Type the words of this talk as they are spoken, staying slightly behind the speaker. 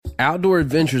Outdoor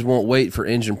adventures won't wait for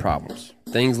engine problems.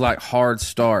 Things like hard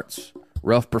starts,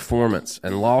 rough performance,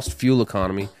 and lost fuel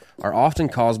economy are often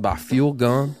caused by fuel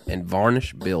gum and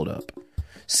varnish buildup.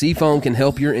 Seafoam can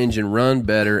help your engine run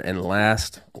better and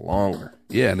last longer.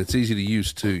 Yeah, and it's easy to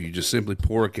use too. You just simply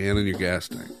pour a can in your gas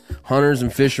tank. Hunters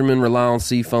and fishermen rely on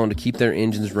Seafoam to keep their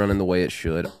engines running the way it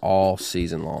should all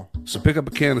season long. So pick up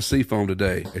a can of Seafoam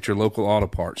today at your local auto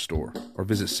parts store or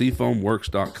visit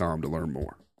seafoamworks.com to learn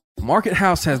more. Market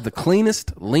House has the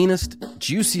cleanest, leanest,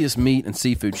 juiciest meat and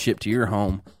seafood shipped to your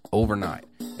home overnight.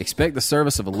 Expect the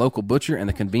service of a local butcher and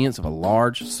the convenience of a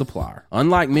large supplier.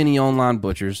 Unlike many online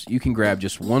butchers, you can grab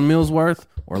just one meal's worth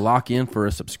or lock in for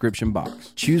a subscription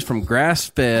box. Choose from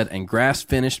grass-fed and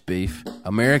grass-finished beef,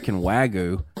 American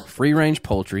Wagyu, free-range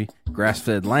poultry,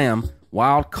 grass-fed lamb,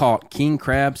 wild-caught king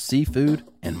crab, seafood,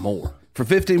 and more. For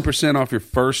 15% off your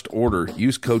first order,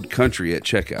 use code COUNTRY at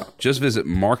checkout. Just visit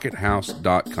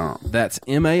markethouse.com. That's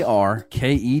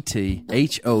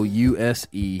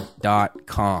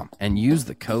markethouse.com and use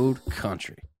the code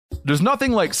COUNTRY. There's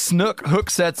nothing like snook hook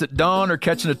sets at dawn or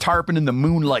catching a tarpon in the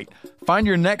moonlight. Find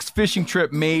your next fishing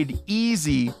trip made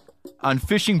easy on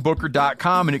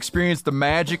fishingbooker.com and experience the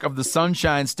magic of the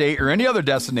Sunshine State or any other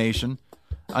destination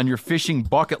on your fishing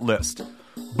bucket list.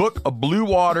 Book a blue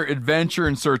water adventure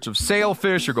in search of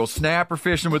sailfish or go snapper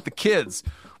fishing with the kids.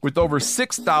 With over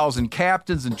 6,000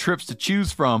 captains and trips to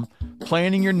choose from,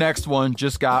 planning your next one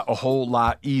just got a whole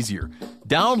lot easier.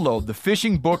 Download the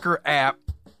Fishing Booker app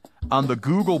on the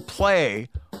Google Play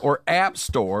or App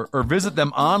Store or visit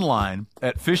them online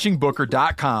at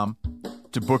fishingbooker.com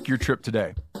to book your trip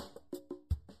today.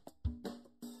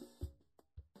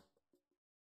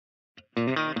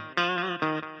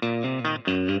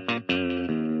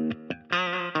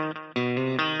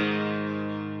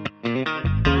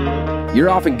 You're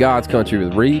off in God's country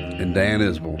with Reed And Dan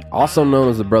Isbell. also known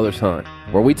as the Brothers Hunt,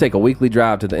 where we take a weekly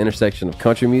drive to the intersection of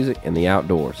country music and the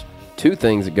outdoors. Two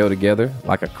things that go together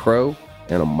like a crow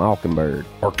and a mockingbird.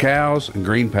 Or cows and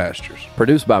green pastures.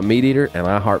 Produced by Meat Eater and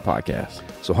iHeart Podcast.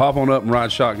 So hop on up and ride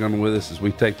shotgun with us as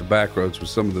we take the back roads with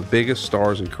some of the biggest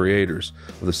stars and creators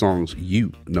of the songs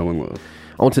you know and love.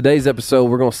 On today's episode,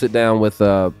 we're going to sit down with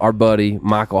our buddy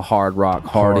Michael Hard Rock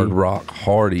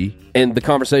Hardy. And the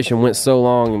conversation went so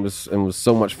long and was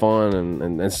so much fun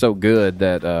and so good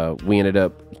that we ended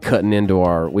up cutting into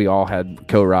we all had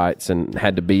co-writes and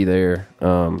had to be there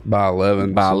by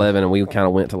 11. And we kind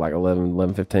of went to like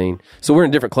 11:15. So we're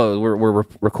in different clothes. We're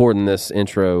recording this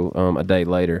intro a day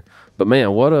later. But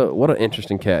man, what an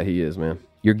interesting cat he is, man.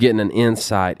 You're getting an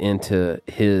insight into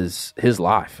his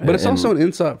life. But it's also an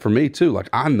insight for me too. Like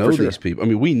I know these people. I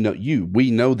mean, we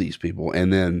know these people,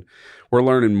 and then we're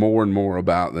learning more and more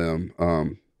about them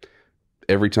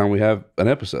every time we have an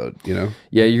episode, you know?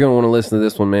 Yeah, you're going to want to listen to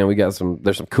this one, man.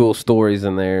 There's some cool stories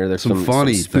in there. There's some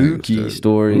funny spooky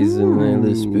stories in there.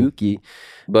 They're spooky.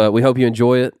 But we hope you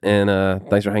enjoy it, and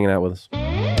thanks for hanging out with us.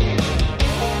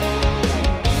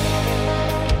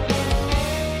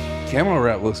 Camo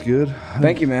wrap looks good.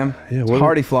 Thank you, man. Yeah, it's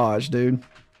Hardy Flage, dude.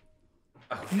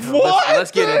 What?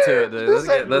 Let's get into it, dude.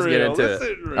 Let's get into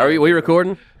it. Are we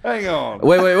recording? Hang on.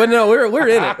 Wait, no, we're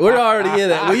in it. We're already in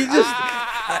it. We just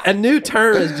a new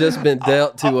term has just been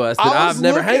dealt to us that I've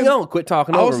never. Hang on, quit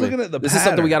talking over me. I was looking at the pattern. This is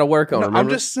something we got to work on. No,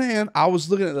 remember? I'm just saying. I was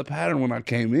looking at the pattern when I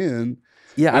came in.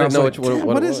 Yeah, I didn't know like, what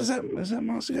it was. Is that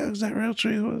monster guy? Is that real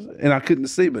tree? And I couldn't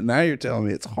see, but now you're telling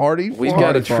me it's Hardy. We've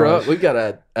got a truck. We've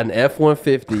got an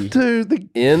F-150, dude,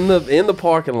 in the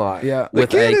parking lot. Yeah,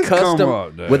 with a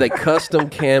custom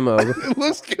camo. It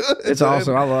looks good. It's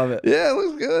awesome. I love it. Yeah, it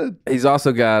looks good. He's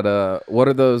also got what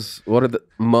are the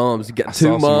mums? You got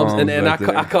two mums, and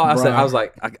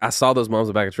I saw those mums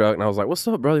in the back of the truck, and I was like, "What's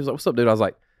up, brother?" He was like, "What's up, dude?" I was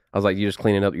like, "You just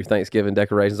cleaning up your Thanksgiving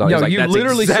decorations?" No, like, you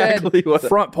literally said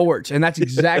front porch, and that's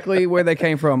exactly where they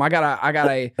came from. I got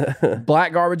a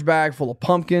black garbage bag full of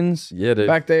pumpkins. Yeah, dude.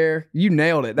 Back there. You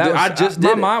nailed it. Dude,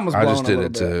 my mind was blown. I just did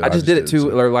it too. I just did it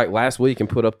too, like last week, and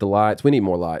put up the lights. We need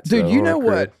more lights, dude. You know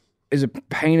what is a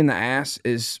pain in the ass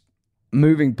is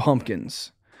moving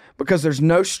pumpkins. Because there's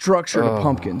no structure to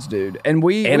pumpkins, dude. And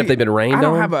if they've been rained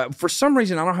on? For some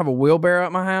reason, I don't have a wheelbarrow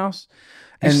at my house.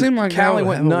 And seem like Callie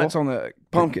went nuts on the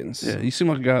pumpkins. Yeah, you seem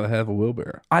like a guy that have a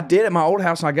wheelbarrow. I did at my old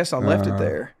house, and I guess I left it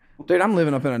there. Dude, I'm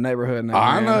living up in a neighborhood now.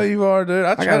 I know you are, dude.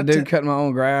 I got a dude cutting my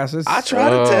own grass. I try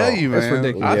to tell you, man. It's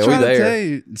ridiculous. I try to tell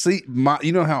you. See,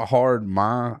 you know how hard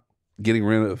my getting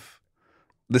rid of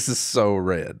this is so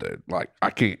red, dude. Like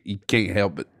you can't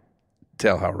help but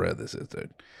tell how red this is, dude.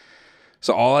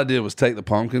 So all I did was take the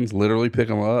pumpkins, literally pick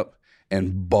them up,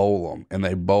 and bowl them, and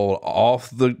they bowl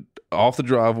off the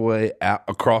driveway, out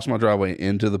across my driveway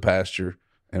into the pasture,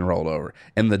 and rolled over.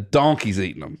 And the donkey's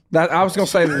eating them. I was going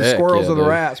to say the squirrels or the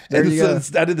rats. But there you go.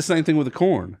 I did the same thing with the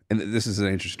corn. And this is an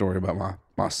interesting story about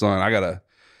my son. I got a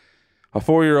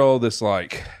 4-year-old that's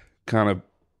like kind of,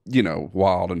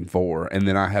 wild and 4. And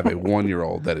then I have a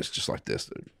 1-year-old that is just like this,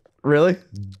 dude. Really?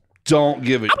 Don't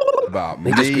give a about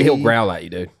me. He'll growl at you,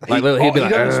 dude. Like he'll be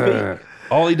like,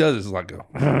 all he does is like go,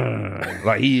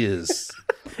 like he is.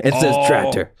 It says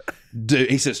tractor. Dude,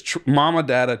 he says mama,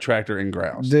 dada, tractor, and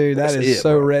growls. Dude, that is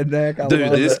so redneck.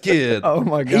 Dude, this kid. Oh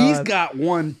my God. He's got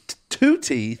two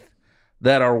teeth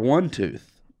that are one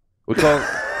tooth. We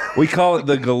call it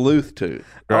the Galuth tooth.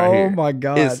 Right here. My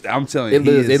God. I'm telling you.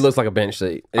 It looks like a bench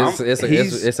seat.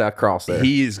 It's a cross there.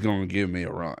 He is going to give me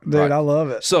a run. Dude, right? I love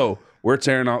it. So we're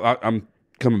tearing off. I'm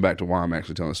coming back to why I'm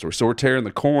actually telling the story. So we're tearing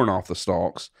the corn off the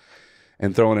stalks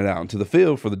and throwing it out into the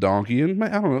field for the donkey. And I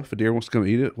don't know if a deer wants to come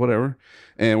eat it, whatever.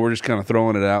 And we're just kind of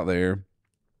throwing it out there.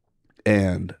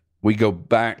 And we go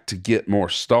back to get more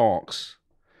stalks.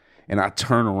 And I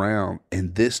turn around,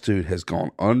 and this dude has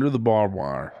gone under the barbed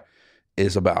wire,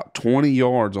 is about 20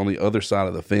 yards on the other side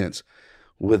of the fence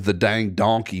with the dang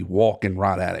donkey walking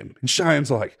right at him. And Cheyenne's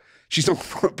like, she's on the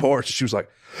front porch. She was like,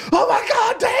 oh my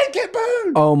God, Dad, get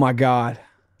Boone. Oh my God.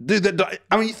 Dude,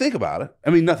 you think about it. I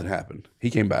mean, nothing happened. He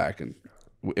came back and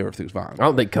everything's fine. I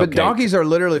don't think cocaine. But donkeys are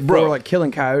literally for like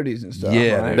killing coyotes and stuff.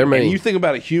 Yeah, right? they're mean. And you think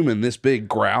about a human this big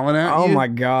growling at you. Oh my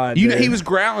God. You know, he was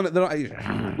growling at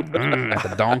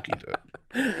the donkey.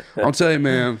 Dude. I'll tell you,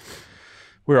 man,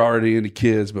 we're already into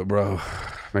kids, but bro,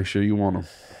 make sure you want them.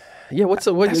 Yeah, that's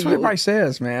what everybody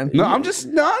says, man. No, I'm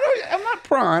not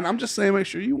prying. I'm just saying make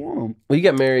sure you want them. Well, you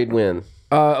got married when?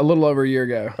 A little over a year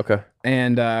ago. Okay.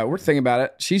 And we're thinking about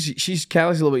it.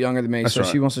 Callie's a little bit younger than me, so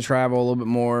she wants to travel a little bit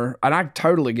more. And I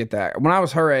totally get that. When I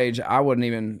was her age, I wasn't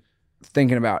even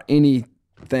thinking about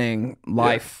anything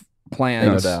life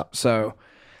plans. No doubt. So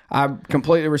I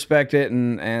completely respect it,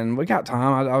 and we got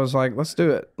time. I was like, let's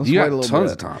do it. Let's wait a little bit.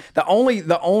 Tons of time. The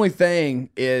only thing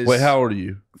is, wait, how old are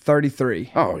you?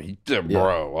 33. Oh,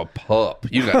 bro, a pup.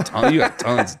 You got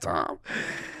tons of time.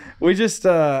 We just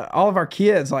all of our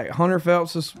kids, like Hunter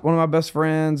Phelps is one of my best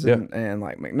friends, and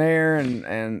like McNair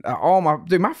and all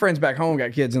my friends back home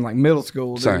got kids in like middle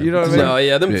school. Dude, you know what I mean? No,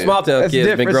 yeah, them small town kids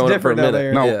have been growing up for a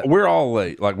minute. No, we're all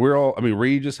late. Like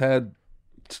Reed just had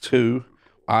 2.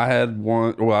 I had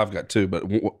 1. Well, I've got 2, but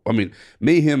I mean,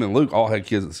 me, him, and Luke all had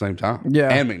kids at the same time. Yeah,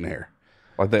 and McNair.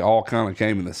 Like they all kind of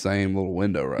came in the same little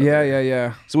window, right?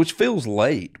 Yeah. So which feels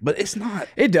late, but it's not.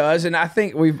 It does, and I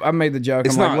think I made the joke.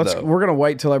 It's I'm not, like, we're gonna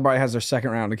wait till everybody has their second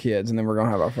round of kids, and then we're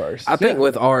gonna have our first. I think me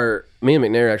and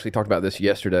McNair actually talked about this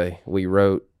yesterday. We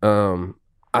wrote,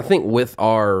 I think with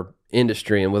our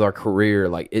industry and with our career,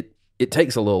 like it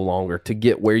takes a little longer to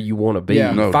get where you want to be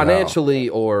financially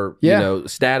or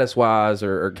status wise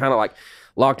or kind of like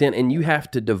locked in, and you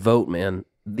have to devote, man,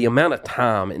 the amount of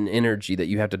time and energy that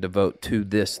you have to devote to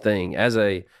this thing as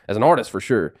an artist for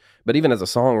sure, but even as a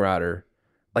songwriter,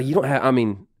 like you don't have. I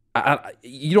mean,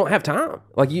 you don't have time.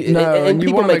 Like you, and you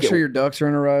people make sure your ducks are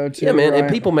in a row too. Yeah, man, right?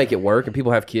 and people make it work, and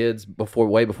people have kids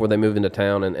way before they move into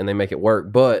town, and they make it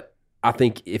work. But I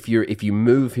think if you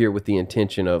move here with the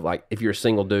intention of like, if you're a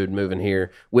single dude moving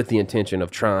here with the intention of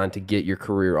trying to get your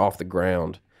career off the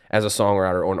ground as a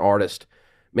songwriter or an artist,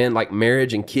 man, like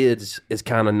marriage and kids is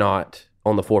kind of not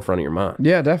on the forefront of your mind.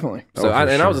 Yeah, definitely. So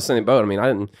I was the same boat. I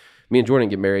mean, me and Jordan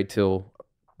didn't get married till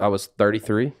I was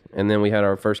 33, and then we had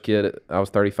our first kid. I was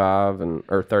 35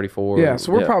 or 34. Yeah,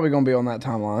 so we're probably going to be on that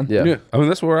timeline. Yeah. I mean,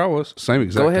 that's where I was. Same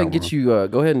exact. Go ahead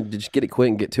and go ahead and just get it quick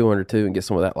and get 202 and get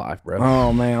some of that life, bro.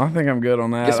 Oh man, I think I'm good on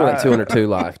that. Get some of that 202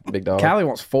 life, big dog. Callie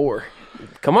wants 4.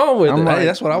 Come on with it. Hey,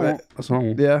 that's what I want. That's what I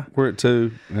want. Yeah, we're at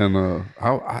 2, and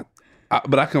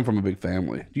but I come from a big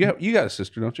family. You got a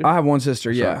sister, don't you? I have one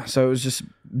sister. Yeah. So it was just.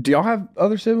 Do y'all have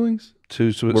other siblings?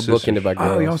 2 sisters. We're bookended by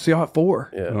girls. Y'all have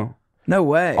 4. Yeah. No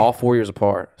way. All 4 years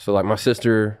apart. So like my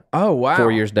sister. Oh wow. 4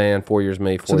 years Dan, 4 years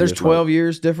me. 4 so there's years 12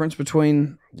 years difference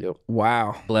between. Yep.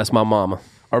 Wow. Bless my mama.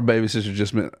 Our baby sister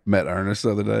just met Ernest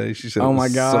the other day. She said, "Oh my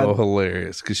God, so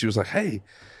hilarious!" Because she was like, "Hey,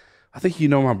 I think you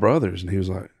know my brothers," and he was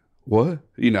like, "What?"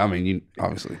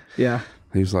 Obviously. Yeah.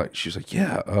 She was like,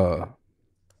 "Yeah,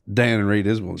 Dan and Reed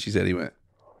Isbell." She said he went,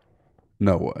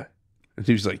 "No way," and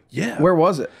he was like, "Yeah." Where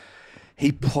was it?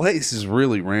 He plays. This is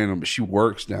really random, but she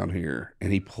works down here,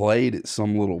 and he played at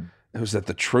some little. It was at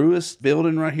the Truist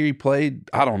building right here. He played.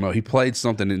 I don't know. He played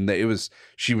something, and it was.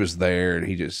 She was there, and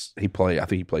he played. I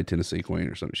think he played Tennessee Queen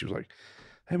or something. She was like,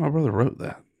 "Hey, my brother wrote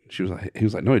that." He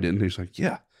was like, "No, he didn't." He was like,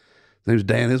 "Yeah." His name's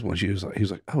Dan Isbell. He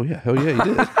was like, "Oh yeah, hell yeah,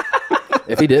 he did."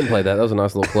 If he didn't play that was a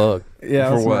nice little plug. Yeah,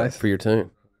 for what? Nice. For your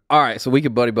tune. All right, so we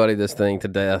could buddy this thing to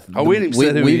death. Oh, we didn't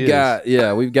say who he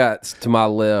is. We've got to my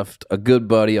left a good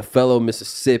buddy, a fellow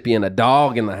Mississippian, a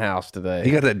dog in the house today.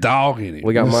 He got that dog in him.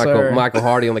 We got Michael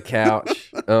Hardy on the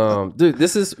couch. Dude,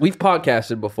 we've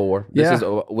podcasted before. This is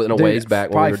a ways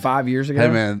back. Probably 5 years ago. Hey,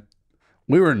 man,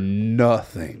 we were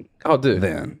nothing. Oh, dude.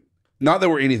 Then. Not that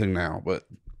we're anything now, but...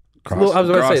 I was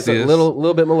about to say, it's a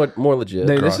little bit more legit.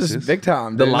 Dude, this is big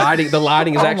time. Dude. The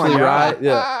lighting is actually right.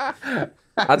 Yeah.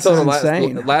 I told him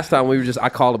last time I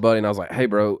called a buddy and I was like, hey,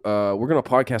 bro, we're going to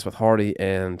podcast with Hardy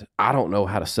and I don't know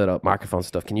how to set up microphone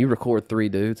stuff. Can you record 3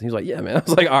 dudes? And he's like, yeah, man. I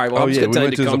was like, all right, well, I'm just going to tell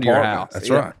you to come to your house. That's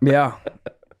right. Yeah.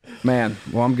 Man,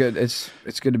 well, I'm good. It's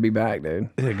good to be back, dude.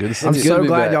 Yeah, good to see I'm you. so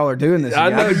glad y'all are doing this. I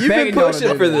know. You've been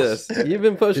pushing for this. You've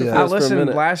been pushing for this for a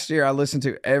minute. Last year, I listened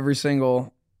to every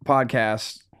single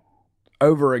podcast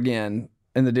over again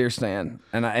in the deer stand.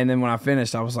 And then when I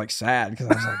finished, I was like sad because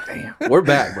I was like, damn. We're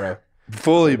back, bro.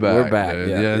 Fully back. We're back.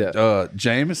 Dude. Yeah.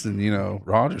 Jameson,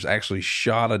 Rogers actually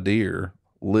shot a deer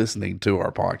listening to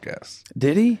our podcast.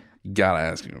 Did he? You gotta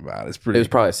ask him about it. It was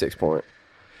probably a 6 point.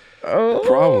 Oh,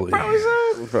 probably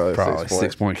so. Probably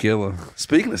 6 point killer.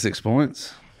 Speaking of 6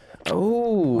 points,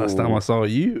 last time I saw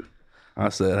you, I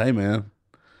said, "Hey, man,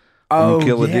 I'm gonna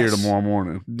kill a deer tomorrow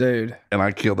morning, dude." And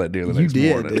I killed that deer the next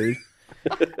morning, dude.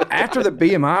 After the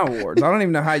BMI awards, I don't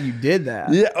even know how you did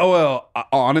that. Yeah. Oh well,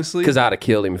 honestly, because I'd have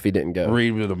killed him if he didn't go.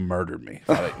 Reed would have murdered me.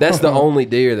 That's the only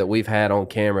deer that we've had on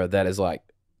camera that is like,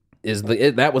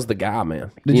 that was the guy,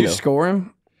 man. Did you score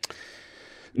him?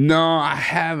 No, I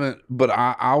haven't, but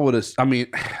I would have. I mean,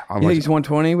 he's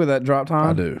 120 with that drop time.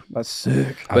 I do. That's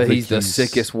sick. But he's the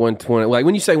sickest 120. Like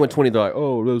when you say 120, they're like,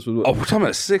 oh, this was. Oh, we're talking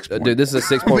about a 6 point. Dude, this is a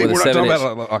 6 point with a 7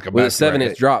 inch. With a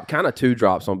 7-inch drop, kind of 2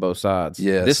 drops on both sides.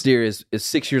 Yes. This deer is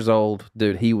 6 years old,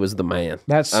 dude. He was the man.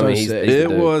 That's so sick.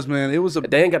 It was, man. It was a.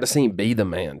 Dan got to see him be the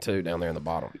man too down there in the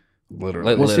bottom.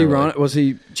 Literally. Was he running? Was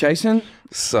he chasing?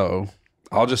 So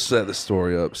I'll just set the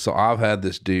story up. So I've had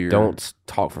this deer. Don't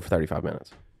talk for 35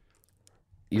 minutes.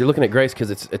 You're looking at Grace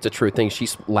because it's a true thing.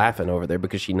 She's laughing over there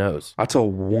because she knows. I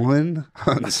told one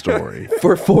hunt story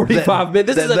for 45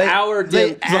 minutes. This is an hour.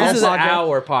 This is an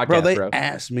hour podcast, bro. They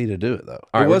asked me to do it though.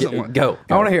 All right, it wasn't go.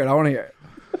 I want to hear it.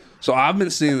 So I've been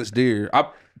seeing this deer. I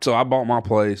bought my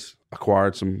place,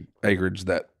 acquired some acreage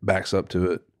that backs up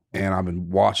to it, and I've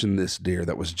been watching this deer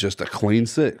that was just a clean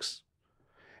 6.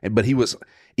 But he was,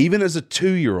 even as a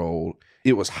 2-year-old,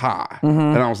 it was high,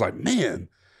 and I was like, man,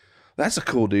 that's a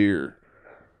cool deer.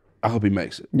 I hope he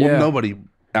makes it. Yeah. Well, nobody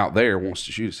out there wants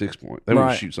to shoot a 6 point. They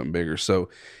want to shoot something bigger. So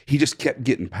he just kept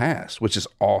getting past, which is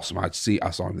awesome. I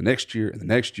saw him the next year and the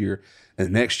next year and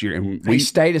the next year. And he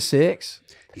stayed a 6?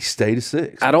 He stayed a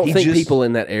 6. I don't think people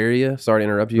in that area, sorry to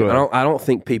interrupt you, I don't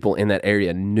think people in that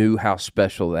area knew how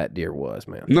special that deer was,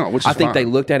 man. No, which is I think fine. they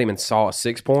looked at him and saw a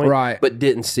 6 point, right, but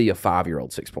didn't see a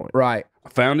 5-year-old 6 point. Right. I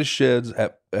found his sheds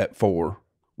at 4.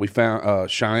 We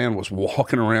found Cheyenne was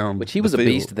walking around. Which he was a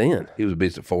beast then. He was a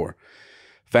beast at 4.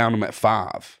 Found him at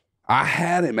 5. I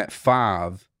had him at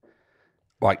 5,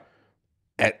 like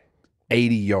at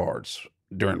 80 yards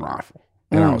during rifle.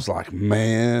 And I was like,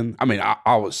 man, I mean,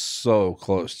 I was so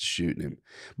close to shooting him.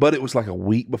 But it was like a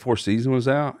week before season was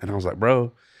out. And I was like,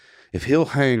 bro, if he'll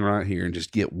hang right here and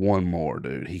just get one more,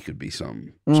 dude, he could be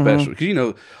something special.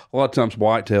 Because, a lot of times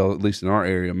whitetail, at least in our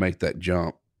area, make that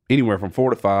jump. Anywhere from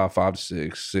 4 to 5, 5 to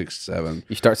 6, 6 to 7.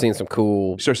 You start seeing some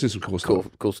cool stuff.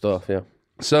 Cool stuff, yeah.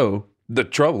 So the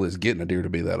trouble is getting a deer to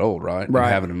be that old, right? And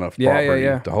having enough property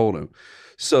to hold him.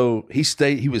 So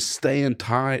he was staying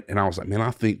tight, and I was like, man,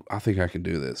 I think I can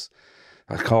do this.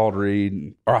 I called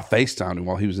Reed, or I FaceTimed him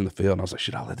while he was in the field, and I was like,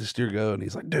 should I let this deer go? And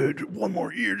he's like, dude, one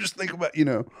more year, just think about,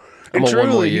 And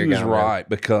truly, he was right,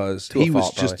 because he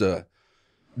was just a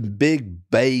big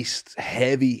based,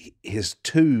 heavy. His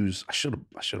 2s. I should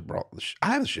have brought. I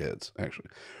have the sheds actually.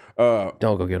 Don't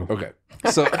go get them. Okay,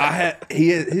 so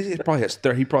he probably had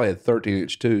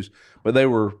 13-inch 2s, but they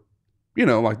were,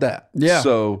 like that. Yeah.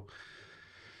 So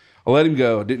I let him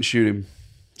go. I didn't shoot him.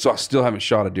 So I still haven't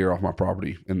shot a deer off my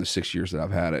property in the 6 years that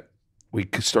I've had it. We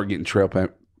could start getting trail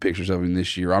pictures of him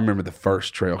this year. I remember the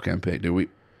first trail cam pic. Dude,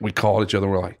 we called each other.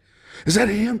 We're like, "Is that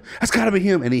him? That's got to be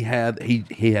him." And he had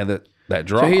that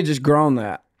drop. So he had just grown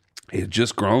that. He had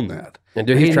just grown that. And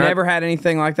dude, he never had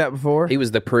anything like that before. He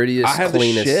was the prettiest,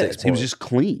 cleanest 6 point. He was just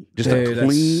clean, just dude, a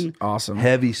clean, awesome,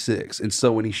 heavy 6. And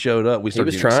so when he showed up, he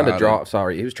was trying to drop.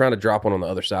 Sorry, he was trying to drop one on the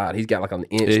other side. He's got like an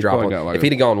inch drop. If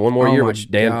he'd have gone one more year,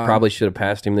 which Dan probably should have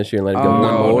passed him this year and let him go one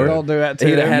more, I'll do that too.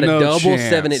 He'd have had a double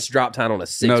 7-inch drop time on a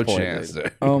 6 point. No chance.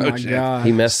 Dude. Oh my god,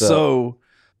 he messed up. So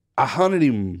I hunted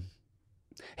him.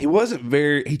 He wasn't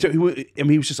very. He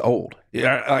was just old.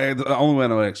 The only way I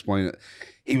know how to explain it.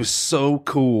 he was so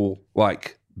cool,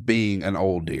 like being an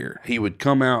old deer. He would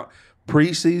come out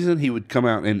preseason. He would come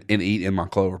out and eat in my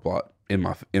clover plot, in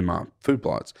my food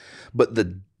plots. But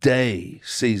the day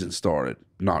season started,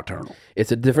 nocturnal.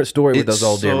 It's a different story with those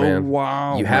old deer, man.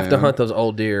 Wild, you have to hunt those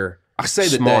old deer. I say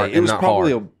the day. It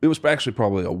was actually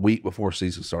probably a week before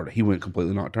season started. He went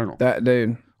completely nocturnal. That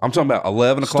dude. I'm talking about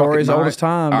 11 o'clock Story's at night. oldest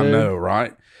time, dude. I know,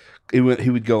 right? He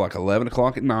would go like 11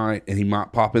 o'clock at night, and he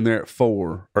might pop in there at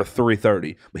 4 or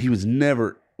 3:30, but he was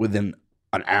never within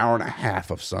an hour and a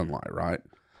half of sunlight, right?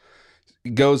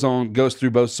 It goes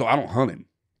through both, so I don't hunt him.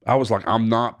 I was like, I'm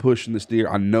not pushing this deer.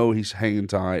 I know he's hanging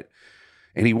tight.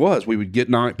 And he was. We would get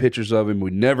night pictures of him.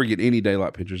 We'd never get any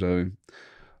daylight pictures of him.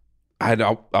 I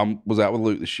was out with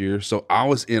Luke this year, so I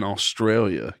was in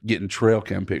Australia getting trail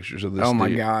cam pictures of this. Oh my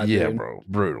deer. God, yeah, dude. bro,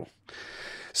 brutal.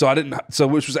 So I didn't. So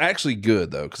which was actually good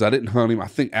though, because I didn't hunt him. I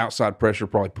think outside pressure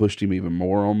probably pushed him even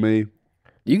more on me.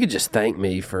 You could just thank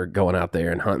me for going out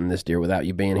there and hunting this deer without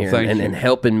you being here and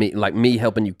helping me, like me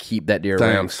helping you keep that deer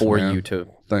around for man. you to.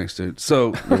 Thanks, dude.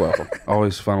 So you're welcome.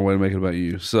 Always find a way to make it about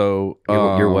you. So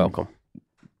you're welcome.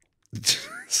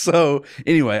 So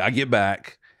anyway, I get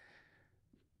back.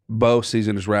 Bow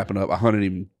season is wrapping up. I hunted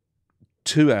him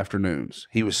 2 afternoons.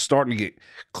 He was starting to get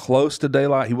close to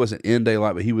daylight. He wasn't in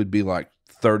daylight, but he would be like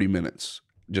 30 minutes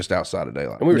just outside of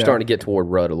daylight. And we were starting to get toward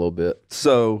rut a little bit.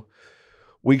 So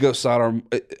we go side arm.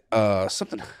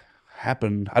 Something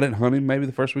happened. I didn't hunt him maybe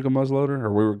the first week of muzzleloader,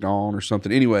 or we were gone or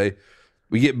something. Anyway,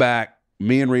 we get back.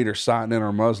 Me and Reed are sighting in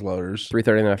our muzzleloaders.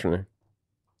 3:30 in the afternoon.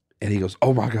 And he goes,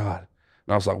 "Oh my God."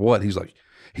 And I was like, "What?" He's like,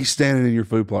 "He's standing in your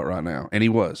food plot right now." And he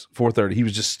was 4:30. He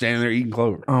was just standing there eating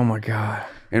clover. Oh my God.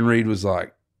 And Reed was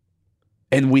like,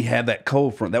 and we had that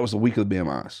cold front. That was the week of the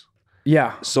BMIs.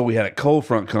 Yeah. So we had a cold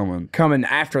front coming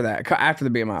after that, after the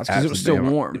BMIs, because it was still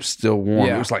warm. It was still warm.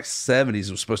 Yeah. It was like 70s.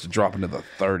 It was supposed to drop into the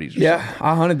 30s. Yeah.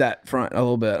 I hunted that front a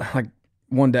little bit, like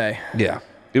one day. Yeah.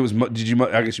 It was, I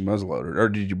guess you muzzleloaded, or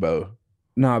did you bow?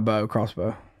 No,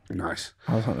 crossbow. Nice.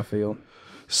 I was hunting a field.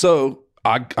 So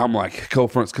I'm like,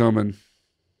 cold front's coming.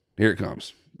 Here it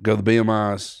comes. Go to the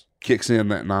BMIs, kicks in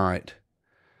that night.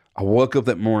 I woke up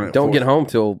that morning. Don't get home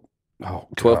till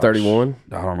 12:31.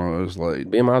 I don't know. It was late.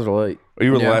 BMIs are late.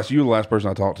 You were the last person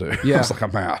I talked to. Yeah. I was like,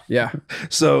 I'm out. Yeah.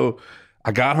 So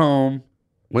I got home,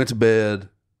 went to bed,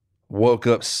 woke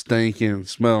up stinking,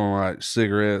 smelling like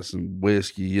cigarettes and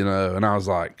whiskey, and I was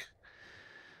like,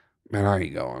 man, I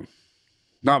ain't going.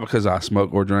 Not because I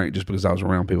smoked or drank, just because I was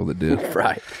around people that did.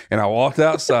 Right. And I walked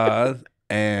outside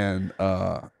and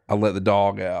I let the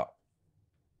dog out.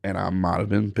 And I might have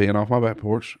been peeing off my back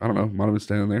porch. I don't know. Might have been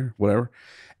standing there, whatever.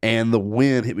 And the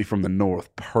wind hit me from the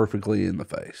north perfectly in the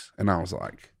face. And I was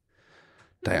like,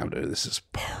 damn, dude, this is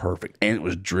perfect. And it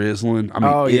was drizzling. I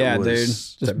mean, it was,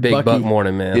 dude. Just big buck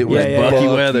morning, man. It was bucky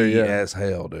weather, as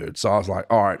hell, dude. So I was like,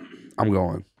 all right, I'm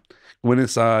going. Went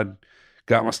inside,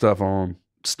 got my stuff on,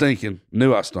 stinking,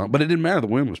 knew I stunk, but it didn't matter. The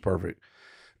wind was perfect.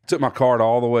 Took my cart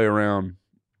all the way around,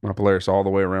 my Polaris all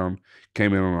the way around,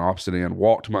 came in on the opposite end,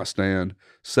 walked to my stand,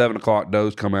 7 o'clock,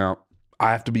 does come out.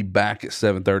 I have to be back at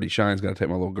 7:30. Shine's got to take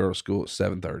my little girl to school at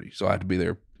 7:30. So I have to be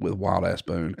there with Wild Ass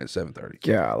Boone at 7:30.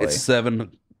 Golly.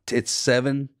 It's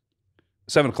 7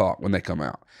 o'clock when they come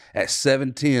out. At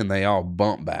 7:10, they all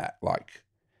bump back. Like,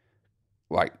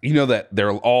 that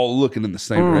they're all looking in the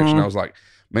same direction. I was like,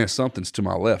 man, something's to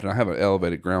my left. And I have an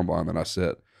elevated ground blind that I set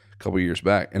a couple years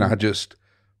back. And I just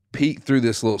peeked through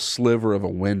this little sliver of a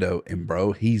window, and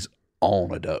bro, he's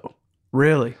on a doe.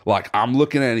 Really? Like, I'm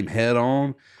looking at him head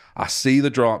on. I see the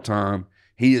drop time.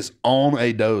 He is on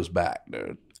a doe's back, dude.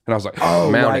 And I was like, oh,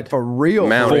 like for real.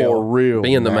 For real.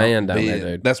 Being the man down there,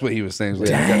 dude. That's what he was saying. Like,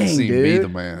 you got to see him be the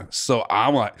man. So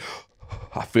I'm like,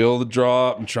 I feel the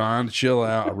drop. I'm trying to chill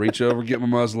out. I reach over, get my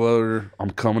muzzleloader.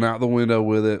 I'm coming out the window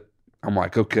with it. I'm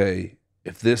like, okay,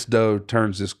 if this doe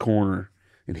turns this corner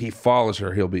and he follows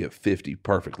her, he'll be at 50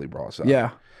 perfectly broadside.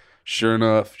 Yeah. Sure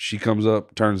enough, she comes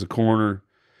up, turns the corner.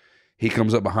 He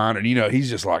comes up behind her. And, he's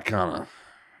just like kind of,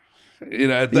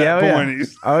 at that point.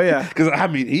 He's, because, I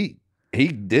mean, he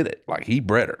did it. Like, he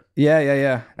bred her. Yeah.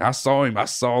 And I saw him. I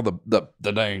saw the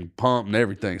dang pump and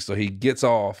everything. So he gets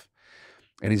off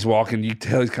and he's walking. You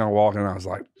tell he's kind of walking. And I was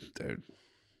like, dude,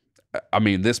 I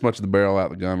mean, this much of the barrel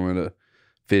out the gun window,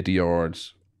 50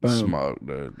 yards, smoke,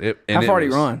 dude. How far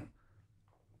did he run?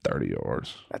 30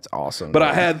 yards. That's awesome.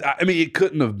 But it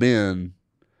couldn't have been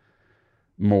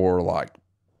more like,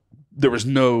 there was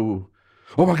no,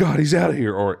 oh my God, he's out of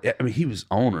here. Or, he was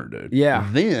on her, dude. Yeah.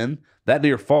 Then that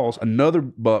deer falls. Another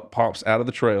buck pops out of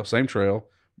the trail, same trail,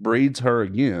 breeds her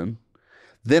again.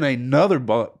 Then another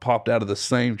buck popped out of the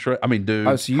same tray. I mean, dude.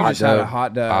 Oh, so you just had a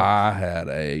hot dough. I had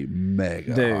a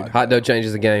mega dude. Hot dough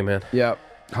changes the game, man. Yep.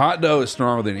 Hot dough is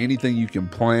stronger than anything you can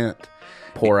plant.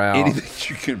 Pour out. Anything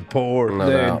you can pour. No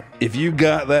doubt. If you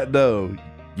got that dough,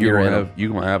 you're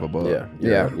gonna have a buck.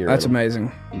 Yeah. That's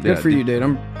amazing. Good for you, dude.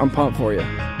 I'm pumped for you.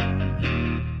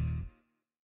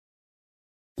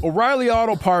 O'Reilly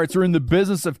Auto Parts are in the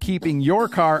business of keeping your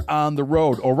car on the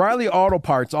road. O'Reilly Auto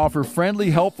Parts offer friendly,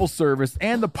 helpful service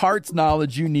and the parts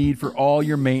knowledge you need for all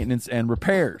your maintenance and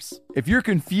repairs. If you're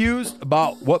confused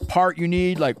about what part you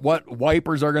need, like what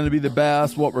wipers are going to be the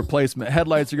best, what replacement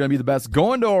headlights are going to be the best,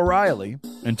 go into O'Reilly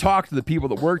and talk to the people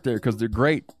that work there because they're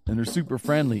great and they're super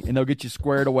friendly and they'll get you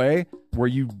squared away where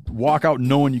you walk out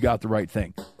knowing you got the right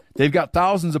thing. They've got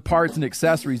thousands of parts and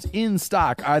accessories in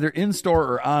stock, either in-store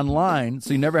or online,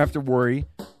 so you never have to worry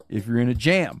if you're in a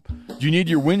jam. Do you need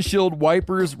your windshield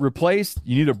wipers replaced?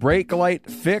 You need a brake light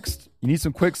fixed? You need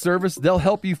some quick service? They'll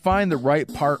help you find the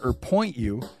right part or point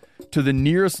you to the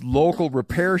nearest local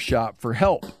repair shop for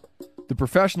help. The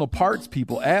professional parts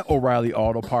people at O'Reilly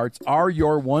Auto Parts are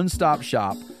your one-stop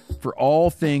shop for all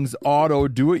things auto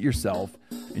do-it-yourself,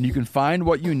 and you can find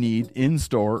what you need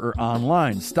in-store or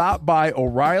online. Stop by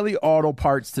O'Reilly Auto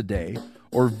Parts today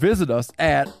or visit us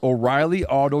at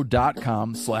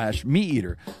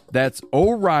O'ReillyAuto.com/MeatEater. That's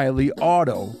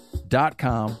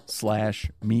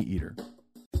O'ReillyAuto.com/MeatEater.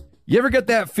 You ever get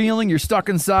that feeling you're stuck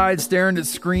inside staring at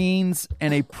screens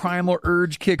and a primal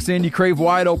urge kicks in? You crave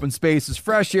wide open spaces,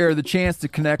 fresh air, the chance to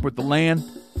connect with the land?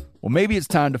 Well, maybe it's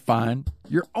time to find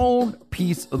your own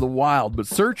piece of the wild, but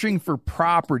searching for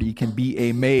property can be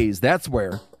a maze. That's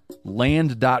where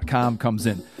Land.com comes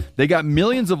in. They got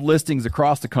millions of listings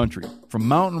across the country, from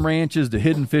mountain ranches to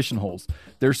hidden fishing holes.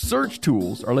 Their search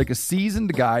tools are like a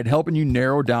seasoned guide helping you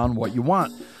narrow down what you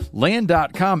want.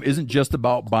 Land.com isn't just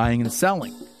about buying and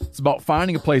selling. It's about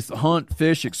finding a place to hunt,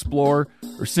 fish, explore,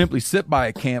 or simply sit by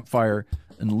a campfire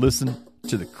and listen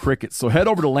to the crickets. So head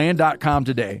over to Land.com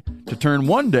today to turn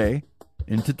one day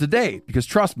into today, because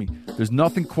trust me, there's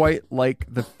nothing quite like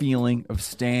the feeling of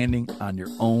standing on your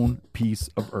own piece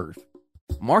of earth.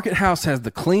 Market House has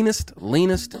the cleanest,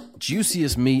 leanest,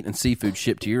 juiciest meat and seafood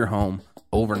shipped to your home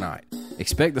overnight.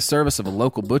 Expect the service of a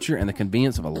local butcher and the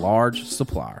convenience of a large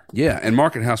supplier. Yeah, and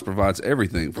Market House provides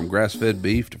everything from grass-fed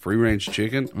beef to free-range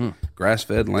chicken,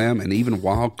 grass-fed lamb, and even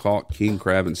wild-caught king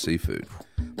crab and seafood.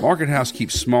 Market House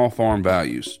keeps small farm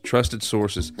values, trusted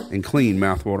sources, and clean,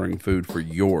 mouth-watering food for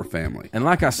your family. And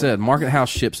like I said, Market House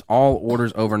ships all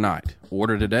orders overnight.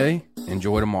 Order today,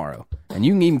 enjoy tomorrow. And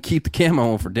you can even keep the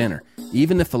camo on for dinner,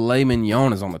 even if filet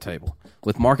mignon is on the table.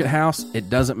 With Market House,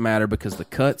 it doesn't matter because the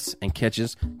cuts and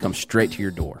catches come straight to your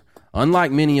door.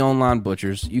 Unlike many online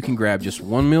butchers, you can grab just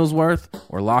one meal's worth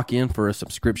or lock in for a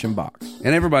subscription box.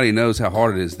 And everybody knows how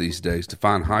hard it is these days to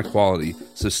find high-quality,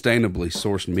 sustainably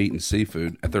sourced meat and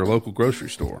seafood at their local grocery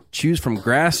store. Choose from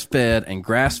grass-fed and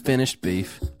grass-finished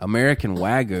beef, American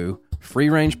Wagyu,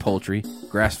 free-range poultry,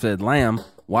 grass-fed lamb,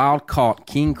 wild-caught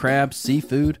king crab,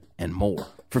 seafood, and more.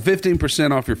 For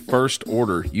 15% off your first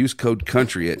order, use code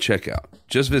COUNTRY at checkout.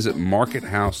 Just visit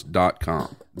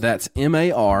markethouse.com. That's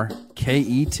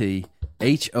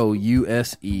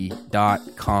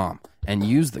MarketHouse.com and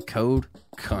use the code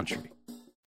COUNTRY.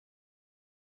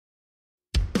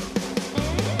 Did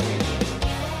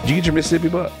you get your Mississippi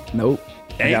buck? Nope.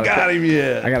 Ain't got him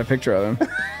yet. I got a picture of him.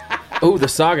 Oh, the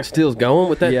Saga still's going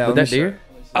with that, with that deer?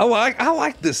 I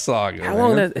like this Saga. How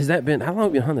long has that been? How long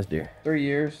have you been hunting this deer? 3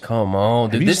 years. Come on,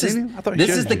 dude. This is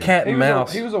the cat and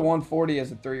mouse. He was a 140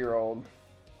 as a 3-year-old.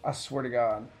 I swear to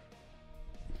God.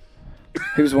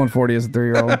 He was 140 as a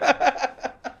 3-year-old.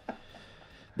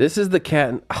 This is the cat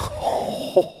and...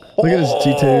 Look at his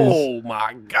G2s. Oh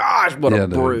my gosh, what a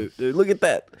brute, dude. Look at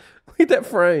that. Look at that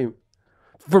frame.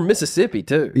 From Mississippi,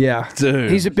 too. Yeah.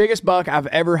 Dude. He's the biggest buck I've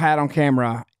ever had on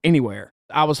camera anywhere.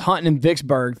 I was hunting in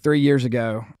Vicksburg 3 years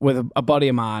ago with a buddy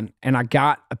of mine, and I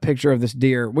got a picture of this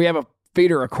deer. We have a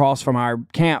feeder across from our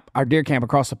camp, our deer camp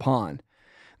across the pond.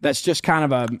 That's just kind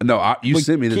of a... No, you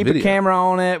sent me the video. Keep a camera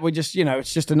on it. We just,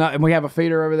 it's just enough. And we have a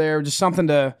feeder over there, just something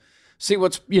to see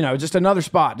what's, just another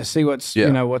spot to see what's,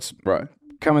 what's right.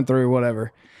 coming through,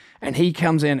 whatever. And he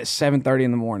comes in at 7:30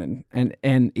 in the morning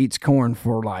and eats corn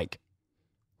for like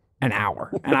an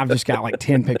hour. And I've just got like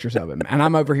 10 pictures of him. And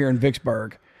I'm over here in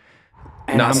Vicksburg.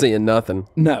 And Not seeing nothing.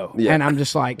 No. Yeah. And I'm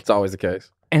just like... It's always the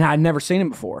case. And I'd never seen him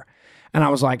before. And I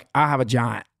was like, I have a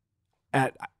giant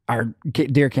at our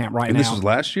deer camp right now. And this was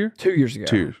last year? 2 years ago.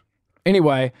 2 years.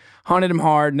 Anyway, hunted him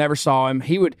hard, never saw him.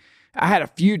 I had a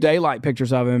few daylight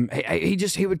pictures of him.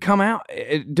 He would come out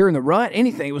during the rut,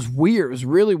 anything. It was weird. It was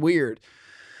really weird.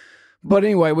 But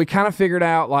anyway, we kind of figured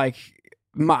out, like,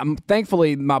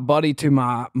 thankfully, my buddy to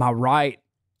my right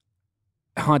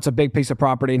hunts a big piece of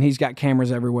property, and he's got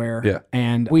cameras everywhere. Yeah.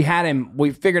 And we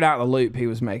figured out the loop he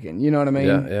was making. You know what I mean?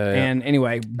 Yeah. And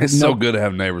anyway, it's so good to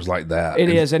have neighbors like that. It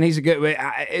is, and he's a good.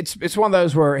 It's one of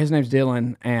those where his name's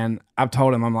Dylan, and I've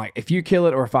told him, I'm like, if you kill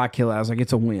it or if I kill it, I was like,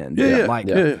 it's a win.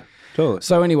 Yeah. Totally.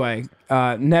 So anyway,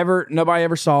 nobody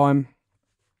ever saw him.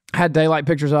 Had daylight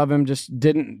pictures of him, just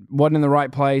wasn't in the right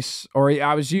place. Or it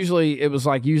was usually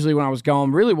when I was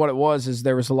gone. Really, what it was is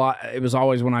there was a lot. It was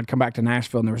always when I'd come back to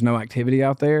Nashville and there was no activity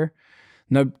out there,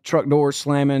 no truck doors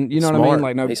slamming. You know what I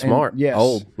mean? Like he's smart. Yes.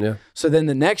 Old. Yeah. So then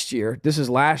the next year, this is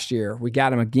last year, we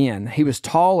got him again. He was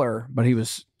taller, but he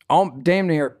was damn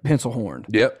near pencil horned.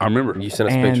 Yep, I remember. You sent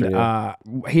us a picture. Yeah.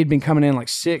 He'd been coming in like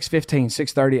 6:15,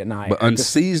 6:30 at night. But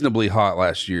unseasonably hot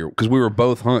last year because we were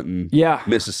both hunting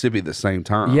Mississippi at the same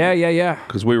time. Yeah.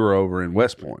 Because we were over in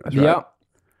West Point. That's right. Yep.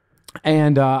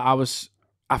 And I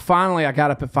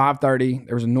got up at 5:30.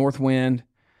 There was a north wind,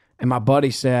 and my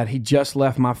buddy said he just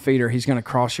left my feeder. He's going to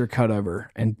cross your cutover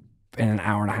in an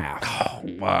hour and a half. Oh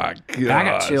my god! I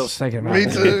got chills thinking about Me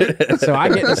it. too. So I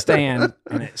get in the stand,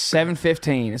 and it's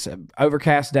 7:15. It's an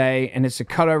overcast day, and it's a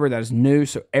cutover that is new,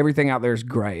 so everything out there is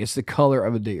gray. It's the color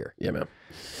of a deer. Yeah, man.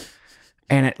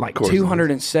 And at like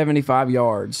 275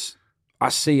 yards, I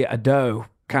see a doe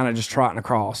kind of just trotting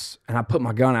across, and I put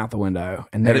my gun out the window.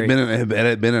 And had it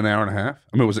been an hour and a half?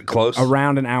 I mean, was it close?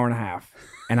 Around an hour and a half.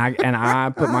 And I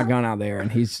put my gun out there,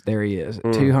 and there he is,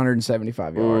 at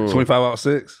 275 yards.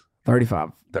 25-06? 35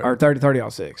 or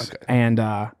 30-06. Okay. And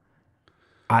I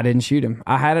didn't shoot him.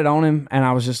 I had it on him, and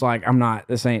I was just like,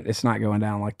 it's not going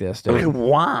down like this, dude. Okay,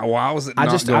 why? Why was it not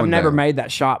going I've never down? made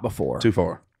that shot before. Too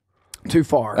far.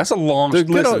 That's a long dude,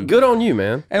 good on you,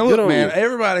 man. And look, man,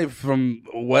 everybody from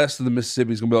west of the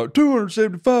Mississippi is gonna be like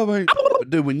 275 ain't. But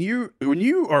dude, when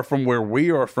you are from where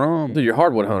we are from, dude, you're a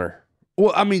hardwood hunter.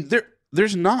 Well, I mean,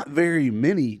 there's not very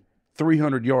many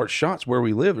 300-yard shots where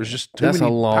we live. There's just too many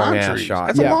long ass trees. shot.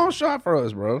 That's a long shot for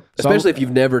us, bro. Especially if you've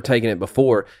never taken it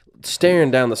before. Staring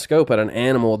down the scope at an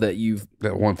animal that you've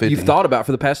thought about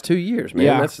for the past 2 years, man.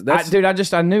 Yeah.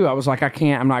 That's I knew. I was like,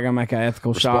 I'm not gonna make an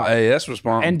ethical shot. Hey, that's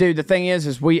responsible. And dude, the thing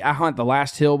is I hunt the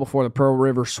last hill before the Pearl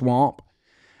River swamp.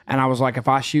 And I was like, if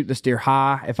I shoot this deer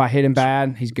high, if I hit him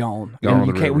bad, he's gone.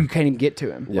 You can't even get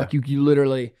to him. Yeah. Like you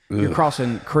literally, you're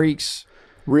crossing creeks,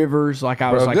 rivers. Like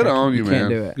I was like, good on you, man. Can't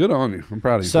do it. Good on you. I'm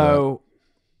proud of you. So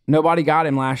nobody got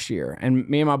him last year, and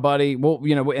me and my buddy. Well,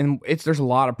 and there's a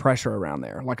lot of pressure around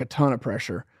there, like a ton of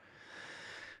pressure.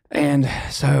 And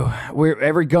so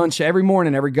every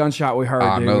morning, every gunshot we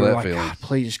heard, dude, we were like, God,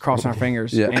 please just cross our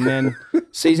fingers. Yeah. And then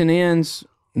season ends,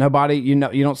 nobody, you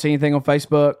don't see anything on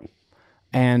Facebook.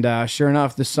 And sure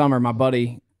enough, this summer, my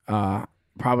buddy,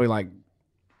 probably like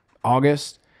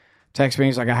August, texts me.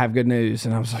 He's like, I have good news.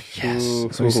 And I was like, yes.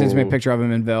 So he sends me a picture of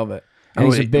him in velvet. And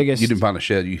he's the biggest. You didn't find a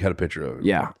shed. You had a picture of him.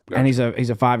 Yeah. Gotcha. And he's a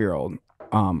 5-year-old.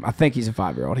 I think he's a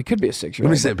 5-year-old. He could be a 6-year-old.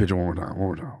 Let me see that picture one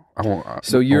more time.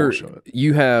 So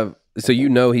you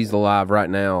know he's alive right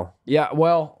now. Yeah.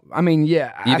 Well, I mean,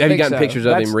 yeah. Have you gotten pictures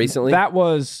of him recently?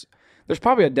 There's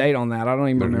probably a date on that. I don't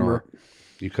even remember.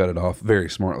 You cut it off very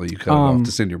smartly. You cut it off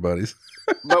to send your buddies.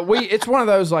 But it's one of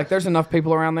those, like, there's enough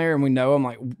people around there and we know them.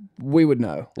 Like, we would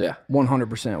know. Yeah.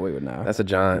 100% we would know. That's a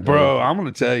giant. Bro, I'm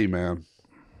going to tell you, man.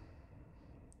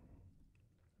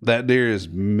 That deer is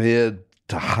mid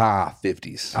to high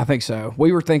 50s. I think so.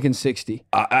 We were thinking 60.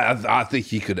 I think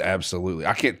he could absolutely.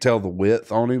 I can't tell the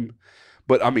width on him,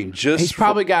 but I mean, he's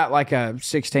probably got like a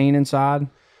 16 inside.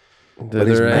 But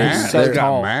he's so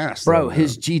tall, bro.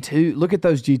 His G2. Look at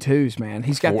those G2s, man.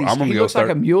 He's got these. He looks like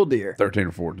a mule deer. 13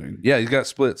 or 14. Yeah, he's got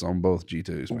splits on both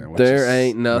G2s, man. There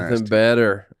ain't nothing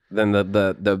better than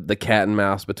the cat and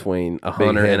mouse between a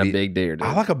hunter and a big deer, dude.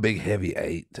 I like a big heavy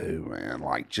 8 too, man.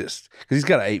 Like just because he's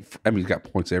got 8. I mean, he's got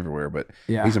points everywhere, but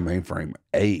he's a mainframe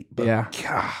 8. But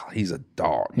God, he's a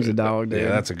dog. He's a dog, dude. Yeah,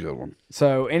 that's a good one.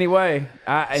 So anyway,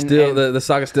 the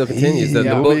saga still continues. The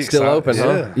book's still open,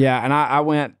 huh? Yeah, and I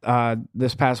went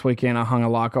this past weekend. I hung a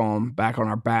lock back on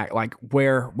our back, like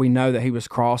where we know that he was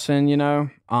crossing.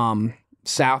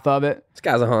 South of it. This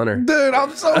guy's a hunter. Dude, I'm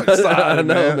so excited. I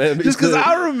know, man. Just because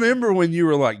I remember when you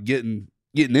were like getting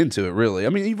into it, really. I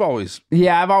mean, you've always...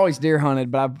 Yeah, I've always deer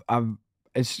hunted, but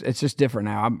it's just different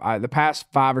now. The past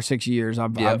 5 or 6 years,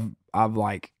 I've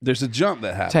like... There's a jump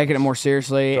that happens. Taken it more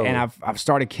seriously, and I've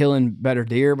started killing better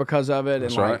deer because of it,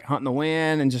 and like hunting the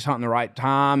wind and just hunting the right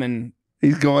time, and...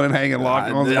 He's going and hanging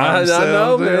lock on. I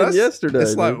know, man. Yesterday,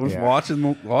 it's like watching.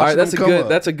 All right, that's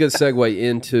a good segue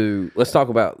into. Let's talk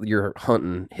about your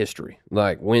hunting history.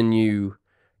 Like when you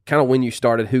kind of when you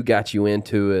started, who got you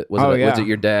into it? Was it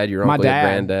your dad, your uncle, your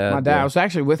granddad? My dad. I was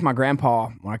actually with my grandpa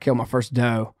when I killed my first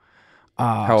doe.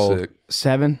 How old?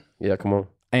 7. Yeah, come on.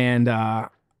 And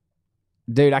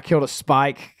dude, I killed a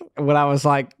spike when I was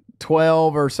like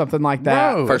 12 or something like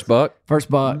that. Bro, First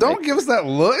buck. Don't give us that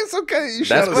look. It's okay. You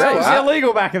That's shot great. It was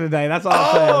illegal back in the day. That's all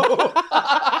I'm saying.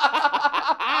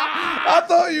 I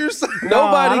thought you were saying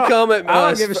Nobody come at us. I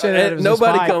don't give a shit.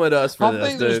 Nobody come at us for I this,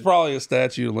 think there's dude. probably a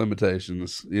statute of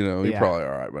limitations. You know, you're probably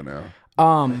all right by now.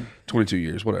 22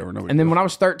 years, whatever. And then when I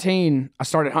was 13, I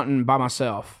started hunting by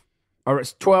myself. Or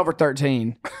it's 12 or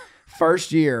 13.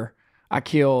 First year, I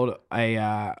killed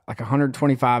a like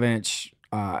 125-inch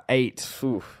 8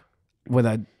 with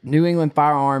a New England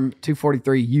Firearm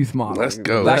 243 youth model. Let's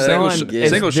go. That Single gun is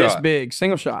single this shot. big,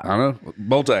 single shot. I know.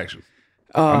 Bolt action.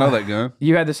 I know that gun.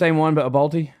 You had the same one, but a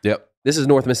bolty? Yep. This is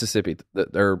North Mississippi,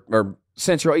 or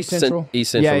Central, East Central?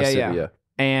 East Central Mississippi, yeah.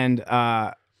 And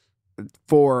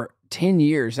for 10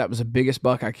 years, that was the biggest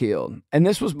buck I killed. And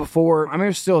this was before, I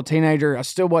was still a teenager. I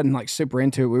still wasn't like super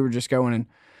into it. We were just going and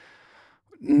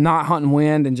not hunting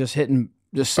wind and just sitting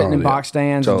in box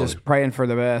stands and just praying for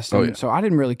the best. And so I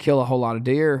didn't really kill a whole lot of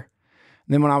deer.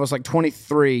 And then when I was like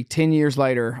 23, 10 years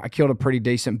later, I killed a pretty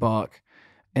decent buck.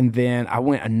 And then I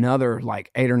went another like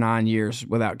 8 or 9 years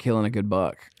without killing a good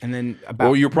buck. And then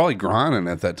well, you're probably grinding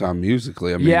at that time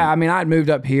musically. I'd moved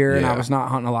up here and I was not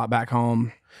hunting a lot back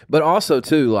home. But also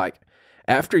too, like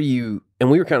after you,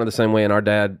 and we were kind of the same way, and our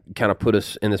dad kind of put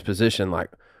us in this position, like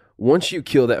once you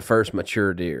kill that first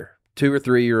mature deer, 2 or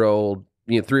 3 year old,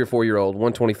 3 or 4 year old,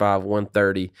 125,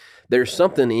 130, there's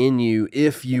something in you,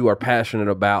 if you are passionate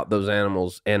about those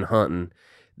animals and hunting,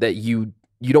 that you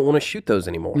don't want to shoot those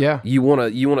anymore. Yeah. You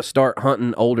want to start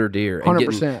hunting older deer and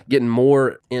 100%. Getting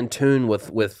more in tune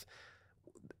with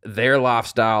their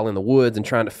lifestyle in the woods and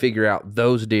trying to figure out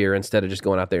those deer instead of just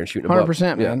going out there and shooting a buck.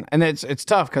 100%, man. Yeah. And it's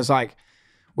tough because like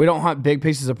we don't hunt big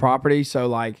pieces of property, so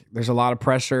like there's a lot of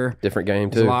pressure. Different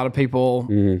game too. There's a lot of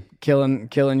people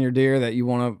killing your deer that you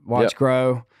want to watch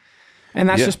grow. And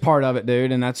that's just part of it,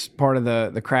 dude. And that's part of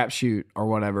the crapshoot or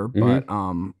whatever. But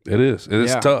it is. It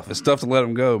is tough. It's tough to let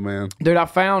them go, man. Dude, I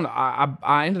found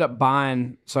I ended up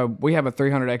buying. So we have a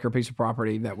 300-acre piece of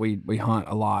property that we hunt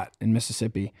a lot in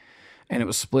Mississippi, and it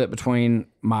was split between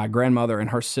my grandmother and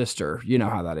her sister. You know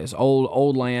how that is,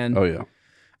 old land. Oh yeah.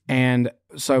 And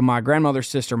so my grandmother's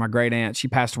sister, my great aunt, she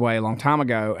passed away a long time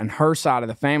ago, and her side of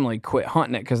the family quit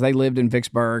hunting it because they lived in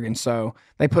Vicksburg, and so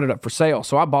they put it up for sale.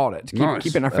 So I bought it to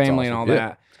keep it in our family and all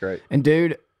that. That's great. And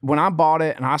dude, when I bought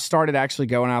it and I started actually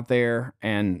going out there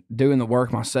and doing the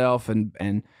work myself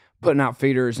and putting out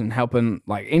feeders and helping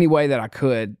like any way that I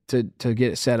could to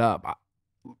get it set up,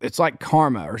 it's like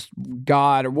karma or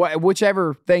God or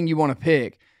whichever thing you want to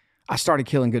pick. I started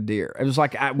killing good deer. It was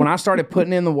like when I started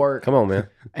putting in the work. Come on, man.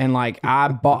 And like I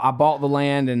bought the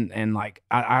land and like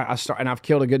I've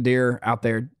killed a good deer out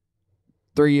there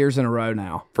 3 years in a row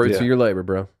now. Fruits of your labor,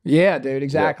 bro. Yeah, dude,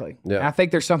 exactly. Yeah. And I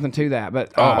think there's something to that.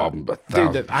 But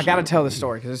dude, I got to tell this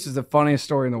story because this is the funniest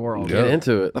story in the world. Get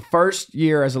into it. The first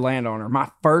year as a landowner, my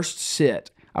first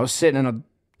sit, I was sitting in a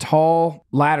tall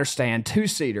ladder stand,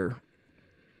 2-seater.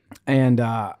 And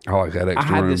I like that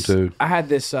extra room too. I had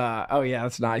this. Oh yeah,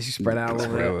 that's nice. You spread out a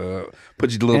little bit.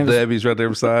 Put your little Debbie's right there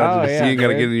beside you. You ain't got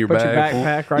to get in your Put bag. Your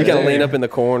backpack right you got to there. lean up in the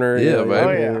corner. Yeah, baby.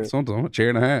 Oh, yeah. Something, a chair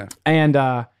and a half. And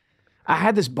I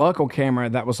had this buck on camera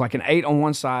that was like an 8 on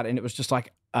one side, and it was just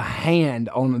like a hand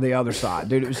on the other side,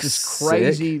 dude. It was just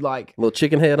crazy, like little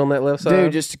chicken head on that left side,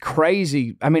 dude. Just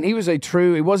crazy. I mean, he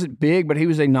wasn't big, but he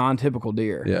was a non-typical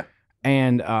deer. Yeah.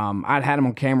 And I'd had him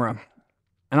on camera.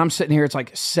 And I'm sitting here, it's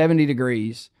like 70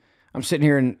 degrees. I'm sitting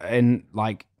here in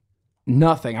like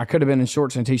nothing. I could have been in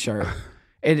shorts and a t-shirt.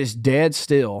 It is dead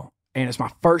still. And it's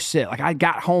my first sit. Like I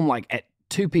got home like at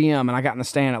 2 p.m. and I got in the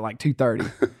stand at like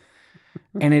 2:30.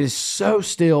 And it is so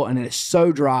still and it is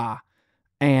so dry.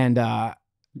 And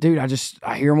dude,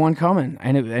 I hear one coming.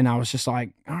 And I was just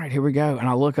like, all right, here we go. And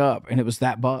I look up and it was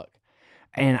that buck.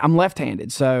 And I'm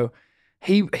left-handed. So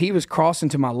he was crossing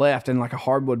to my left in like a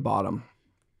hardwood bottom.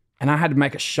 And I had to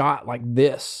make a shot like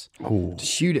this to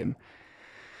shoot him.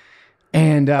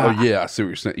 And I see what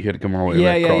you're saying. You had to come all the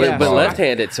way across. Yeah. But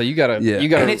left-handed, so you gotta.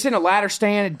 And it's in a ladder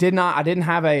stand. I didn't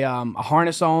have a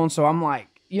harness on, so I'm like,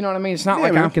 you know what I mean? It's not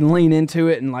like I can lean into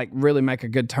it and like really make a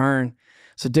good turn.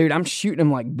 So, dude, I'm shooting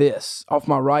him like this off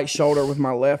my right shoulder with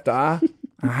my left eye.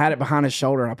 I had it behind his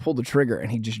shoulder, and I pulled the trigger,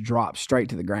 and he just dropped straight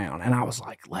to the ground. And I was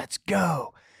like, let's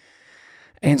go.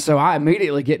 And so I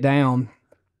immediately get down.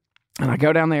 And I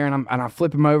go down there and I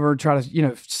flip him over, try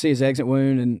to see his exit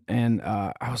wound, and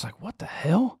I was like, what the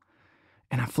hell?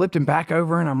 And I flipped him back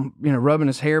over, and I'm, rubbing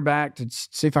his hair back to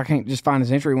see if I can't just find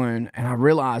his entry wound. And I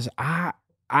realized I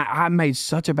made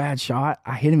such a bad shot.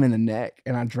 I hit him in the neck,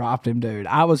 and I dropped him, dude.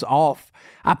 I was off.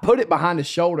 I put it behind his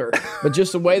shoulder, but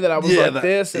just the way that I was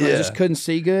this, and I just couldn't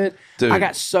see good. Dude. I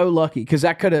got so lucky because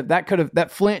that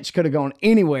flinch could have gone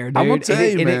anywhere, dude. I'm gonna tell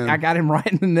you, man. I got him right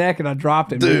in the neck, and I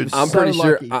dropped him, dude. I'm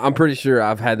pretty sure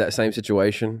I've had that same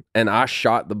situation, and I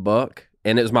shot the buck.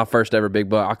 And it was my first ever big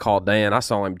buck. I called Dan. I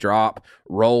saw him drop,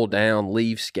 roll down,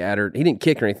 leave scattered. He didn't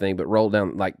kick or anything, but rolled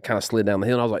down, like kind of slid down the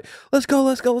hill. And I was like, let's go,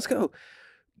 let's go, let's go.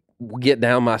 Get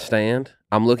down my stand.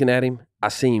 I'm looking at him. I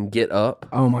see him get up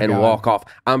and walk off.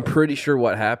 I'm pretty sure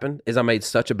what happened is I made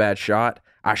such a bad shot.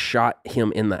 I shot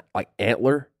him in the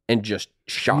antler and just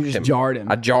shot him. Jarred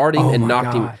him. I jarred him and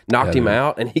knocked him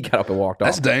out, and he got up and walked off.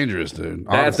 That's dangerous, dude.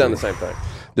 Dad's done the same thing.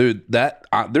 Dude,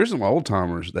 there's some old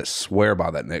timers that swear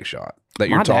by that neck shot that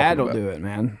you're My talking dad about. will do it,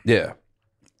 man. Yeah.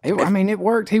 It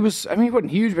worked. He wasn't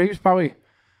huge, but he was probably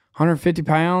 150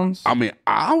 pounds. I mean,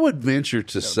 I would venture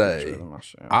to say,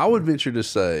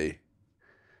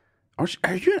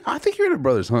 I think you're in a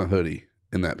Brothers Hunt hoodie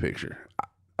in that picture.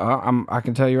 I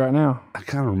can tell you right now. I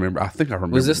kind of remember. I think I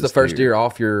remember. Was this the first deer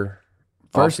off your...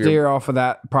 deer off of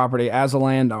that property as a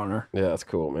landowner. Yeah, that's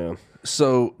cool, man.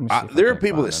 So there are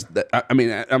people that I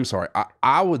mean, I'm sorry.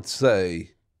 I would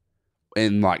say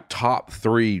in like top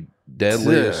 3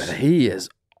 deadliest. Dude, he is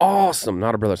awesome.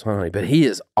 Not a Brothers Hunt, honey, but he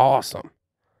is awesome.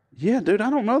 Yeah, dude, I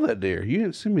don't know that deer. You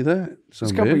didn't send me that. It's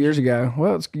a couple years ago.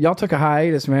 Well, y'all took a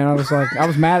hiatus, man. I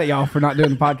was mad at y'all for not doing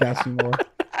the podcast anymore.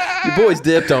 Your boys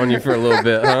dipped on you for a little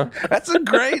bit, huh? That's a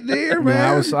great deer,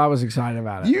 man. Yeah, I was excited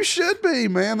about it. You should be,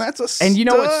 man. That's a stud. And you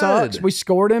know what sucks? We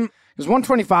scored him. Because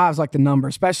 125 is like the number,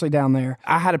 especially down there.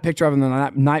 I had a picture of him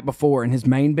the night before, and his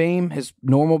main beam, his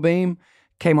normal beam,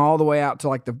 came all the way out to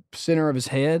like the center of his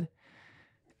head.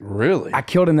 Really? I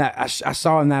killed him I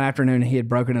saw him that afternoon, and he had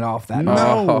broken it off that night.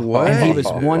 No way. And he was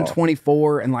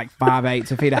 124 and like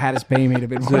 5'8". If he'd have had his beam, he'd have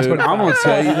been 125. I'm going to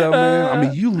tell you though, man. I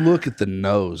mean, you look at the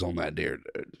nose on that deer,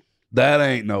 dude. That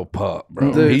ain't no pup,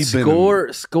 bro. Dude,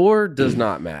 score does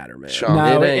not matter, man.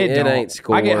 No, it ain't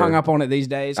score. I get hung up on it these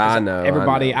days. I know.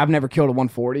 Everybody, I've never killed a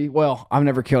 140. Well, I've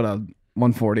never killed a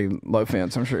 140 low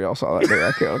fence. I'm sure y'all saw that deer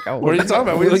I killed. What are you talking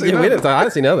about? We didn't I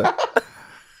didn't see nothing.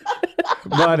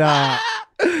 But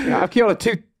I've killed a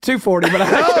 240, but I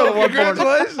haven't killed a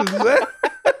 140. Congratulations, man.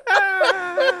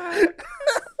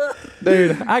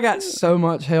 Dude, I got so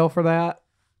much hell for that.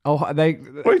 Oh, what are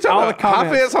you talking about? High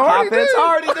fence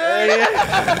Hardy,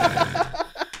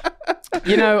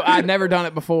 dude. I'd never done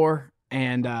it before,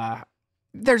 and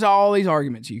there's all these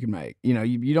arguments you can make.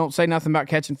 You don't say nothing about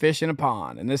catching fish in a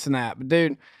pond and this and that. But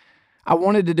dude, I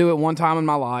wanted to do it one time in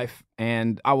my life,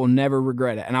 and I will never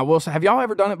regret it. And I will say, have y'all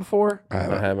ever done it before? I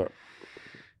haven't.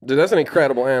 Dude, that's an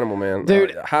incredible animal, man.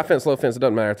 Dude, high fence, low fence, it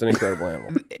doesn't matter. It's an incredible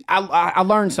animal. I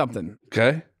learned something.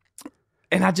 Okay.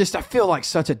 And I feel like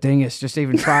such a dingus just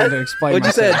even trying to explain What'd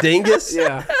myself. You say, a dingus?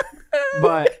 Yeah.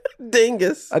 But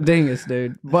dingus. A dingus,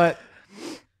 dude. But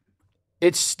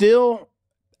it's still,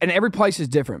 and every place is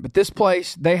different. But this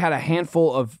place, they had a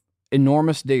handful of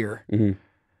enormous deer. Mm-hmm.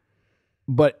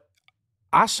 But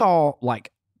I saw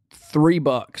like 3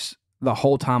 bucks the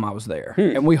whole time I was there.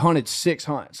 And we hunted 6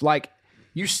 hunts. Like,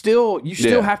 you still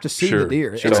have to see the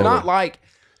deer. It's not like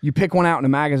you pick one out in a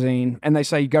magazine and they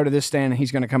say you go to this stand and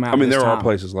he's going to come out. I mean, there are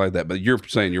places like that, but you're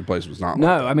saying your place was not. No,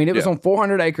 like that. I mean it was on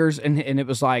 400 acres, and it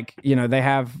was like they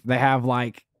have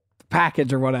like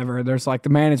package or whatever. There's like the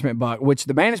management buck, which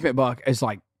the management buck is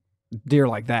like deer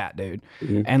like that, dude,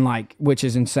 and like which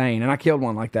is insane. And I killed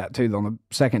one like that too on the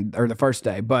second or the first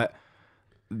day, but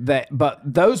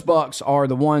those bucks are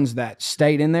the ones that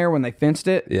stayed in there when they fenced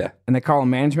it. Yeah, and they call them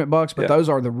management bucks, but those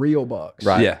are the real bucks,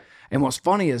 right? Yeah. And what's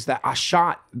funny is that I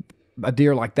shot a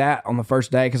deer like that on the first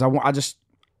day because I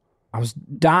was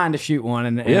dying to shoot one,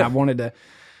 and I wanted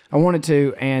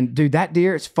to. And dude, that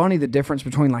deer, it's funny the difference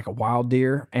between like a wild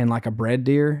deer and like a bred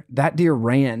deer. That deer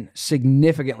ran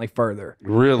significantly further.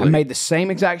 Really? I made the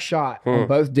same exact shot on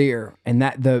both deer, and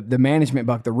that the management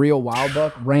buck, the real wild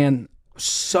buck, ran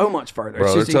so much further.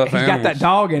 Bro, it's just, he's got that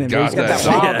dog in him. He's got that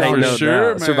wild dog. For sure,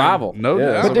 man. Survival. No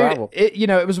doubt. But dude,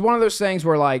 it was one of those things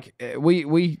where like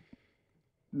we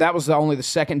that was only the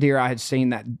second deer I had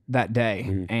seen that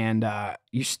day, and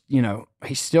he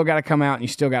still got to come out and you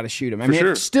still got to shoot him. I mean,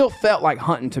 it still felt like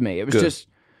hunting to me. It was just,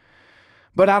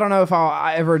 but I don't know if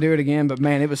I ever do it again. But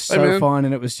man, it was so fun,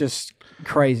 and it was just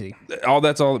crazy.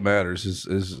 That's all that matters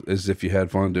is if you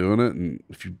had fun doing it, and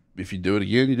if you do it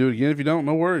again, you do it again. If you don't,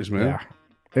 no worries, man. Yeah,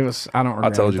 it was. I don't. I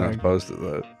told you not to post it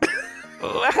though.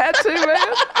 I had to, man.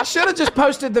 I should have just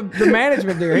posted the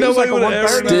management deer. He was like a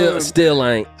 130. Still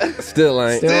ain't. That's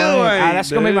going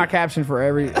to be my caption for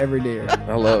every deer.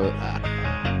 I love it.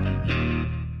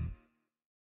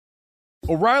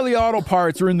 O'Reilly Auto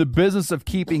Parts are in the business of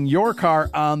keeping your car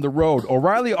on the road.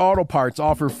 O'Reilly Auto Parts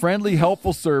offer friendly,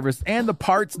 helpful service and the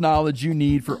parts knowledge you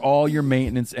need for all your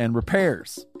maintenance and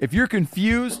repairs. If you're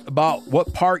confused about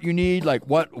what part you need, like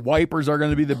what wipers are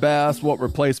going to be the best, what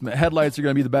replacement headlights are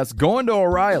going to be the best, go into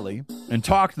O'Reilly and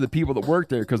talk to the people that work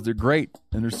there because they're great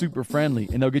and they're super friendly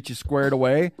and they'll get you squared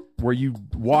away where you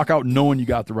walk out knowing you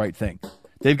got the right thing.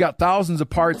 They've got thousands of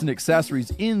parts and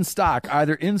accessories in stock,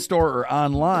 either in-store or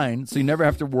online, so you never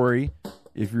have to worry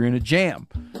if you're in a jam.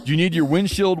 Do you need your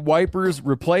windshield wipers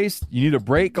replaced? You need a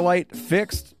brake light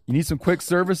fixed? You need some quick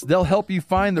service? They'll help you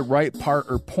find the right part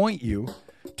or point you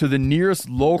to the nearest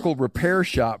local repair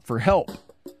shop for help.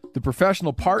 The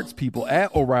professional parts people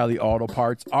at O'Reilly Auto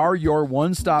Parts are your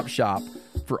one-stop shop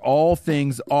for all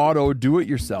things auto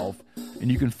do-it-yourself,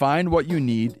 and you can find what you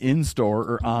need in-store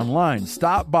or online.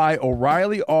 Stop by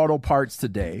O'Reilly Auto Parts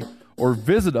today or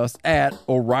visit us at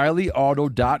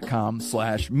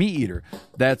O'ReillyAuto.com/MeatEater.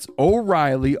 That's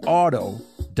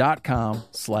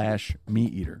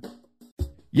O'ReillyAuto.com/MeatEater.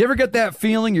 You ever get that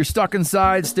feeling you're stuck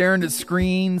inside staring at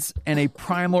screens and a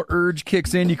primal urge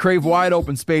kicks in? You crave wide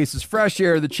open spaces, fresh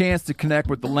air, the chance to connect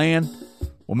with the land?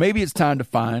 Well, maybe it's time to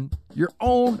find your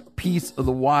own piece of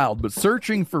the wild, but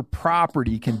searching for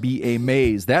property can be a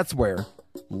maze. That's where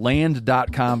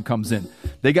Land.com comes in.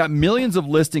 They got millions of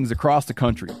listings across the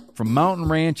country, from mountain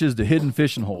ranches to hidden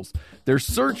fishing holes. Their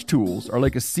search tools are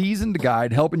like a seasoned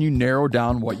guide helping you narrow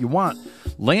down what you want.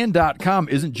 Land.com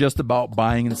isn't just about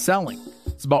buying and selling.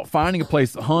 It's about finding a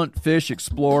place to hunt, fish,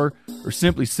 explore, or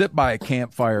simply sit by a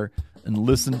campfire and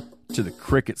listen to the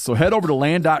crickets. So head over to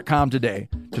Land.com today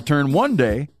to turn one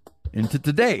day into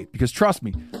today, because trust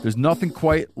me, there's nothing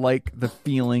quite like the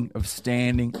feeling of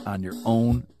standing on your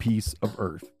own piece of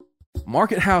earth.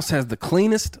 Market House has the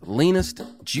cleanest, leanest,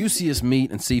 juiciest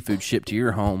meat and seafood shipped to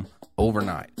your home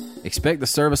overnight. Expect the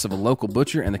service of a local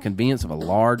butcher and the convenience of a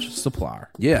large supplier.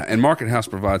 Yeah, and Market House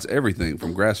provides everything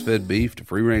from grass-fed beef to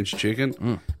free-range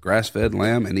chicken, grass-fed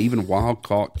lamb, and even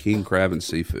wild-caught king crab and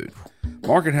seafood.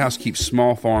 Market House keeps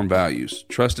small farm values,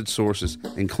 trusted sources,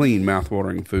 and clean,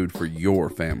 mouth-watering food for your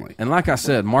family. And like I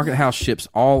said, Market House ships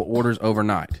all orders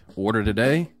overnight. Order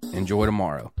today, enjoy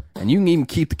tomorrow. And you can even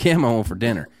keep the camo on for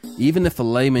dinner, even if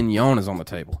filet mignon is on the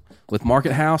table. With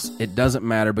Market House, it doesn't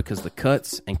matter because the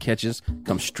cuts and catches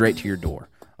come straight to your door.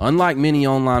 Unlike many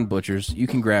online butchers, you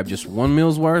can grab just one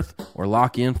meal's worth or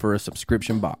lock in for a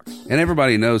subscription box. And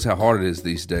everybody knows how hard it is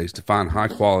these days to find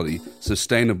high-quality,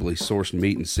 sustainably sourced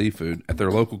meat and seafood at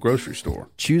their local grocery store.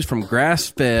 Choose from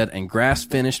grass-fed and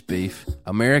grass-finished beef,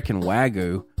 American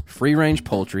Wagyu, free-range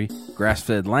poultry,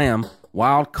 grass-fed lamb,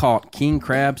 wild-caught king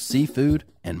crab, seafood,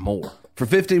 and more. For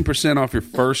 15% off your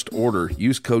first order,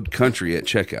 use code COUNTRY at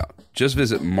checkout. Just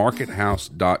visit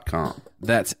markethouse.com.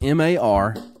 That's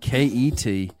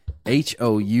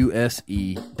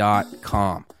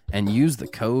MarketHouse.com and use the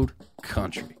code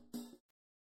COUNTRY.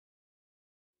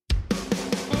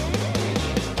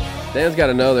 Dan's got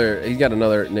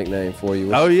another nickname for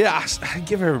you. Oh, yeah. I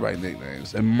give everybody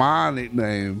nicknames. And my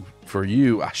nickname for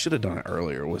you, I should have done it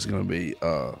earlier, was going to be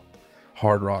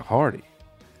Hard Rock Hardy.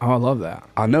 Oh, I love that.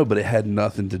 I know, but it had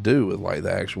nothing to do with like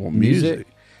the actual music.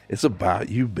 It's about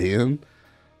you being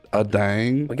a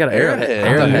dang. We got an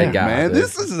Arrowhead guy, man. Dude.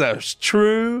 This is a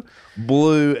true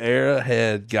blue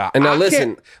Arrowhead guy. And now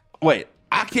listen, I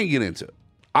can't get into it.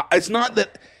 It's not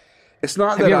that.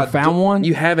 Have you ever found one?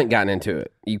 You haven't gotten into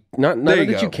it. You not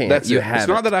that you can't. That's you it. It's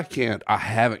not that I can't. I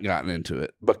haven't gotten into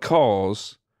it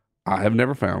because I have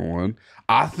never found one.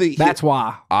 I think that's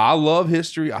why I love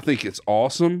history. I think it's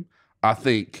awesome. I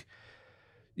think,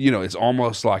 it's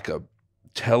almost like a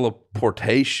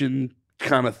teleportation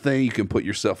kind of thing. You can put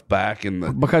yourself back in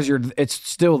the... Because it's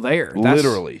still there.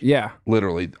 Literally. Yeah.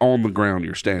 Literally on the ground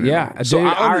you're standing on. Yeah. So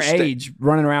dude, our age,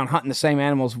 running around hunting the same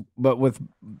animals, but with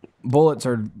bullets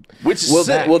or...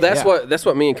 That's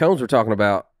what me and Combs were talking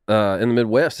about in the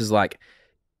Midwest is like,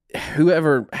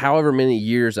 however many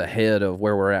years ahead of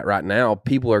where we're at right now,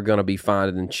 people are going to be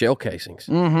finding shell casings,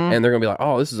 and they're going to be like,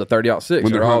 "Oh, this is a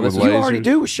 30-06." Or, "Oh, this you already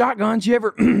do with shotguns." You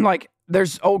ever like?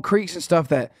 There's old creeks and stuff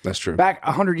that's true. Back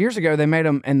 100 years ago, they made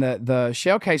them, and the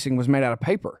shell casing was made out of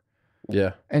paper.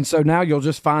 Yeah, and so now you'll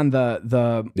just find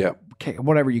the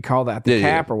whatever you call that, the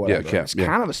cap or whatever. Yeah, cap. It's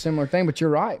kind of a similar thing, but you're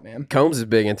right, man. Combs is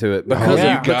big into it because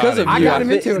of you. I got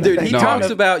him into it, dude. He talks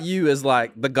about you as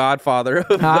like the Godfather of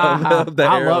the I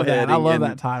love that. I love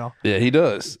that title. Yeah, he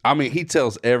does. I mean, he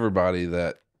tells everybody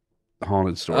that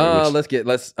haunted story.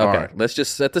 Let's right. Let's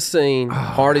just set the scene.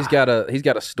 Hardy's got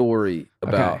a story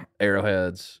about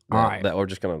arrowheads. All right. That we're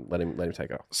just gonna let him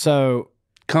take off. So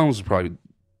Combs was probably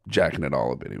jacking it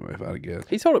all up anyway, if I had to guess.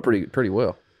 He told it pretty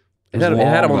well. It had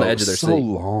him on the edge of their seat. So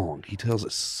long. He tells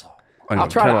it so. I'll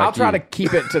try to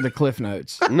keep it to the cliff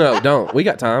notes. No, don't. We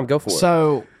got time. Go for it.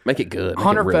 So make it good.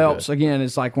 Hunter Phelps again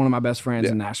is like one of my best friends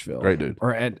in Nashville. Great dude.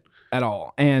 Or at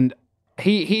all, and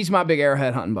he's my big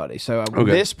arrowhead hunting buddy. So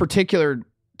this particular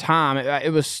time,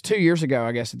 it was 2 years ago,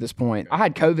 I guess. At this point, I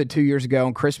had COVID 2 years ago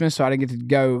on Christmas, so I didn't get to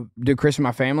go do Christmas with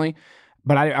my family.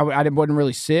 But I wasn't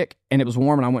really sick, and it was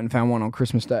warm, and I went and found one on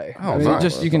Christmas Day. Oh,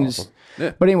 nice.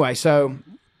 But anyway, so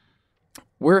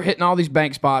we're hitting all these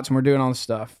bank spots, and we're doing all this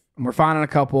stuff. And we're finding a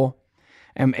couple,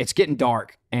 and it's getting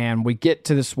dark, and we get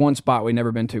to this one spot we'd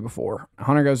never been to before.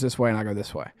 Hunter goes this way, and I go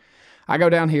this way. I go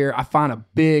down here. I find a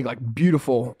big, like,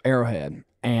 beautiful arrowhead.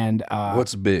 And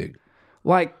what's big?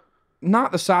 Like,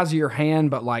 not the size of your hand,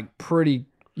 but like pretty.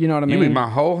 You know what I mean? You mean my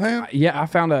whole hand? Yeah, I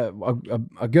found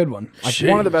a good one. Like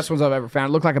one of the best ones I've ever found.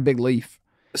 It looked like a big leaf.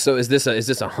 So is this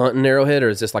a hunting arrowhead or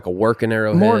is this like a working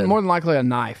arrowhead? More than likely a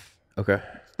knife. Okay.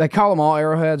 They call them all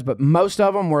arrowheads, but most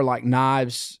of them were like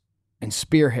knives and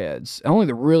spearheads. Only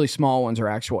the really small ones are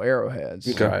actual arrowheads.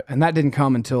 Okay. And that didn't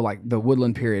come until like the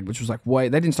woodland period, which was like they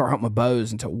didn't start hunting with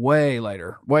bows until way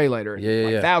later.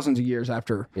 Thousands of years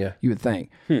after you would think.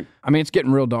 I mean, it's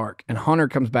getting real dark. And Hunter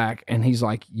comes back and he's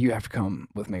like, you have to come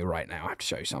with me right now. I have to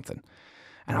show you something.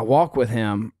 And I walk with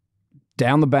him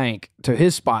down the bank to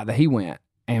his spot that he went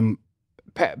and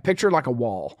picture like a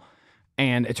wall.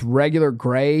 And it's regular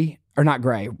brown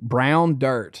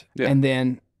dirt. Yeah. And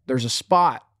then there's a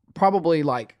spot probably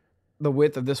like the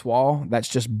width of this wall that's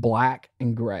just black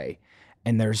and gray,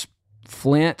 and there's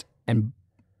flint and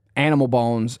animal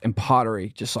bones and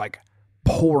pottery just like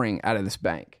pouring out of this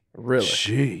bank. Really?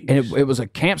 Jeez. And it was a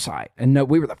campsite, and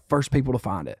we were the first people to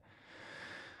find it.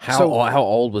 How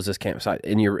old was this campsite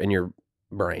in your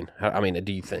brain?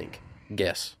 Do you think?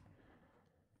 Guess.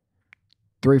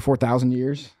 3,000-4,000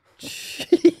 years.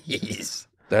 Jeez.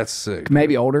 That's sick.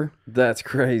 Maybe older. That's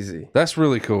crazy. That's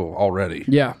really cool already.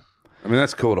 Yeah. I mean,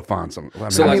 that's cool to find something. We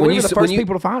were the first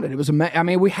people to find it. It was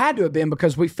we had to have been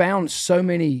because we found so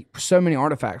many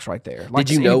artifacts right there. Like,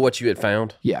 did you know what you had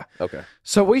found? Yeah. Okay.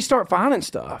 So we start finding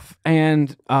stuff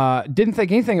and didn't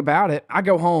think anything about it. I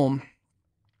go home,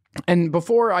 and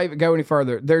before I even go any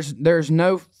further, there's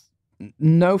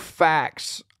no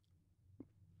facts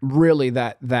really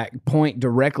that point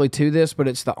directly to this, but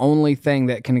it's the only thing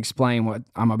that can explain what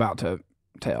I'm about to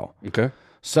tell. Okay.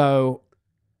 So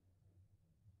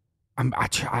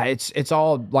it's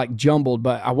all like jumbled,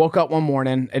 but I woke up one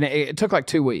morning, and it took like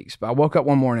 2 weeks, but I woke up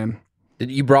one morning.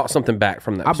 You brought something back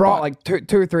from that I brought like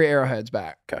two or three arrowheads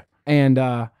back. Okay. And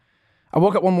I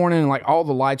woke up one morning and like all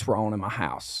the lights were on in my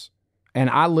house. And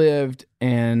I lived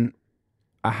in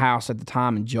a house at the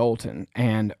time in Jolton,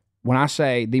 and when I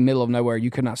say the middle of nowhere,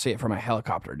 you could not see it from a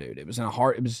helicopter, dude. It was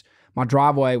my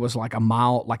driveway was like a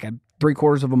mile, like a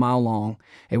 3/4 of a mile long.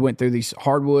 It went through these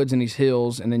hardwoods and these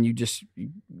hills, and then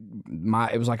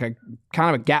it was like a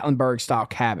kind of a Gatlinburg style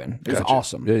cabin. It was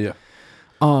awesome. Yeah.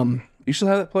 You still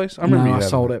have that place? I remember I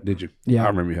sold it. Did you? Yeah. I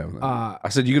remember you having that. I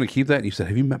said, you going to keep that? And you said,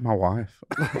 have you met my wife?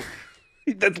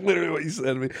 That's literally what you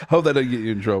said to me. Hope that doesn't get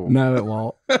you in trouble. No, it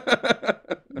won't.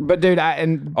 But dude,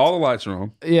 all the lights are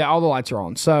on. Yeah, all the lights are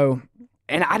on. So,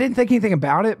 and I didn't think anything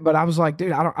about it, but I was like,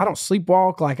 dude, I don't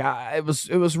sleepwalk. Like, it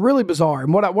was really bizarre.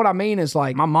 And what I mean is,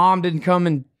 like, my mom didn't come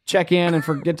and check in and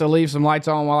forget to leave some lights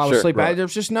on while I was sleeping. Right.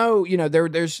 There's just no,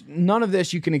 there's none of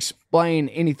this you can explain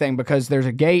anything because there's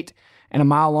a gate and a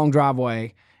mile-long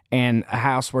driveway and a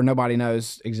house where nobody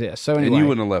knows exists. So anyway, and you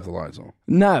wouldn't have left the lights on.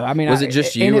 No, I mean, was it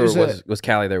just you, or was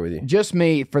Callie there with you? Just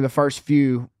me for the first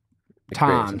few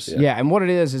times. Yeah. And what it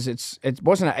is it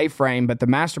wasn't an A-frame, but the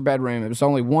master bedroom. It was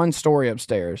only one story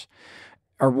upstairs,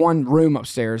 or one room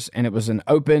upstairs, and it was an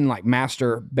open like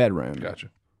master bedroom. Gotcha.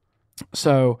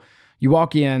 So you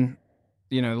walk in,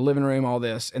 the living room, all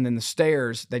this, and then the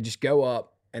stairs, they just go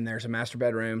up, and there's a master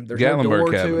bedroom. There's no door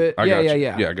to it.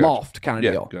 Yeah. Loft kind of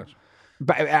deal. Gotcha.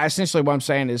 But essentially what I'm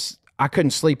saying is I couldn't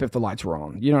sleep if the lights were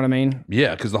on. You know what I mean?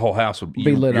 Yeah, because the whole house would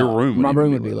be lit up. My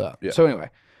room would be lit up. Yeah. So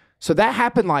anyway, so that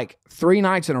happened like 3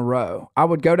 nights in a row. I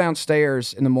would go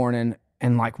downstairs in the morning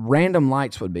and like random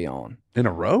lights would be on. In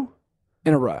a row?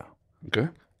 In a row. Okay.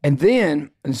 And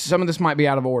then, and some of this might be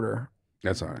out of order.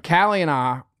 That's all right. Callie and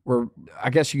I were,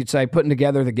 I guess you could say, putting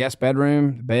together the guest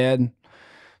bedroom, the bed,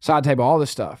 side table, all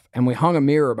this stuff. And we hung a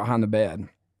mirror behind the bed.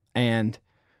 And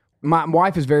my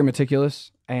wife is very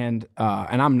meticulous, and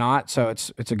I'm not, so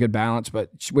it's a good balance. But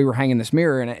we were hanging this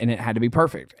mirror, and it had to be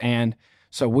perfect. And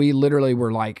so we literally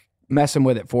were like messing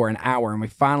with it for an hour, and we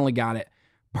finally got it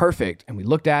perfect. And we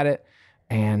looked at it,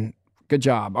 and good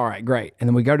job. All right, great. And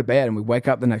then we go to bed, and we wake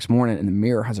up the next morning, and the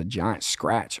mirror has a giant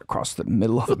scratch across the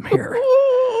middle of the mirror.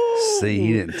 See,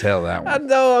 he didn't tell that one. I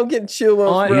know, I'm getting chill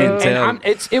bumps, bro.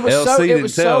 It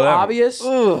was so obvious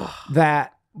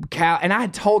that Cal, and I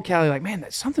had told Callie, like, man,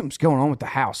 that something was going on with the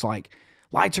house. Like,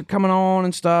 lights are coming on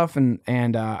and stuff. And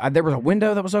there was a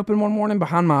window that was open one morning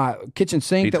behind my kitchen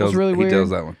sink was really weird. He tells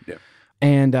that one, yeah.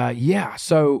 And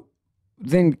so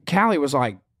then Callie was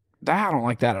like, I don't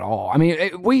like that at all. I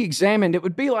mean, we examined, it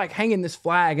would be like hanging this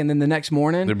flag, and then the next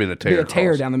morning, there'd be a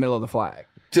tear down the middle of the flag.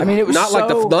 I mean, it was not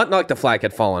like the flag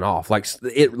had fallen off. Like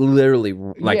it literally,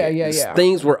 like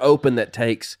things were open that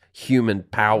takes human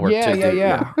power.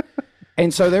 Yeah.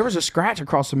 And so there was a scratch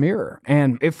across the mirror,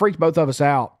 and it freaked both of us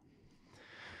out.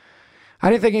 I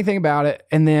didn't think anything about it.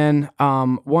 And then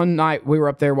one night we were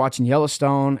up there watching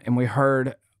Yellowstone, and we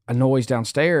heard a noise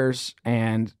downstairs,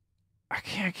 and I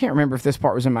can't remember if this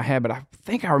part was in my head, but I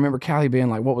think I remember Callie being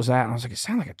like, "What was that?" And I was like, "It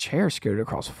sounded like a chair scooted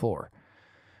across the floor."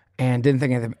 And didn't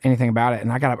think anything about it.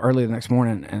 And I got up early the next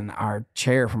morning, and our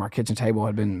chair from our kitchen table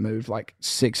had been moved like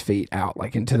 6 feet out,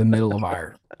 like into the middle of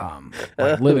our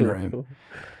living room.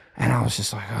 And I was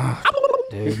just like, oh,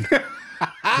 dude,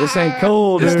 this ain't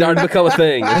cool, dude. It's starting to become a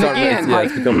thing.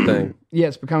 It's becoming a thing. Yeah,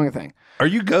 it's becoming a thing. Are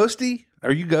you ghosty?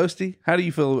 How do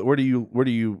you feel? Where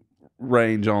do you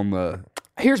range on the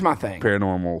Here's my thing.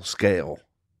 Paranormal scale?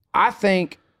 I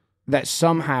think that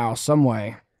somehow, some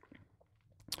way,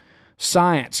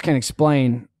 science can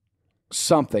explain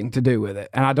something to do with it.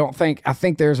 And I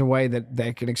think there's a way that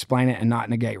they can explain it and not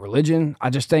negate religion. I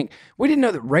just think we didn't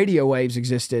know that radio waves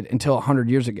existed until 100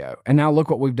 years ago. And now look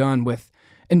what we've done with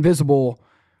invisible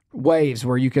waves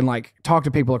where you can like talk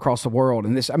to people across the world.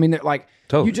 And this, I mean, like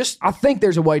totally. I think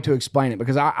there's a way to explain it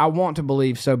because I want to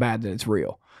believe so bad that it's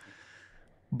real.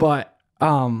 But,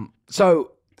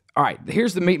 so, all right,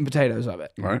 here's the meat and potatoes of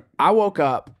it. All right. I woke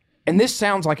up, and this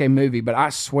sounds like a movie, but I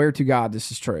swear to God,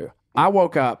 this is true. I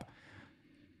woke up,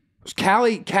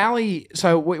 Callie,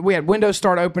 so we had windows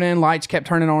start opening, lights kept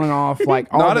turning on and off, like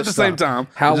all not at the stuff. same time.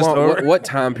 How long? What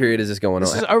time period is this going on?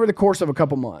 This is over the course of a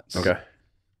couple months. Okay.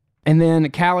 And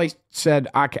then Callie said,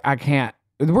 I can't.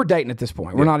 We're dating at this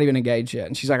point. We're not even engaged yet.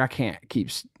 And she's like, I can't keep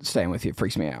staying with you. It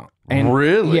freaks me out. And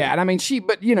really? Yeah. And I mean, she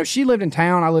lived in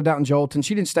town. I lived out in Jolton.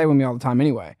 She didn't stay with me all the time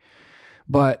anyway.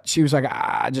 But she was like,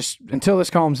 I just, until this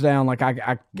calms down, like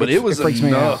but it freaks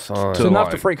me out. It's enough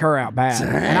to freak her out bad.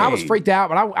 Dang. And I was freaked out,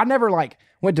 but I never like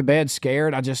went to bed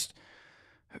scared. I would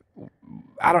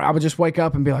just wake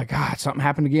up and be like, God, something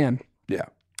happened again. Yeah.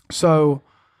 So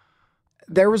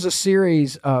there was a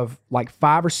series of like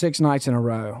 5 or 6 nights in a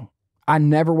row. I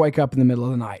never wake up in the middle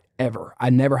of the night, ever.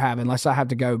 I never have, unless I have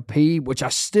to go pee, which I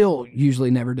still usually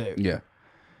never do. Yeah.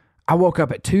 I woke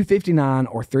up at 2:59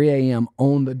 or 3 a.m.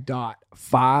 on the dot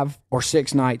 5 or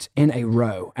 6 nights in a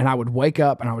row. And I would wake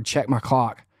up and I would check my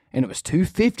clock, and it was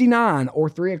 2:59 or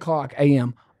 3 o'clock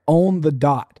a.m. on the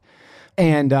dot.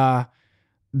 And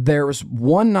there was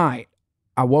one night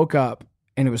I woke up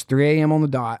and it was 3 a.m. on the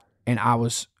dot, and I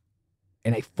was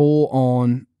in a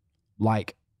full-on,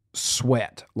 like,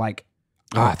 sweat. Like,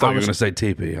 I thought you were going to say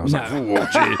teepee. I was like, oh,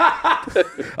 gee.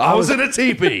 I was in a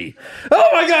teepee. Oh,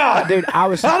 my God. Dude, I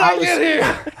was... How'd I get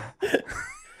here?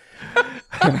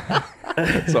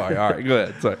 Sorry. All right. Go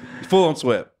ahead. Sorry. Full on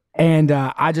sweat. And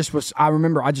I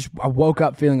woke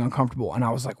up feeling uncomfortable, and I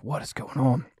was like, what is going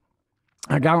on?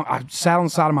 I sat on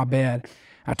the side of my bed.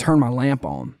 I turned my lamp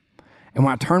on. And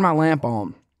when I turned my lamp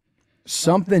on,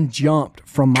 something jumped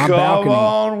from my balcony. Come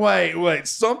on, wait.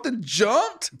 Something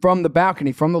jumped? From the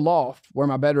balcony, from the loft where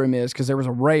my bedroom is, because there was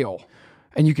a rail.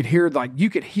 And you could hear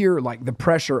the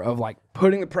pressure of like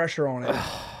putting the pressure on it.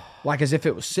 Like as if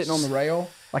it was sitting on the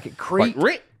rail. Like it creaked.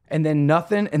 Like, and then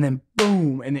nothing. And then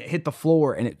boom. And it hit the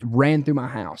floor and it ran through my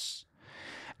house.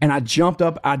 And I jumped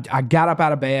up. I got up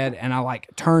out of bed and I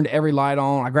like turned every light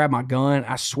on. I grabbed my gun.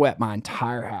 I swept my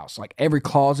entire house. Like every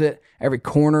closet, every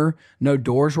corner, no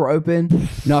doors were open,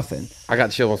 nothing. I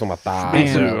got chills on my thighs.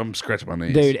 Me too. I'm scratching my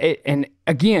knees. Dude, and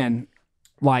again,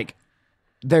 like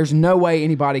there's no way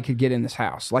anybody could get in this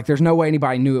house. Like there's no way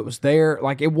anybody knew it was there.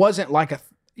 Like it wasn't like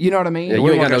you know what I mean? Yeah,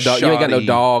 you ain't got no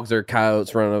dogs or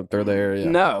coyotes running up through there. Yeah.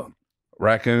 No.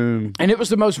 Raccoon. And it was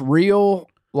the most real...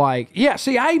 Like, yeah,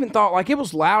 see, I even thought, like, it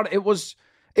was loud. It was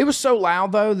so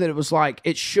loud, though, that it was, like,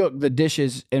 it shook the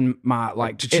dishes in my,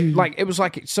 like, it was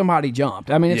like somebody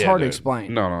jumped. I mean, it's hard to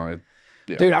explain. No.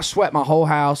 Yeah. Dude, I swept my whole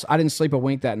house. I didn't sleep a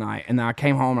wink that night. And then I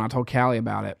came home and I told Callie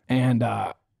about it. And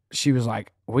she was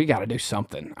like, we got to do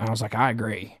something. And I was like, I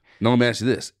agree. Now, let me ask you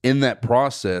this. In that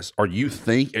process, are you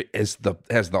has the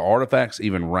artifacts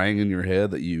even rang in your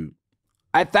head that you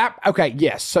At that, okay,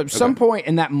 yes. So some point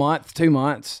in that month, 2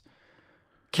 months,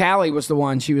 Callie was the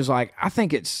one. She was like, I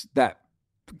think it's that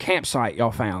campsite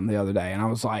y'all found the other day. And I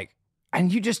was like,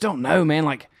 and you just don't know, man.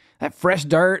 Like that fresh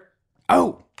dirt.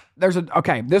 Oh,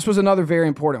 this was another very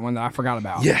important one that I forgot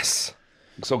about. Yes.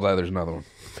 I'm so glad there's another one.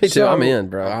 Me too. I'm in,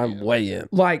 bro. I'm way in.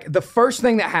 Like the first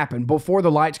thing that happened before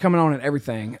the lights coming on and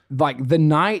everything, like the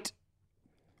night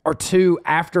or two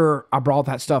after I brought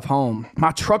that stuff home,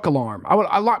 my truck alarm,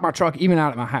 I lock my truck even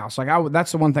out at my house. Like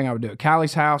that's the one thing I would do. At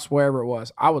Callie's house, wherever it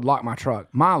was, I would lock my truck.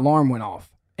 My alarm went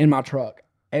off in my truck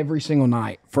every single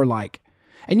night for like,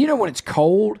 and you know when it's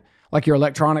cold, like your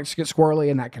electronics get squirrely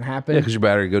and that can happen. Yeah, because your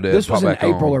battery go dead. This was in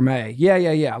April or May.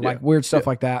 Yeah. Like weird stuff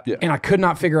like that. Yeah. And I could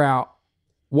not figure out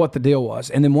what the deal was.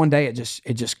 And then one day it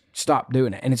just stopped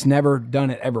doing it. And it's never done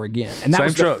it ever again. And that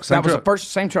was the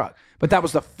first same truck. But that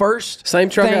was the first same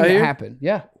truck thing out here? that happened.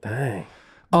 Yeah. Dang.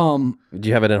 Did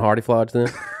you have it in Hardy Flodge then?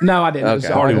 No, I didn't. Okay.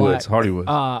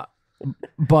 Hardywood.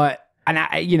 But and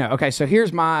okay, so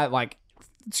here's my like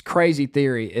it's crazy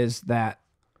theory is that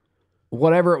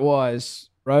whatever it was,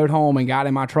 rode home and got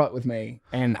in my truck with me,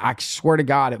 and I swear to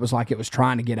God, it was like it was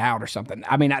trying to get out or something.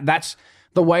 I mean, that's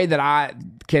the way that I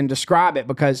can describe it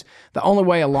because the only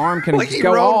way alarm can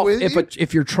go off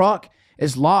if your truck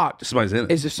is locked, somebody's in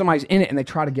it. Is if somebody's in it and they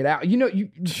try to get out. You know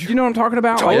what I'm talking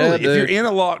about? Totally. Yeah, if you're in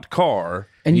a locked car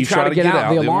and you try to get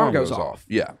out, the alarm goes off.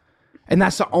 Yeah. And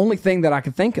that's the only thing that I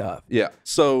could think of. Yeah.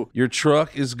 So your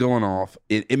truck is going off.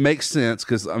 It makes sense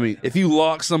because, I mean, if you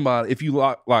lock somebody,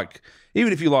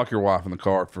 even if you lock your wife in the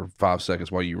car for 5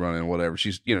 seconds while you run in, whatever,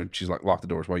 she's like, lock the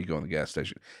doors while you go in the gas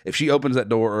station. If she opens that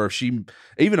door, or if she,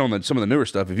 even on some of the newer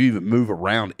stuff, if you even move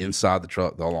around inside the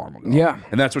truck, the alarm will go off.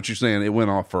 And that's what you're saying. It went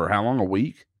off for how long? A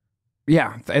week?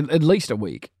 Yeah, at least a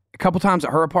week. A couple times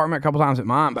at her apartment, a couple times at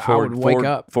mine, but I would wake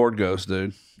up. Ford Ghost,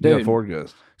 dude. Ford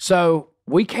Ghost. So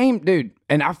we came, dude,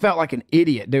 and I felt like an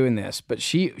idiot doing this, but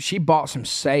she bought some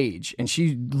sage and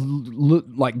she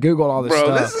like Googled all this stuff.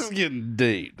 Bro, this is getting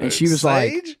deep. Dude. And she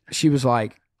was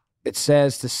like, it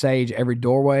says to sage every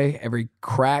doorway, every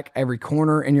crack, every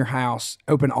corner in your house,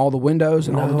 open all the windows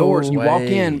and all the doors. And you walk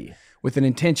in with an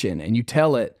intention and you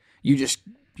tell it,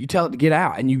 you tell it to get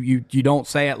out, and you don't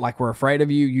say it like we're afraid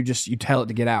of you. You tell it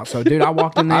to get out. So, dude, I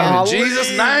walked in there. In Jesus'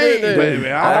 name, baby.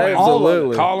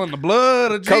 Absolutely. Calling the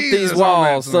blood of Coat Jesus. These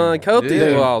walls, son. Coat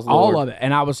these walls, Lord. All of it.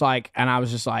 And I was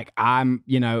just like, I'm,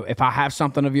 if I have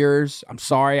something of yours, I'm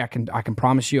sorry. I can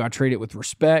promise you I treat it with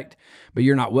respect, but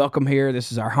you're not welcome here.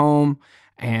 This is our home,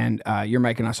 and you're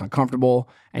making us uncomfortable.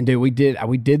 And, dude, we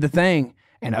did the thing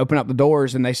and open up the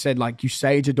doors, and they said, like, you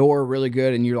sage a door really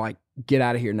good, and you're like, get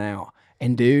out of here now.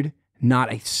 And dude,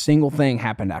 not a single thing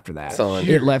happened after that.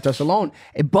 It left us alone.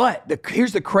 But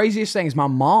here's the craziest thing is my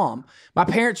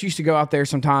parents used to go out there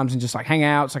sometimes and just like hang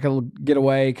out. It's like a little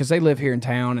getaway because they live here in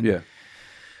town. And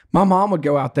my mom would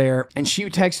go out there and she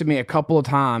texted me a couple of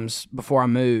times before I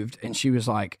moved. And she was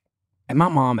like, and my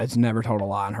mom has never told a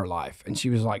lie in her life. And she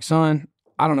was like, son,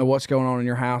 I don't know what's going on in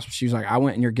your house. But she was like, I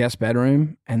went in your guest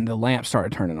bedroom and the lamp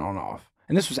started turning on and off.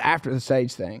 And this was after the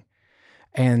sage thing.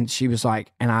 And she was like,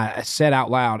 and I said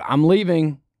out loud, I'm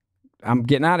leaving. I'm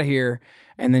getting out of here.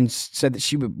 And then said that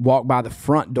she would walk by the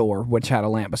front door, which had a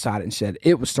lamp beside it, and said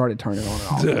it was started turning on and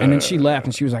off. And then she left,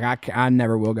 and she was like, I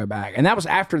never will go back. And that was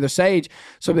after the sage.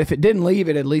 So if it didn't leave,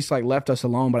 it at least like left us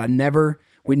alone. But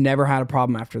we never had a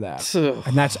problem after that.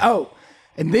 And that's,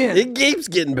 and then it keeps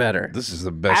getting better. This is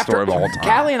the best story of all time.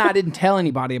 Callie and I didn't tell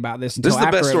anybody about this until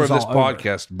after this is the best story of this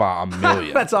podcast by a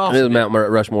million. That's awesome. It is Mount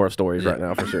Rushmore of stories right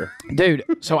now for sure. Dude,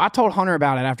 so I told Hunter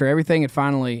about it after everything had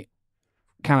finally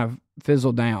kind of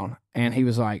fizzled down. And he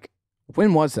was like,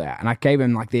 when was that? And I gave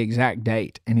him like the exact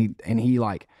date. And he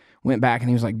like went back and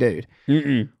he was like, dude,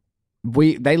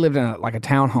 they lived in a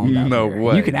townhome down there.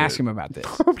 Way. You can ask him about this.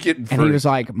 I'm getting freaked. And he was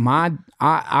like,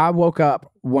 I woke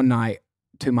up one night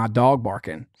to my dog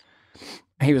barking.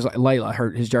 He was like,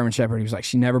 Layla, his German Shepherd. He was like,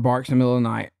 she never barks in the middle of the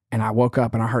night. And I woke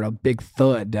up and I heard a big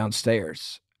thud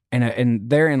downstairs. And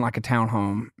they're in like a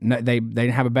townhome. They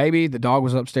didn't have a baby. The dog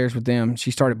was upstairs with them. She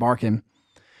started barking.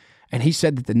 And he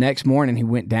said that the next morning he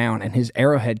went down and his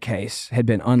Arrowhead case had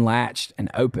been unlatched and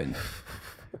opened.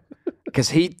 Because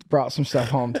he brought some stuff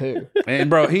home too. And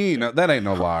bro, that ain't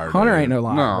no liar. Hunter ain't no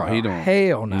liar. No, bro. He don't.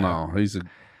 Hell no. No, he's a.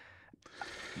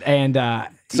 And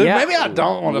so maybe I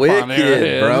don't want to find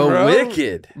Arrowheads, bro.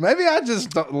 Wicked. Maybe I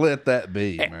just don't let that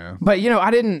be, man. But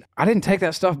I didn't take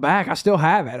that stuff back. I still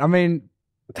have it. I mean,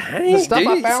 dang, the stuff dude,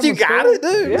 I found you got it,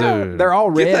 dude. Yeah, dude. They're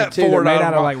all red too. They're made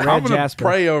out of like red I'm gonna jasper.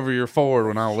 pray over your Ford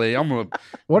when I leave. I'm gonna.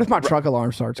 What if my truck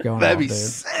alarm starts going That'd off, be dude?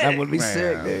 sick. That would be man.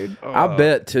 sick, dude. I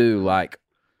bet too. Like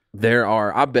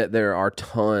I bet there are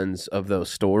tons of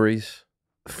those stories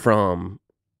from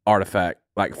artifact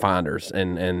like finders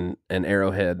and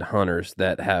arrowhead hunters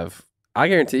that have. I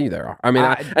guarantee you there are. I mean,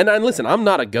 and listen, I'm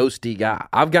not a ghosty guy.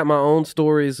 I've got my own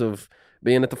stories of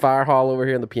being at the fire hall over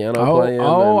here and the piano playing.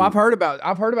 Oh, I've heard about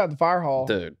the fire hall,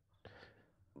 dude.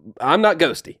 I'm not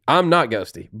ghosty.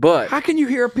 But how can you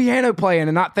hear a piano playing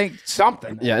and not think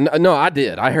something? Yeah, no, I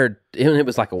did. I heard it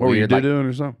was like a weird. What were you doing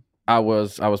or something? I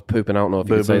was pooping. I don't know if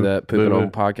you could say that. Pooping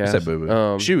on podcast. I said boo-boo.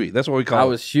 Shoey. That's what we call it. I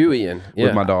was shoeying. Yeah.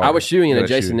 With my dog. I was shoeying, and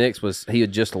Jason Nix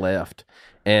had just left.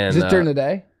 And is this during the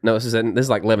day? No, this is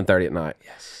like 11:30 at night.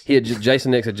 Yes.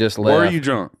 Jason Nix had just left. Were you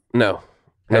drunk? No.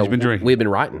 Had you been drinking? We had been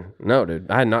writing. No, dude.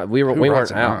 I had not. We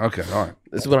weren't out. Okay, all right.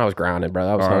 This is when I was grinding, bro.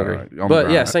 I was hungry. Right.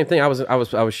 But yeah, same thing. I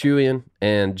was shoeying,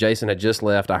 and Jason had just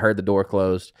left. I heard the door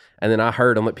closed, and then I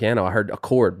heard on the piano. I heard a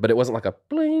chord, but it wasn't like a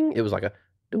bling. It was like a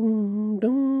doom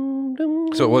doom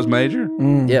doom. So it was major.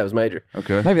 Yeah, it was major.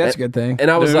 Okay, maybe that's a good thing.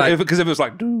 And I was like, because if it was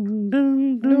like doom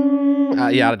doom doom,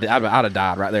 I'd have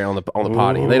died right there on the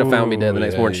potty. They'd have found me dead the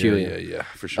next morning shoeying. Yeah,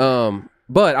 for sure.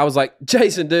 But I was like,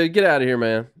 Jason, dude, get out of here,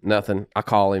 man. Nothing. I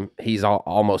call him. He's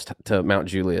almost to Mount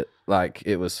Juliet. Like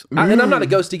it was. And I'm not a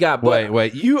ghosty guy. But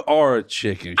wait. You are a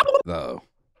chicken though.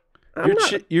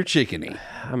 You're chickeny.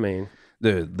 I mean,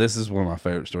 dude, this is one of my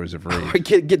favorite stories of read.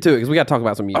 Get to it because we got to talk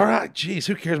about some music. All right, geez,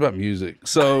 who cares about music?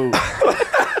 So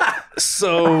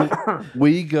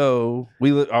we go.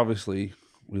 Obviously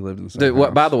we lived in the same dude.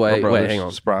 house. By the way, wait, hang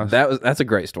on. Surprise. That's a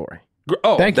great story.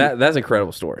 Oh, thank you. That's an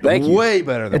incredible story. Thank you. Way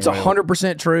better than it's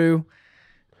 100% true.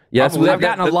 Yes, I've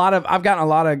gotten a lot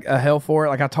of hell for it.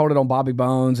 Like I told it on Bobby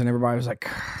Bones, and everybody was like,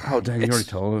 "Oh, dang, you already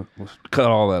told it. Let's cut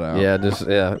all that out."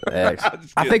 Yeah, X.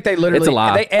 I think they literally it's a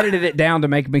lie. They edited it down to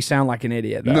make me sound like an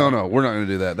idiot. Though. No, we're not going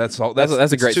to do that. That's all. That's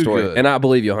a great story, good. and I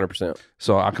believe you 100%.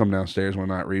 So I come downstairs one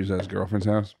night. Reeves at his girlfriend's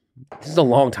house. This is a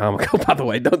long time ago, by the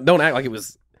way. Don't act like it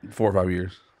was 4 or 5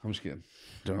 years. I'm just kidding.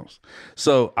 Don't.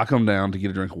 So I come down to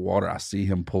get a drink of water. I see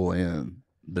him pull in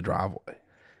the driveway.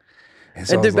 And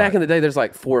then back in the day, there's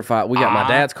like 4 or 5. We got my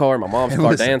dad's car, my mom's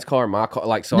car, Dan's car, my car.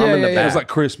 Like so, I'm in the back. It was like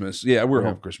Christmas. Yeah, we were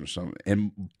home for Christmas.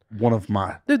 And one of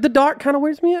my the dark kind of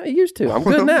wears me out. It used to. I'm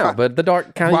good now, but the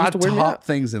dark kind of used to wear me out. My top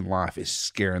things in life is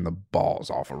scaring the balls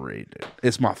off of Reed. Dude.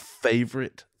 It's my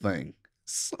favorite thing.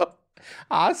 So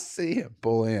I see him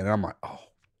pull in, and I'm like, oh,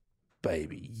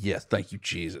 baby, yes, thank you,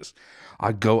 Jesus.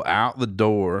 I go out the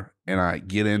door and I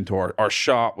get into our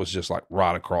shop was just like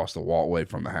right across the walkway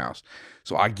from the house.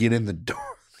 So I get in the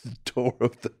door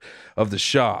of the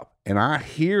shop, and I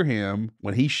hear him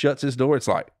when he shuts his door. It's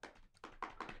like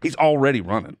he's already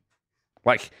running.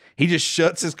 Like he just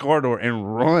shuts his car door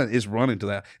and is running to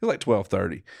that. It's like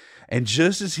 12:30. And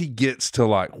just as he gets to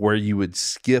like where you would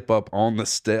skip up on the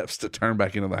steps to turn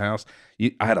back into the house,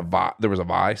 there was a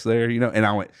vice there, and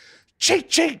I went,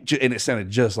 cheek, and it sounded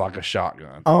just like a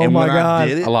shotgun. Oh, and my when God. I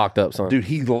did it, I locked up, son. dude,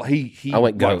 he I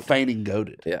went goat. like fainting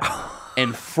goated. Yeah.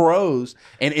 And froze.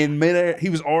 And in midair, he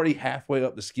was already halfway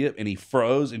up the skip, and he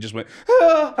froze and just went,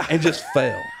 and just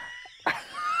fell.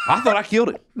 I thought I killed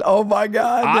it. Oh my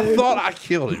God. I thought I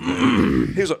killed it. Dude.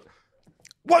 He was like,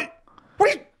 what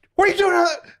are you doing?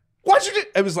 Why'd you do?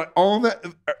 It was like on that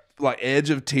like edge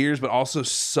of tears, but also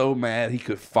so mad he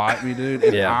could fight me, dude.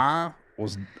 And I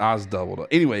was doubled up.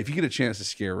 Anyway, if you get a chance to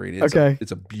scare Reed,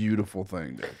 it's a beautiful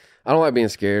thing, dude. I don't like being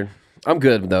scared. I'm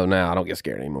good though now. I don't get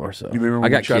scared anymore. So you remember when I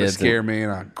got you tried to kids scare me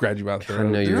and I grabbed you by the throat? I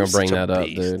knew you were gonna bring that up,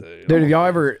 dude. Dude, have y'all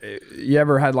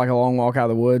ever had like a long walk out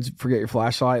of the woods? Forget your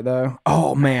flashlight though.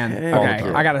 Oh man. Okay,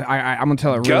 I'm gonna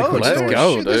tell a really quick story. Let's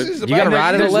go, dude. You got to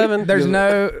ride at 11. There's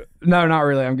no, not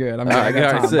really. I'm good. I'm good. I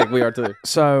got time. Sick. We are too.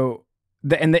 So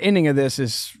the ending of this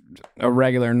is a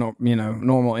regular,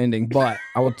 normal ending. But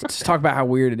I will just talk about how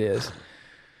weird it is.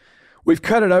 We've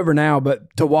cut it over now,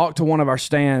 but to walk to one of our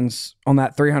stands on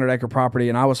that 300-acre property,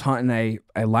 and I was hunting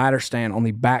a ladder stand on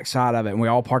the back side of it, and we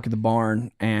all park at the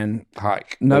barn and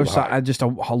hike. No side, just a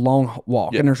long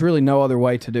walk, and there's really no other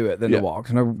way to do it than to walk.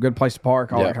 There's no good place to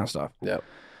park, all that kind of stuff. Yeah.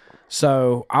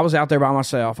 So I was out there by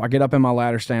myself. I get up in my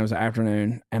ladder stand. It was the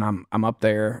afternoon, and I'm up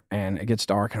there, and it gets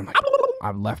dark, and I'm like,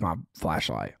 I've left my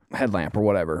flashlight, headlamp, or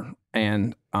whatever.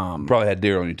 And probably had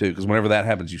deer on you too, because whenever that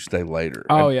happens, you stay later.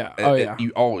 Oh and, yeah,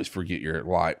 you always forget your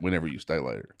light whenever you stay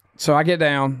later. So I get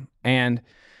down, and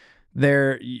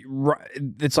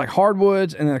it's like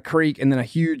hardwoods, and then a creek, and then a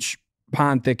huge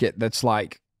pine thicket that's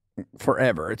like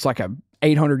forever. It's like a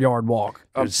 800-yard walk.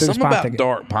 There's something about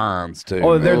dark pines too.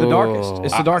 Oh, they're the darkest.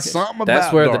 It's the darkest.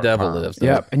 That's where the devil lives.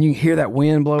 Yep, and you can hear that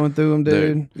wind blowing through them,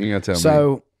 dude. You gotta tell me.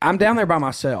 So I'm down there by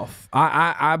myself.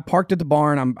 I parked at the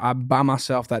barn. I'm by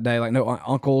myself that day. Like no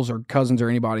uncles or cousins or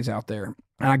anybody's out there.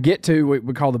 And I get to what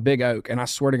we call the big oak, and I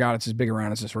swear to God, it's as big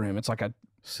around as this room. It's like a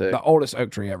Sick. The oldest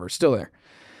oak tree ever, still there.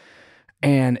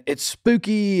 And it's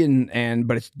spooky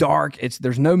but it's dark.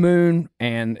 There's no moon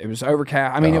and it was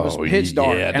overcast. I mean, it was pitch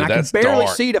dark, and I could barely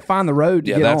see to find the road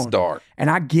to get on. Yeah, that's dark.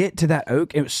 And I get to that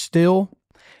oak, it was still.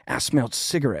 I smelled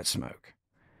cigarette smoke,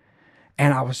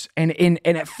 and I was and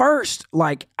at first,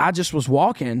 like, I just was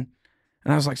walking,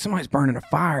 and I was like, somebody's burning a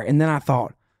fire, and then I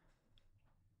thought,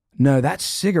 no, that's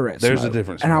cigarette smoke. There's a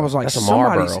difference, and I was like,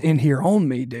 somebody's in here on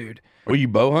me, dude. Were you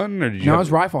bow hunting or did you? No, I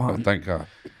was rifle hunting. Oh, thank God.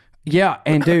 Yeah,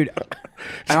 and dude,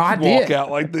 I did walk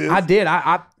out like this. I did.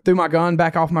 I threw my gun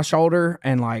back off my shoulder,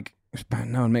 and like,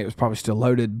 knowing me, it was probably still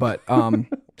loaded, but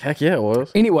heck yeah, it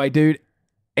was. Anyway, dude,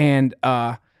 and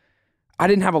I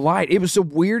didn't have a light. It was the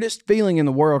weirdest feeling in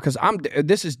the world because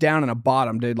this is down in a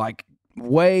bottom, dude, like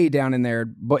way down in there,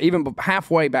 but even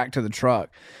halfway back to the truck.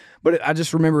 But I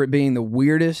just remember it being the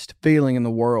weirdest feeling in the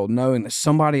world, knowing that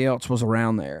somebody else was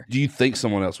around there. Do you think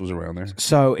someone else was around there?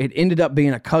 So it ended up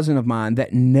being a cousin of mine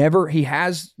that he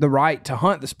has the right to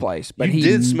hunt this place. But he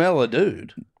did smell a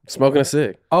dude. Smoking a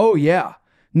cig. Oh, yeah.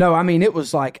 No, I mean, it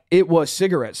was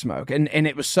cigarette smoke. And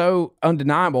it was so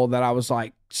undeniable that I was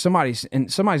like, somebody's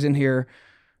in here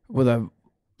with a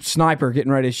sniper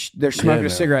getting ready they're smoking a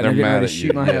cigarette and they're getting ready to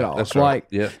shoot my head off. That's right.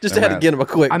 Like, just had to get him a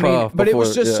quick puff. But it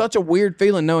was just such a weird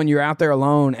feeling knowing you're out there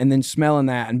alone and then smelling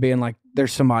that and being like,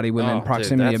 there's somebody within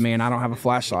proximity of me and I don't have a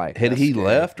flashlight. Had he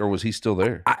left or was he still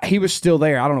there? He was still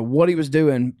there. I don't know what he was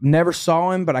doing. Never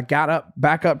saw him, but I got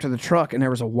back up to the truck and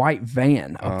there was a white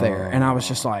van up there. And I was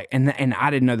just like, and I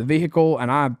didn't know the vehicle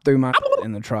and I threw my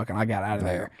in the truck and I got out of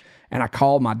there. And I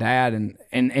called my dad, and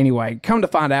anyway, come to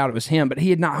find out it was him, but he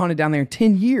had not hunted down there in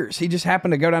 10 years. He just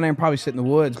happened to go down there and probably sit in the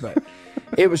woods, but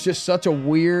it was just such a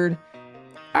weird,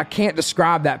 I can't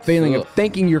describe that feeling of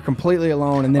thinking you're completely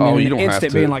alone, and then in an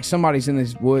instant being like, somebody's in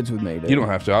these woods with me, dude. You don't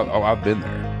have to. I've been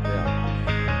there.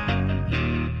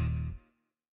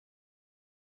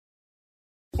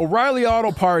 O'Reilly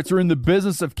Auto Parts are in the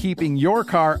business of keeping your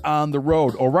car on the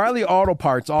road. O'Reilly Auto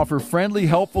Parts offer friendly,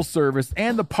 helpful service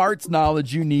and the parts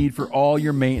knowledge you need for all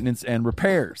your maintenance and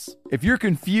repairs. If you're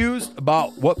confused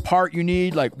about what part you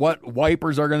need, like what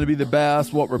wipers are going to be the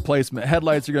best, what replacement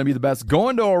headlights are going to be the best, go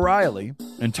into O'Reilly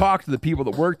and talk to the people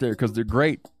that work there because they're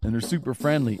great and they're super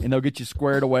friendly and they'll get you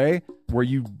squared away where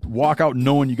you walk out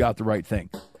knowing you got the right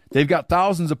thing. They've got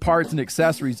thousands of parts and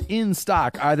accessories in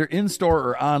stock, either in-store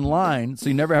or online, so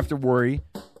you never have to worry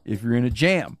if you're in a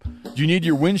jam. Do you need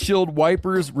your windshield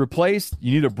wipers replaced?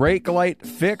 You need a brake light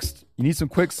fixed? You need some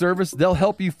quick service? They'll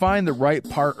help you find the right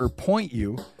part or point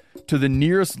you to the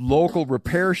nearest local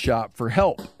repair shop for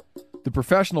help. The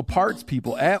professional parts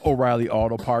people at O'Reilly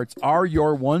Auto Parts are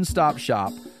your one-stop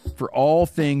shop for all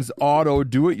things auto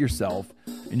do-it-yourself,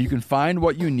 and you can find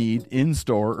what you need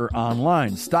in-store or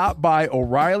online. Stop by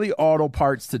O'Reilly Auto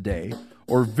Parts today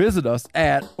or visit us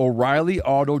at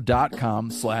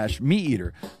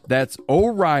O'ReillyAuto.com/MeatEater. That's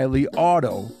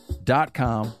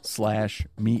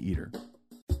O'ReillyAuto.com/MeatEater.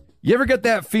 You ever get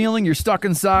that feeling you're stuck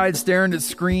inside staring at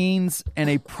screens and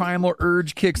a primal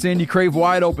urge kicks in? You crave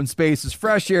wide open spaces,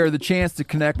 fresh air, the chance to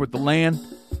connect with the land.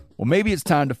 Well, maybe it's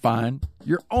time to find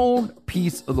your own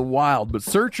piece of the wild, but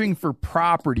searching for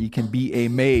property can be a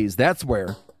maze. That's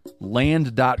where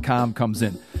Land.com comes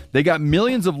in. They got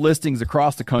millions of listings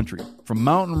across the country, from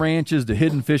mountain ranches to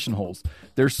hidden fishing holes.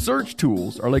 Their search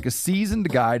tools are like a seasoned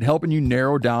guide helping you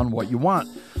narrow down what you want.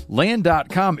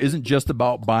 Land.com isn't just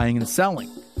about buying and selling.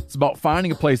 It's about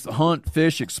finding a place to hunt,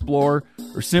 fish, explore,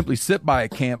 or simply sit by a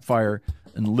campfire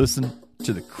and listen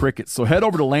to the crickets. So head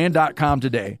over to Land.com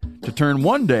today to turn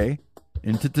one day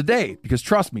into today, because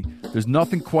trust me, there's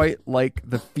nothing quite like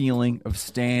the feeling of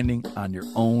standing on your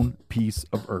own piece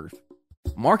of earth.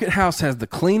 Market House has the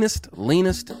cleanest,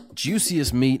 leanest,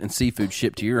 juiciest meat and seafood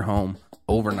shipped to your home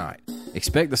overnight.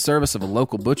 Expect the service of a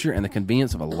local butcher and the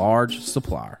convenience of a large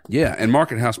supplier. Yeah, and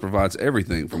Market House provides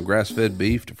everything from grass-fed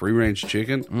beef to free-range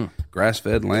chicken,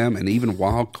 grass-fed lamb, and even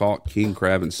wild-caught king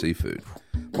crab and seafood.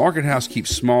 Market House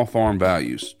keeps small farm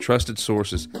values, trusted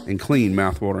sources, and clean,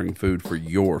 mouth-watering food for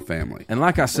your family. And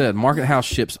like I said, Market House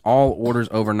ships all orders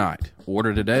overnight.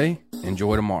 Order today,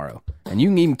 enjoy tomorrow. And you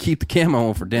can even keep the camo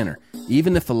on for dinner,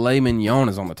 even if filet mignon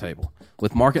is on the table.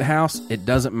 With Market House, it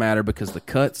doesn't matter because the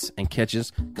cuts and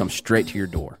catches come straight to your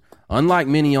door. Unlike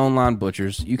many online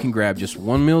butchers, you can grab just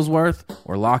one meal's worth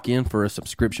or lock in for a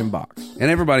subscription box. And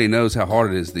everybody knows how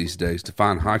hard it is these days to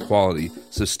find high-quality,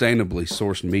 sustainably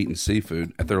sourced meat and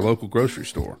seafood at their local grocery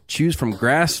store. Choose from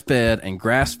grass-fed and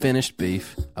grass-finished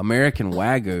beef, American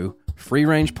Wagyu,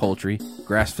 free-range poultry,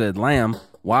 grass-fed lamb,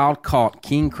 wild-caught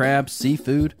king crab,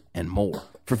 seafood, and more.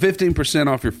 For 15%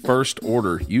 off your first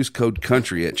order, use code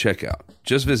COUNTRY at checkout.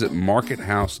 Just visit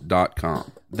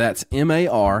markethouse.com. That's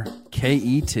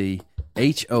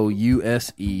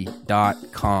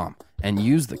markethouse.com and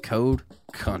use the code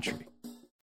COUNTRY.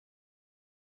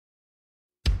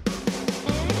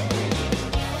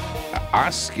 I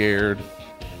scared.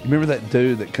 Remember that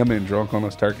dude that come in drunk on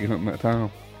us turkey hunting that time?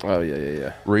 Oh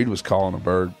yeah. Reed was calling a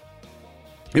bird.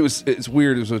 It's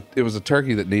weird. It was a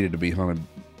turkey that needed to be hunted.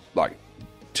 Like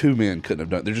 2 men couldn't have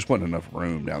done. There just wasn't enough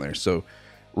room down there. So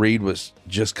Reed was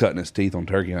just cutting his teeth on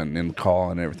turkey hunting and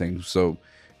calling and everything. So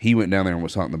he went down there and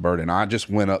was hunting the bird. And I just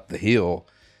went up the hill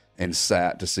and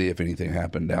sat to see if anything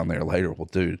happened down there later. Well,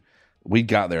 dude, we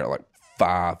got there at like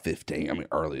 5:15. I mean,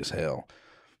 early as hell.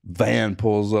 Van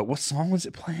pulls up. What song was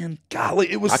it playing?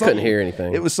 Golly, it was. I couldn't hear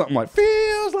anything. It was something like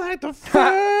 "Feels Like the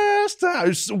First Time." It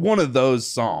was one of those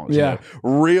songs. Yeah,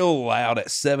 real loud at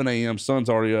 7 a.m.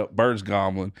 Sun's already up. Birds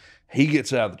gobbling. He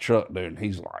gets out of the truck, dude, and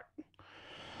he's like,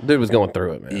 dude was going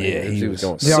through it, man. Yeah, he was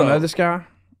going. Do y'all know this guy?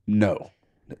 No,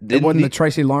 it wasn't the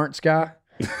Tracy Lawrence guy.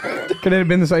 Could it have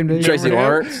been the same dude? Tracy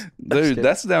Lawrence, dude.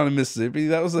 That's down in Mississippi.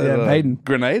 That was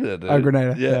Grenada. Dude. Oh,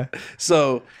 Grenada. Yeah.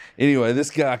 So anyway,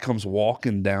 this guy comes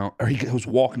walking down, or he goes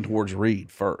walking towards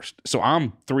Reed first. So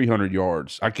I'm 300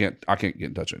 yards. I can't get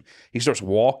in touch with him. He starts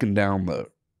walking down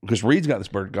because Reed's got this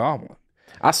bird gobbling.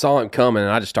 I saw him coming,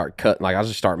 and I just start cutting. Like I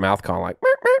just start mouth calling, like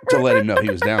to let him know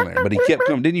he was down there. But he kept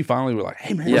coming. Didn't you finally were like,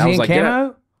 "Hey man, was he in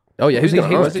camo?" Oh yeah, he was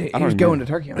going to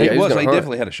turkey. He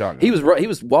definitely had a shotgun. He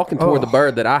was walking toward the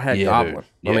bird that I had gobbling.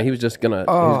 Yeah. I mean, he was just he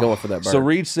was going for that bird. So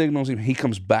Reed signals him. He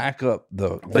comes back up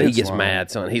but he gets mad,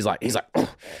 son. He's like, and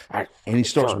he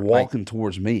starts walking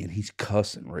towards me, and he's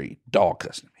cussing Reed, dog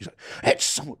cussing him. He's like, "Hey,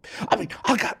 I mean,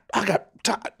 I got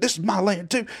this is my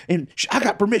land too, and I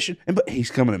got permission." But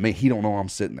he's coming at me. He don't know I'm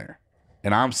sitting there,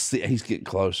 and he's getting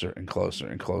closer and closer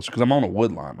and closer because I'm on a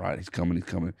wood line, right? He's coming.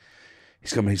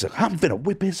 He's like, "I'm finna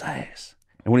whip his ass."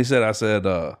 And when he said, I said,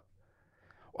 well,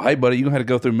 "Hey, buddy, you're going to have to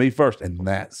go through me first." And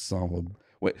that son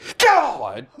went,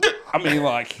 God! I mean,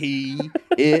 like,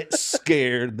 it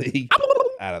scared the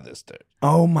out of this dude.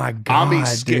 Oh, my God, I mean,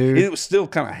 dude. It was still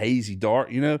kind of hazy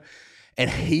dark, you know?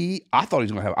 And I thought he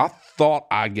was going to I thought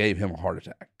I gave him a heart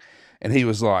attack. And he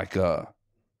was like, "Hey,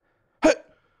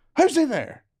 who's in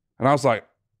there?" And I was like,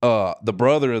 "The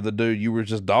brother of the dude you were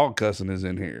just dog cussing is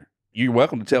in here. You're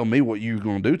welcome to tell me what you're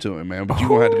going to do to him, man, but you're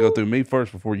going to have to go through me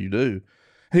first before you do."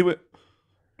 He went,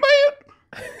 "Man,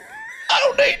 I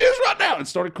don't need this right now," and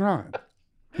started crying.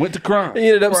 Went to crying. He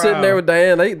ended up sitting there with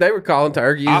Dan. They were calling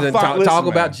turkeys and talk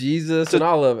about Jesus and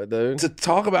all of it, dude. To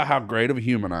talk about how great of a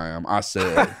human I am, I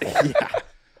said, yeah.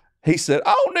 He said,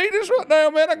 "I don't need this right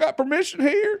now, man. I got permission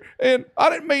here, and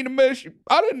I didn't mean to mess you.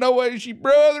 I didn't know it was your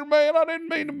brother, man. I didn't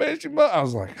mean to mess you up." I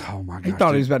was like, "Oh my god!" He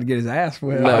thought he was about to get his ass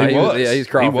whipped. No, he was. Yeah, he's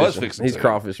crawfishing. He was fixing. He's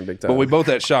crawfishing big time. But we both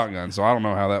had shotguns, so I don't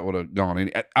know how that would have gone.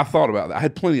 I thought about that. I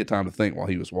had plenty of time to think while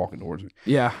he was walking towards me.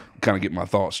 Yeah, kind of get my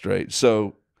thoughts straight.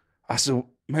 So I said,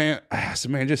 "Man,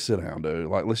 just sit down, dude.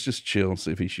 Like, let's just chill and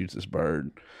see if he shoots this bird."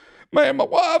 Man, my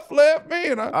wife left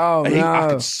me, and I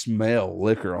could smell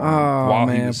liquor on him while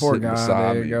he was sitting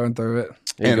beside me, going through it.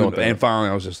 And finally,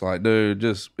 I was just like, "Dude,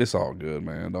 it's all good,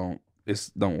 man. Don't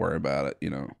worry about it, you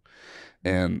know."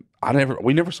 And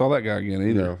we never saw that guy again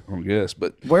either. I guess,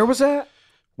 but where was that?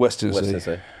 West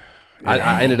Tennessee.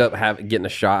 I ended up getting a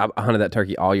shot. I hunted that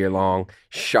turkey all year long.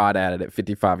 Shot at it at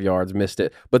 55 yards, missed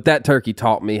it. But that turkey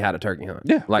taught me how to turkey hunt.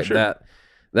 Yeah, like sure.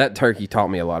 That turkey taught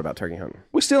me a lot about turkey hunting.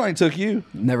 We still ain't took you.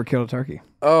 Never killed a turkey.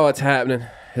 Oh, it's happening.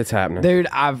 It's happening. Dude,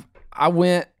 I've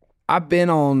been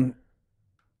on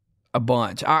a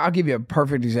bunch. I'll give you a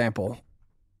perfect example.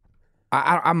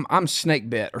 I'm snake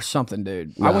bit or something,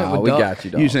 dude. No, I went with we Duck. Got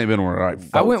you, dog. You ain't been on it right.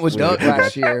 I went with Duck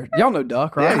last year. Y'all know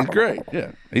Duck, right? Yeah, he's great.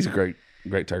 Yeah, he's a great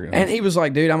turkey hunter. And he was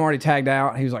like, "Dude, I'm already tagged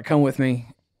out." He was like, "Come with me.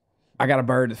 I got a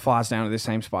bird that flies down to this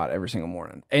same spot every single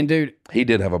morning." And dude, he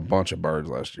did have a bunch of birds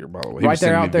last year, by the way. Right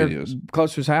there out there,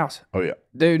 close to his house. Oh yeah,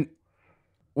 dude.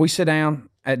 We sit down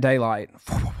at daylight,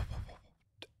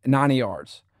 90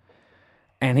 yards,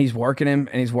 and he's working him,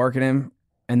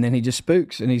 and then he just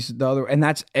spooks, and he's the other, and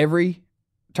that's every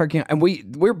turkey. And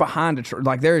we're behind a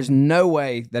like there is no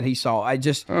way that he saw.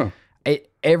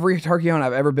 Every turkey hunt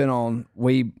I've ever been on,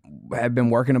 we have been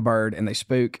working a bird and they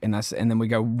spook, and then we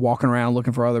go walking around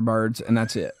looking for other birds, and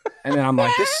that's it. And then I'm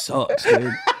like, this sucks,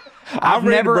 dude. I've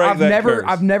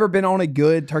never been on a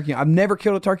good turkey. I've never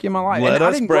killed a turkey in my life. And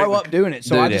I didn't grow up doing it,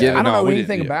 so I don't know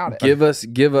anything about it. Give us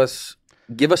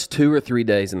give us 2 or 3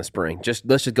 days in the spring.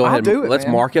 Let's just go ahead and let's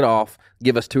mark it off.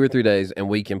 Give us 2 or 3 days, and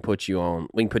we can put you on.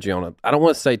 We can put you on a. I don't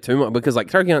want to say too much because like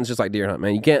turkey hunting is just like deer hunt,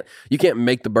 man. You can't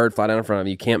make the bird fly down in front of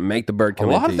you. You can't make the bird come.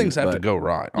 A lot of things have to go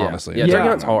right. Honestly, turkey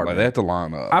hunt's hard. Like, they have to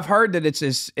line up. I've heard that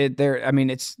it's there. I mean,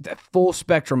 it's the full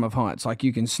spectrum of hunts. Like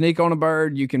you can sneak on a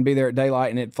bird, you can be there at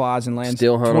daylight, and it flies and lands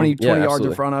 20 yards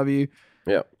in front of you.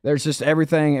 Yeah, there's just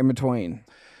everything in between.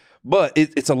 But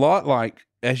it's a lot like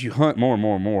as you hunt more and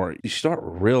more and more, you start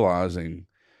realizing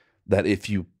that if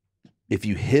you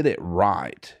hit it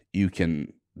right, you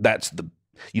don't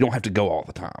have to go all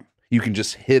the time. You can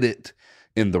just hit it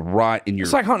in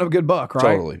it's like hunting a good buck, right?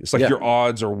 Totally. It's like your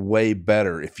odds are way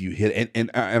better if you hit it.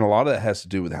 And a lot of that has to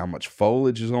do with how much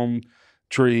foliage is on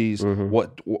trees,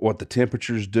 what the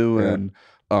temperature's doing.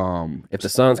 If the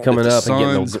sun's coming up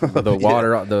and getting the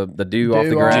water, the dew off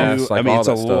the grass. Like it's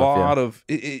a lot of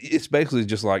it's basically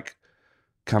just like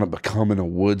kind of becoming a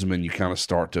woodsman. You kind of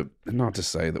start to, not to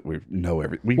say that we know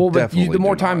everything. The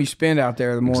more time you spend out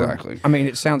there, the more. Exactly. I mean,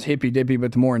 it sounds hippy dippy,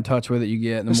 but the more in touch with it you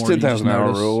get, the more 10,000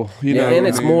 hour rule. And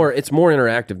it's more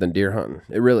interactive than deer hunting.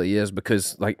 It really is,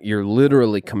 because like you're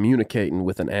literally communicating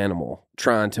with an animal,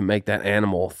 trying to make that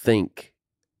animal think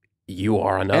you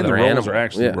are another animal. And the roles are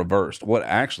actually reversed. What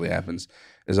actually happens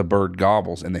is a bird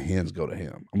gobbles and the hens go to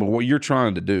him. I mean, what you're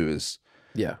trying to do is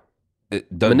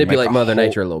manipulate Mother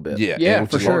Nature a little bit. Yeah,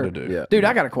 for sure. To do. Yeah. Dude,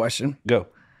 I got a question. Go.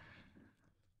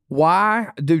 Why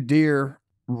do deer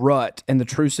rut in the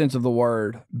true sense of the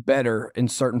word better in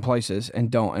certain places and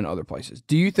don't in other places?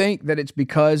 Do you think that it's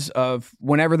because of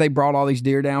whenever they brought all these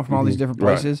deer down from all these different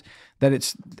places, that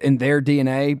it's in their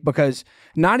DNA? Because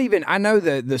I know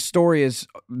the story is,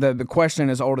 the question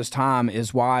as old as time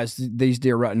is, why is these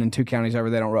deer rutting in 2 counties over,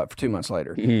 they don't rut for 2 months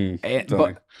later?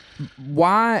 But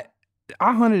why?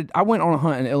 I went on a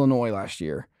hunt in Illinois last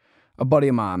year. A buddy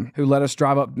of mine who let us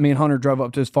drive up, me and Hunter drove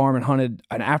up to his farm and hunted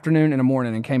an afternoon and a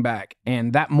morning and came back.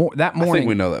 And that morning, I think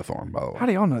we know that farm, by the way. How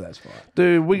do y'all know that spot?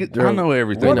 Dude, I know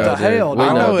everything. What the hell?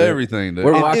 I know everything, dude.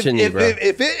 We're watching you, bro.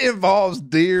 If it involves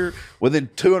deer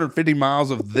within 250 miles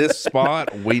of this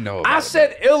spot, we know about it. I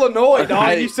said Illinois,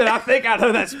 dog. You said, I think I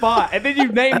know that spot. And then you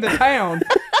named the town,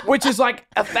 which is like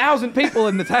 1,000 people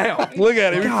in the town. Look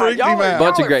at him. He freaked him out.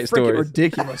 Bunch of great stories.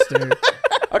 Ridiculous, dude.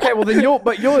 Okay, well then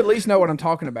you'll at least know what I'm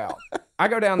talking about. I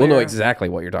go down there. We'll know exactly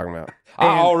what you're talking about.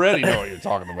 I already know what you're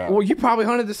talking about. Well, you probably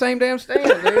hunted the same damn stand,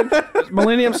 dude.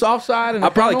 Millennium soft side and I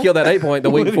probably killed that 8-point the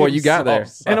week before you got there.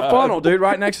 And a funnel, dude,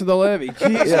 right next to the levee.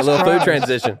 Jesus a little food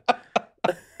transition.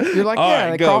 You're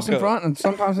like, they cross in front and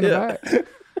sometimes in the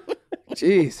back.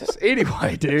 Jesus.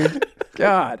 Anyway, dude.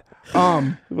 God.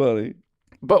 Buddy.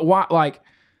 But why? Like,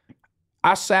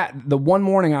 the one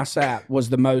morning I sat was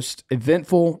the most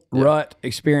eventful rut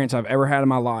experience I've ever had in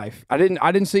my life. I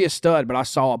didn't see a stud, but I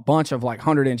saw a bunch of like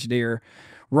 100-inch deer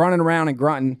running around and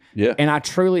grunting. Yeah. And I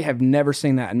truly have never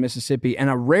seen that in Mississippi.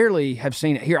 And I rarely have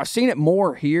seen it here. I've seen it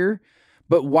more here,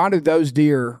 but why do those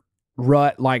deer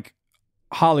rut like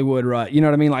Hollywood rut? You know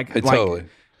what I mean? Like totally.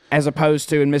 As opposed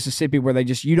to in Mississippi where they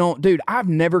just, dude, I've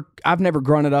never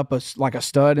grunted up like a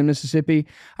stud in Mississippi.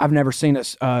 I've never seen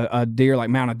a deer like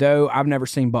mount a doe. I've never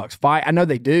seen bucks fight. I know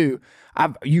they do.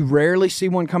 You rarely see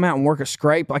one come out and work a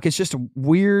scrape. Like, it's just a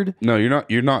weird. No, you're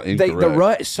not incorrect. The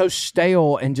rut is so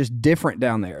stale and just different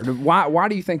down there. Why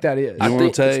do you think that is? I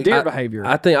think it's deer behavior.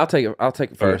 I think I'll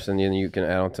take it first, and then you can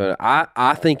add on to it.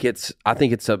 I think it's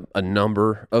a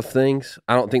number of things.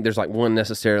 I don't think there's like one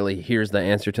necessarily. Here's the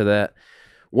answer to that.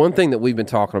 One thing that we've been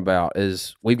talking about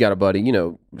is we've got a buddy,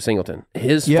 Singleton.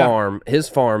 His farm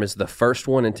is the first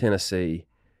one in Tennessee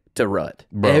to rut.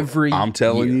 Bro, I'm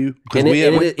telling you, because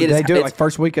they do it like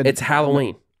first weekend. It's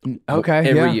Halloween. Okay,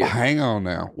 every year. Hang on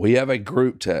now. We have a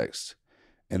group text,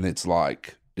 and it's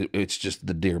like it's just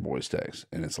the Deer Boys text,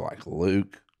 and it's like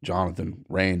Luke, Jonathan,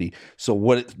 Randy. So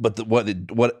what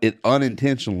it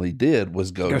unintentionally did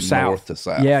was go north to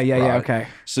south. Yeah. Okay.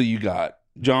 So you got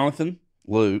Jonathan,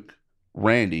 Luke,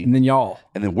 Randy, and then y'all,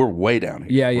 and then we're way down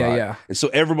here. Yeah. And so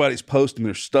everybody's posting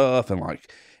their stuff, and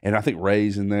I think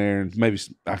Ray's in there, and maybe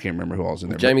I can't remember who else in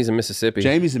there. Jamie's in Mississippi.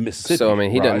 So I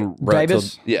mean, he doesn't rut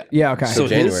Davis. Yeah. Okay. So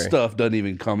January. his stuff doesn't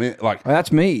even come in. Like, well,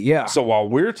 that's me. Yeah. So while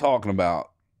we're talking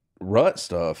about rut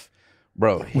stuff,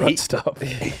 bro,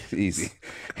 easy.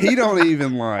 He don't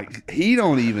even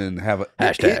have a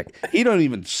hashtag. He don't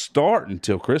even start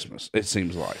until Christmas. It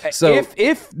seems like. So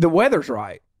if the weather's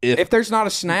right. If there's not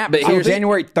a snap until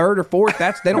January 3rd or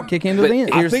 4th, they don't kick into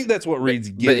then. I think that's what Reed's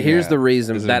getting. But here's the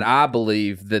reason that I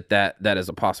believe that is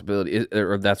a possibility,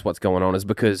 or that's what's going on, is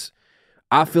because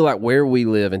I feel like where we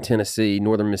live in Tennessee,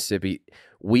 northern Mississippi,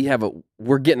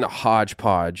 we're getting a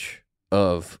hodgepodge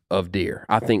of deer.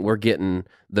 I think we're getting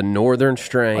the northern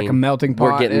strain, like a melting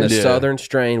pot. We're getting the southern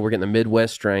strain. We're getting the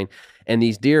Midwest strain, and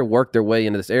these deer work their way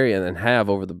into this area and have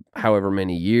over the however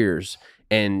many years.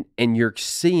 And you're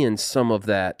seeing some of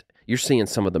that. You're seeing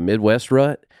some of the Midwest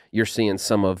rut. You're seeing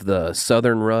some of the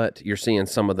southern rut. You're seeing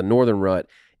some of the northern rut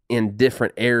in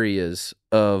different areas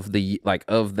of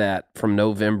that from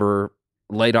November,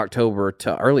 late October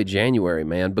to early January,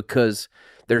 man, because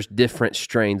there's different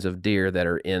strains of deer that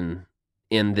are in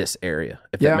this area,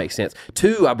 if that makes sense.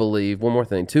 One more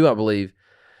thing. I believe,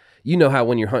 you know how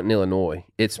when you're hunting Illinois,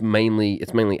 it's mainly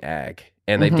ag,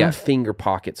 and they've got finger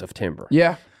pockets of timber.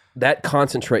 Yeah. That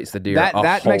concentrates the deer.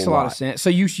 That makes a lot of sense. So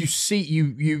you're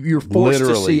forced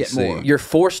to see it more. You're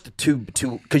forced to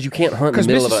because you can't hunt in the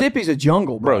middle Mississippi's a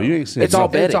jungle, bro. You ain't seen it's all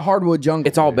bedding. It's a hardwood jungle.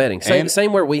 It's all bedding.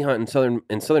 Same where we hunt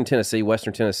in southern Tennessee,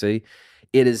 western Tennessee.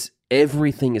 It is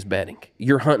everything is bedding.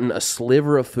 You're hunting a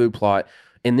sliver of food plot,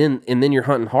 and then you're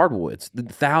hunting hardwoods,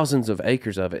 thousands of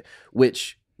acres of it,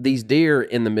 which these deer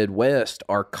in the Midwest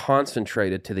are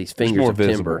concentrated to these fingers of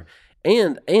timber,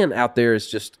 and out there is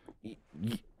just.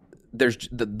 There's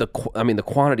the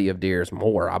quantity of deer is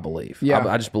more, I believe. Yeah.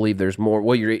 I just believe there's more.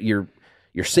 Well, you're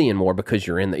seeing more because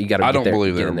you're in there. You got to. I don't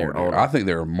believe there are more deer. I think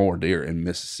there are more deer in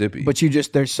Mississippi, but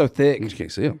they're so thick, you just can't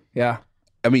see them. Yeah.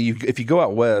 I mean, if you go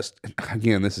out west,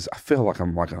 again, I feel like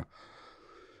I'm like a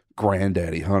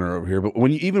granddaddy hunter over here. But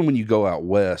when you go out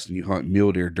west and you hunt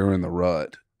mule deer during the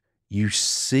rut, you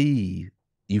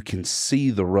can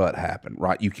see the rut happen,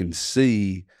 right? You can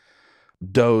see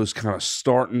does kind of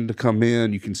starting to come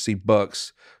in. You can see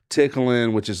bucks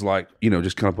tickling, which is like,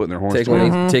 just kind of putting their horns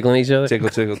tickling each other.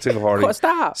 Tickle hardy.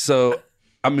 Stop. So,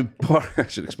 I mean, I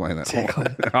should explain that.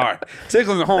 Tickling. All right.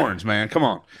 Tickling the horns, man. Come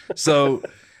on. So,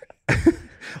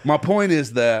 my point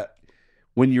is that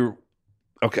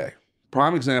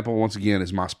prime example, once again,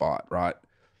 is my spot, right?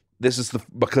 This is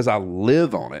because I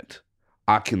live on it,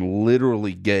 I can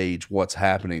literally gauge what's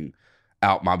happening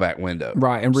out my back window.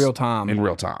 Right, in real time.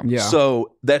 Yeah.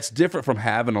 So that's different from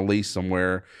having a lease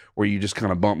somewhere where you just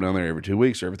kind of bump down there every 2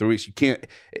 weeks or every 3 weeks.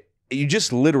 You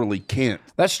just literally can't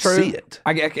That's true. see it.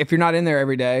 If you're not in there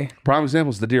every day. Prime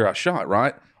example is the deer I shot,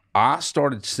 right? I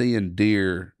started seeing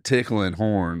deer tickling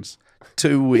horns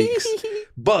 2 weeks.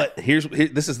 But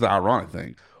this is the ironic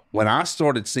thing. When I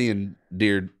started seeing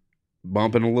deer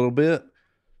bumping a little bit,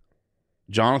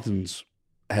 Jonathan's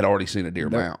had already seen a deer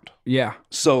mount. Yeah.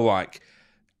 So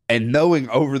and knowing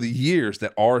over the years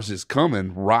that ours is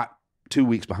coming right 2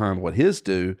 weeks behind what his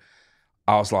do,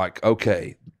 I was like,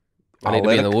 okay, I need to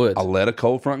be in the woods. I'll let a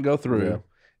cold front go through. Yeah.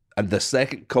 And the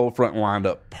second cold front lined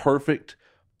up perfect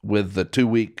with the 2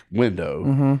 week window.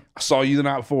 Mm-hmm. I saw you the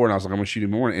night before and I was like, I'm going to shoot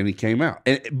him more. And he came out.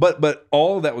 But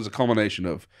all of that was a culmination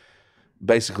of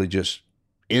basically just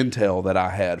intel that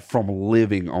I had from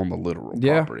living on the literal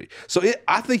property. So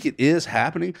I think it is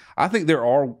happening. I think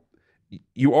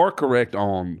you are correct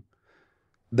on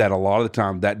that. A lot of the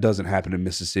time that doesn't happen in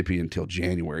Mississippi until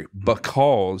January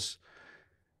because,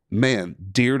 man,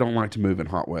 deer don't like to move in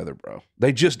hot weather, bro.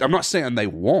 I'm not saying they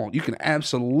won't. You can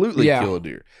absolutely kill a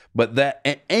deer. But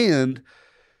and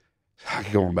I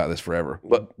could go on about this forever.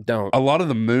 But don't. A lot of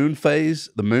the moon phase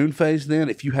then,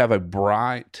 if you have a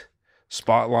bright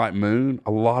spotlight moon,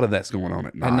 a lot of that's going on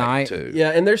at night too. Yeah,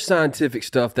 and there's scientific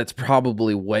stuff that's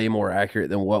probably way more accurate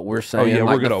than what we're saying. Oh, yeah,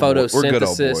 like we're the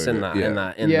photosynthesis and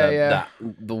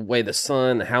the way the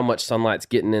sun, how much sunlight's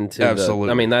getting into.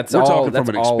 Absolutely. I mean, that's we're all. Talking That's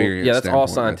from an all. Experience Yeah, that's all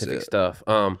standpoint, scientific stuff.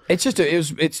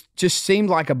 It's just seemed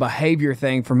like a behavior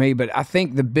thing for me, but I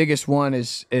think the biggest one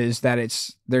is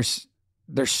that there's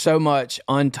so much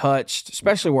untouched,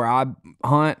 especially where I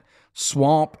hunt,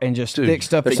 swamp and just thick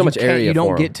stuff that so much area you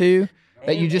don't get to.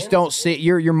 That you just don't see.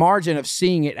 Your margin of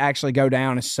seeing it actually go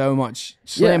down is so much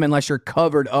slim unless you're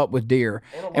covered up with deer.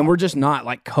 And we're just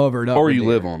not covered up. Or with you deer.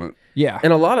 live on it. Yeah.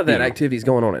 And a lot of that activity is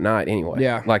going on at night anyway.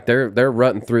 Yeah. Like they're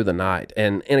rutting through the night.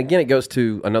 And again, it goes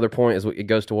to another point, it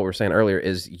goes to what we were saying earlier,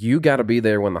 is you got to be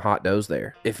there when the hot doe's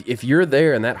there. If you're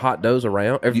there and that hot doe's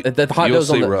around, if the hot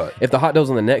doe's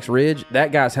on the next ridge,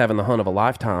 that guy's having the hunt of a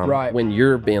lifetime. Right. When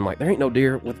you're being like, there ain't no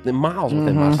deer within miles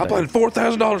within my state. I planted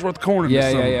 $4,000 worth of corn in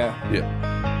this summer. Yeah.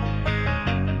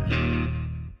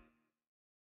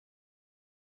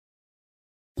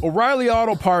 O'Reilly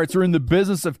Auto Parts are in the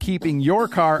business of keeping your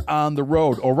car on the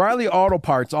road. O'Reilly Auto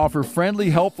Parts offer friendly,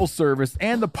 helpful service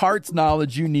and the parts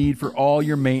knowledge you need for all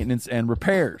your maintenance and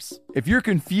repairs. If you're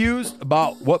confused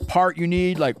about what part you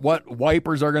need, like what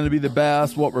wipers are going to be the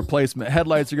best, what replacement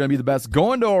headlights are going to be the best,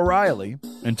 go into O'Reilly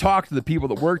and talk to the people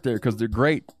that work there because they're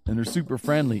great and they're super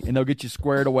friendly and they'll get you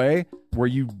squared away where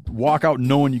you walk out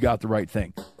knowing you got the right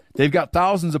thing. They've got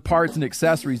thousands of parts and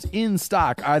accessories in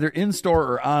stock, either in-store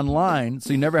or online,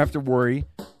 so you never have to worry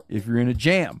if you're in a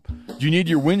jam. Do you need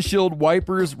your windshield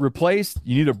wipers replaced?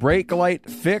 You need a brake light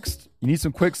fixed? You need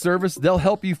some quick service? They'll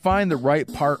help you find the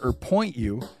right part or point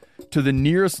you to the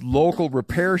nearest local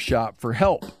repair shop for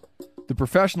help. The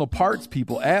professional parts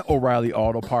people at O'Reilly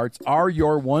Auto Parts are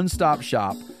your one-stop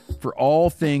shop for all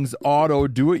things auto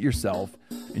do-it-yourself,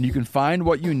 and you can find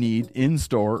what you need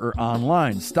in-store or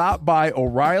online. Stop by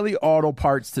O'Reilly Auto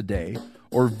Parts today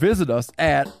or visit us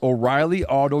at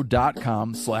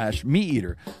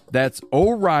O'ReillyAuto.com/MeatEater. That's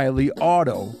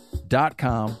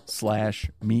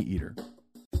O'ReillyAuto.com/MeatEater.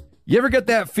 You ever get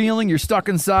that feeling you're stuck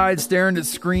inside staring at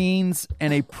screens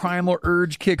and a primal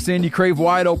urge kicks in? You crave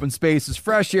wide open spaces,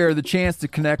 fresh air, the chance to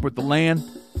connect with the land.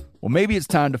 Well, maybe it's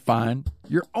time to find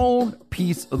your own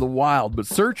piece of the wild, but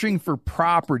searching for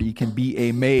property can be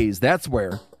a maze. That's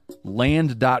where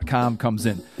Land.com comes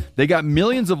in. They got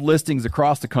millions of listings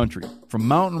across the country, from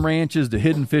mountain ranches to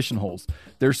hidden fishing holes.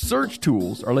 Their search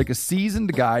tools are like a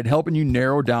seasoned guide helping you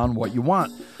narrow down what you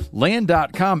want.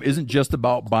 Land.com isn't just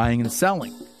about buying and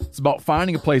selling. It's about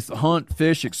finding a place to hunt,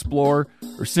 fish, explore,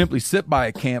 or simply sit by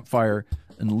a campfire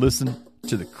and listen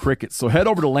to the crickets. So head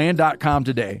over to Land.com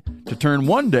today to turn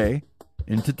one day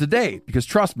into today, because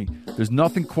trust me, there's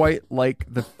nothing quite like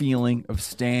the feeling of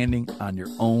standing on your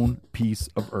own piece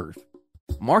of earth.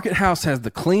 Market House has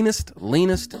the cleanest,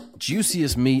 leanest,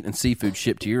 juiciest meat and seafood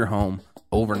shipped to your home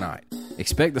overnight.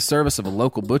 Expect the service of a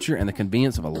local butcher and the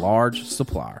convenience of a large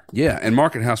supplier. Yeah, and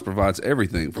Market House provides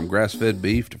everything from grass-fed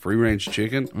beef to free-range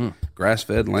chicken,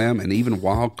 grass-fed lamb, and even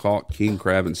wild-caught king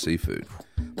crab and seafood.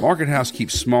 Market House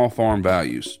keeps small farm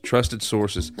values, trusted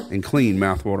sources, and clean,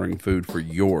 mouth-watering food for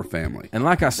your family. And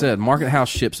like I said, Market House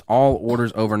ships all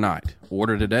orders overnight.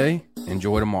 Order today,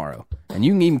 enjoy tomorrow. And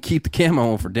you can even keep the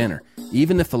camo on for dinner,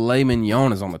 even if filet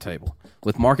mignon is on the table.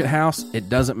 With Market House, it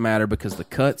doesn't matter because the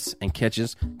cuts and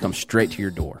catches come straight to your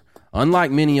door.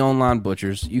 Unlike many online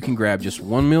butchers, you can grab just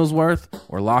one meal's worth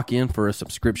or lock in for a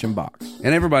subscription box.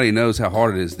 And everybody knows how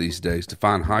hard it is these days to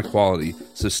find high-quality,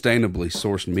 sustainably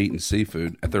sourced meat and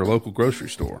seafood at their local grocery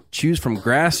store. Choose from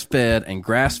grass-fed and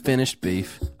grass-finished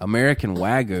beef, American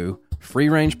Wagyu,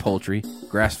 free-range poultry,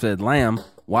 grass-fed lamb,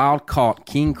 wild-caught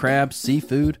king crab,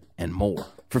 seafood, and more.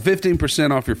 For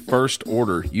 15% off your first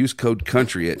order, use code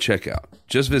COUNTRY at checkout.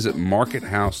 Just visit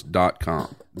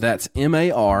markethouse.com. That's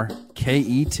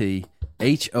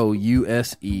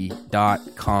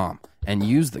MarketHouse.com and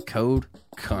use the code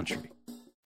COUNTRY.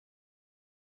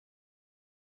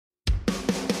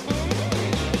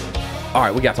 All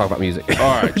right, we got to talk about music.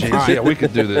 All right, James. Yeah, we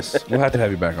could do this. We'll have to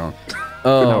have you back on.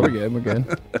 No, we're good. We're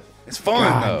good. It's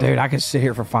fun, though. Dude, I could sit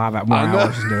here for 5 more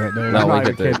hours and do it, dude. No, we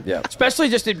could. Yeah. Especially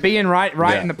just it being right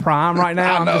in the prime right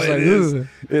now. I know, I'm just it like, is. Ugh.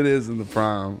 It is in the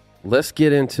prime. Let's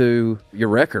get into your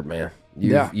record, man.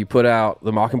 You put out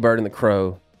The Mockingbird and the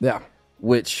Crow. Yeah.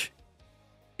 Which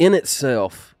in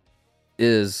itself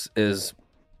is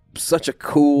such a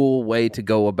cool way to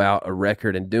go about a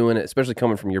record and doing it, especially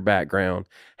coming from your background,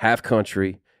 half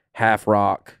country, half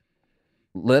rock.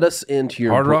 Let us into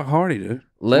your hard rock hardy, dude.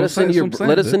 Let us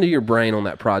into your brain on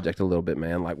that project a little bit,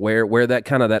 man. Like where that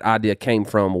kind of that idea came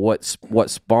from, what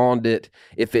spawned it,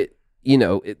 if it,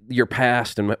 your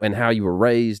past and how you were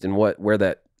raised and where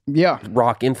that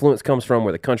rock influence comes from,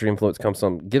 where the country influence comes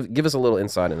from. Give us a little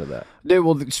insight into that. Dude,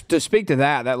 well, to speak to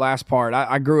that last part,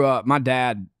 I grew up, my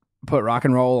dad put rock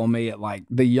and roll on me at like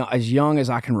as young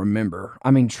as I can remember. I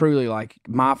mean, truly, like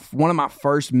one of my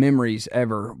first memories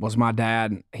ever was my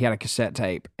dad. He had a cassette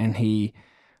tape and he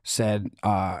said,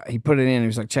 he put it in. He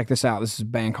was like, check this out. This is a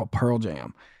band called Pearl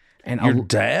Jam. And your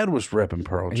dad was repping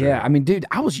Pearl Jam. Yeah, I mean, dude,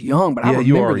 I was young, but I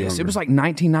remember this. Younger. It was like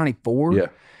 1994. Yeah.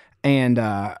 And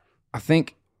I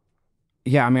think,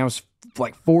 I was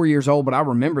like 4 years old, but I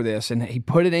remember this. And he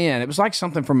put it in. It was like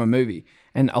something from a movie.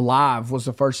 And Alive was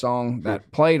the first song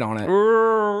that played on it.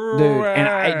 Dude, and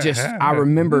I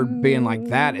remember being like,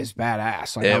 that is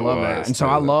badass. Like, I love that. And so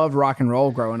I loved rock and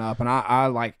roll growing up. And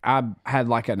I had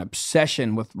like an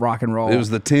obsession with rock and roll. It was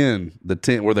the 10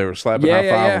 where they were slapping high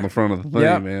five on the front of the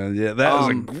thing, man. Yeah, that was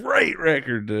a great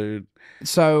record, dude.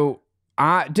 So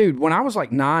when I was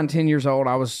like 9, 10 years old,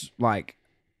 I was like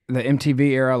the MTV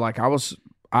era. Like I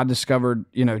discovered,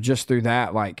 just through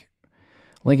that, like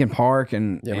Linkin Park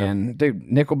and dude,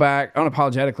 Nickelback,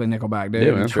 unapologetically Nickelback,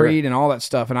 dude, and Creed and all that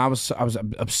stuff. And I was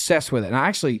obsessed with it. And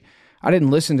I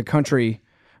didn't listen to country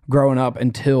growing up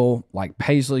until like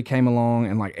Paisley came along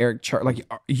and like Eric Church, like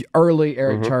early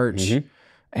Eric Church,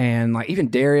 and like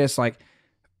even Darius, like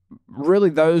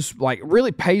really those, like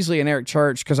really Paisley and Eric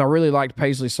Church, because I really liked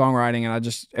Paisley's songwriting,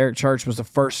 and Eric Church was the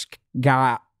first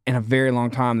guy in a very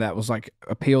long time that was like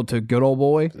appealed to Good Old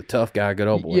Boy. The tough guy, Good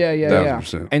Old Boy. Yeah.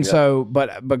 1,000%. And so,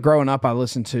 but growing up, I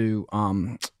listened to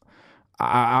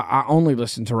I only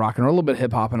listened to rock and roll, a little bit of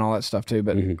hip hop and all that stuff too.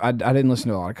 But I didn't listen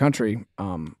to a lot of country.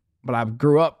 But I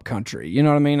grew up country. You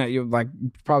know what I mean? You like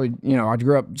probably, you know, I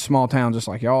grew up small town just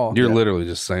like y'all. You're literally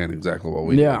just saying exactly what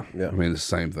we do. Yeah. I mean, it's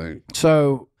the same thing.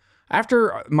 So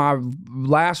after my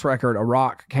last record, A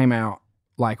Rock, came out,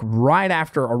 like right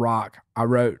after A Rock, I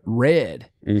wrote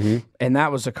Red. And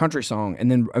that was a country song.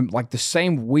 And then like the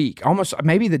same week, almost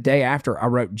maybe the day after, I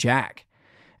wrote Jack.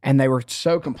 And they were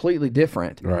so completely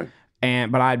different. Right.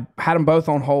 But I had them both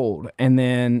on hold, and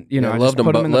then I loved just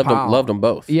put them in the pile. Loved them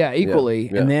both. Yeah,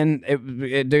 equally. Yeah. And then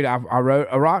dude, I wrote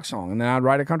a rock song, and then I'd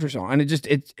write a country song, and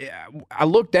I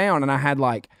looked down, and I had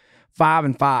like 5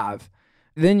 and 5.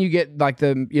 Then you get like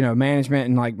the management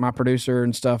and like my producer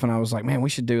and stuff, and I was like, man, we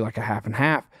should do like a half and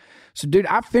half. So dude,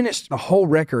 I finished the whole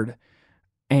record,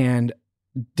 and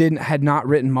had not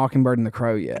written Mockingbird and the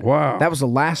Crow yet. Wow, that was the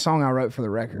last song I wrote for the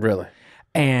record. Really,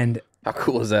 and. How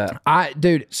cool is that?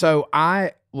 So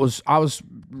I was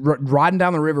riding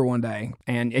down the river one day,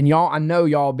 and y'all, I know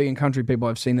y'all being country people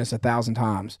have seen this 1,000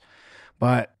 times,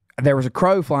 but there was a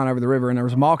crow flying over the river, and there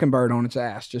was a mockingbird on its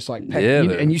ass, just like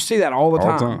and you see that all the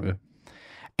time. Yeah.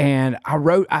 And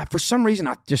for some reason,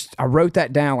 I wrote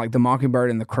that down, like the mockingbird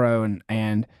and the crow,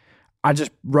 and I just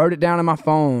wrote it down in my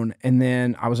phone, and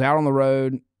then I was out on the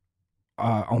road.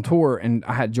 On tour, and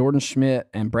I had Jordan Schmidt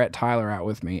and Brett Tyler out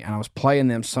with me, and I was playing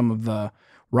them some of the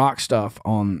rock stuff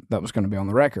that was going to be on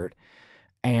the record,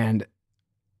 and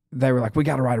they were like, we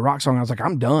got to write a rock song. I was like,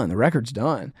 I'm done. The record's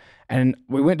done. And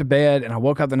we went to bed, and I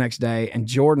woke up the next day, and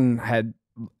Jordan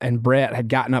and Brett had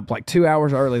gotten up like 2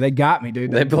 hours early. They got me,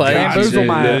 dude. They played.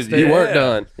 You weren't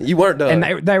done. You weren't done.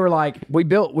 And they were like,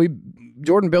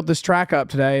 Jordan built this track up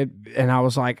today, and I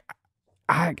was like,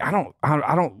 I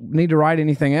don't need to write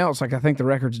anything else. Like, I think the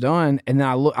record's done. And then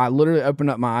I literally opened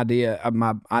up my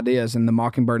ideas, and the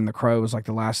Mockingbird and the Crow was like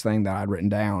the last thing that I'd written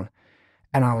down.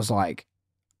 And I was like,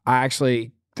 I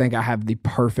actually think I have the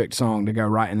perfect song to go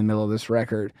right in the middle of this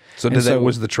record. So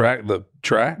was the track the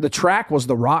track? The track was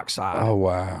the rock side. Oh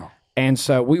wow. And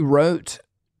so we wrote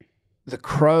the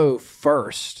Crow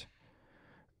first.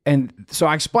 And so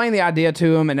I explained the idea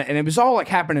to him, and it was all like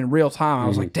happening in real time. I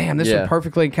was like, damn, this would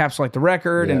perfectly encapsulate the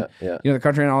record and the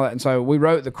country and all that. And so we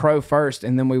wrote the Crow first,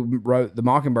 and then we wrote the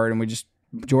Mockingbird, and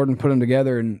Jordan put them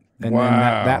together, and then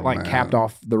that like capped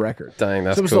off the record. Dang,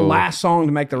 that's so it was cool. The last song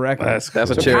to make the record. That's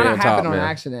a cherry on top, happened man. On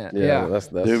accident. Yeah. That's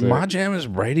dude, sick. my jam is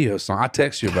radio song. I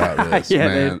text you about this,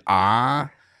 man. Dude. I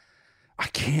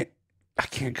can't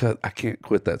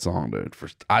quit that song, dude.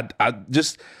 I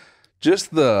just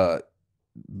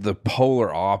the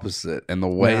polar opposite and the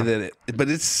way that but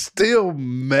it's still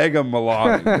mega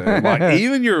melodic, dude. Like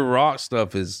even your rock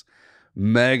stuff is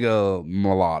mega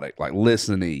melodic, like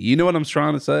listening. You know what I'm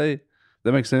trying to say?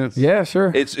 That makes sense? Yeah,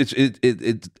 sure.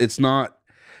 It's not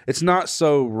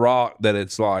so rock that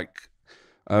it's like,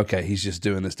 okay, he's just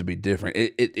doing this to be different.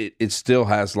 It still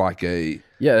has like a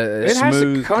it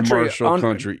smooth has a commercial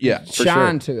country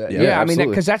shine to it. Yeah, I mean,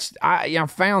 because I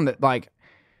found that like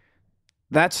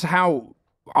that's how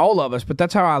all of us, but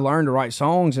that's how I learned to write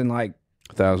songs, and like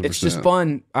 1,000%. It's just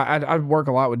fun. I work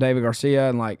a lot with David Garcia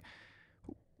and like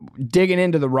digging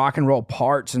into the rock and roll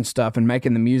parts and stuff and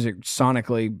making the music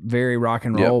sonically very rock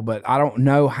and roll, but I don't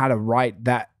know how to write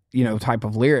that, type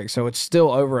of lyric. So it's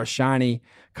still over a shiny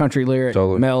country lyric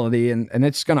melody, and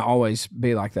it's going to always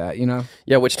be like that,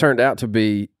 Yeah, which turned out to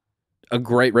be a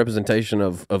great representation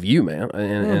of you, man,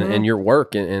 and your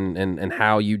work and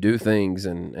how you do things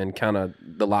and kind of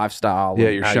the lifestyle. Yeah,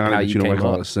 you're shining, how you don't make a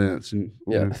lot of sense. And,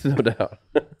 no doubt.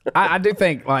 I do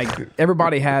think like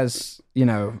everybody has,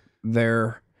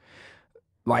 their,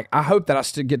 like, I hope that I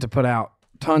still get to put out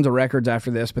tons of records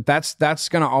after this, but that's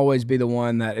going to always be the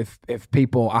one that if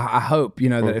people, I hope,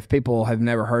 that if people have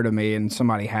never heard of me and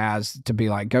somebody has, to be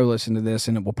like, go listen to this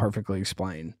and it will perfectly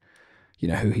explain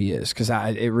who he is, because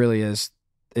it really is.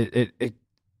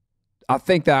 I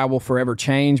think that I will forever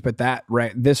change, but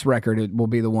this record, it will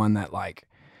be the one that like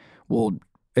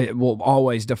it will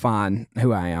always define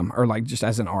who I am, or like just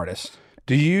as an artist.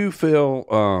 Do you feel?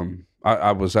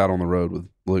 I was out on the road with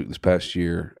Luke this past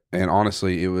year, and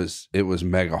honestly, it was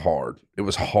mega hard. It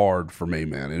was hard for me,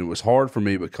 man, and it was hard for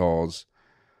me because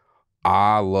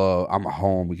I'm a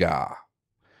home guy.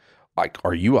 Like,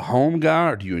 are you a home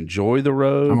guy, or do you enjoy the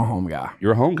road? I'm a home guy.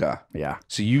 You're a home guy. Yeah.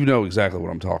 So you know exactly what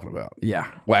I'm talking about.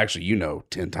 Yeah. Well, actually,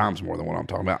 10 times more than what I'm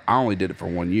talking about. I only did it for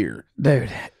 1 year.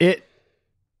 Dude,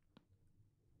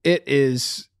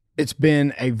 it's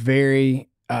been a very,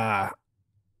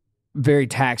 very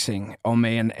taxing on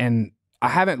me. And I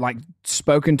haven't like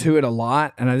spoken to it a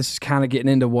lot, and this is kind of getting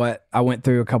into what I went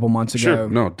through a couple months ago. Sure.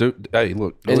 No, dude. Hey,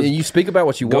 look. And you speak about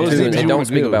what you want to, and don't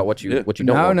speak about what you don't want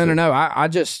to. No.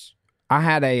 I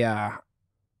had a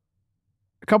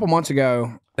couple months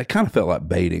ago. It kind of felt like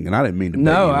baiting, and I didn't mean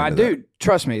to. Dude,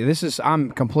 trust me.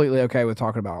 I'm completely okay with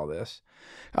talking about all this.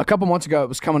 A couple months ago, it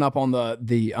was coming up on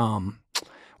the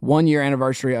 1 year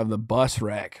anniversary of the bus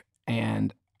wreck,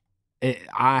 and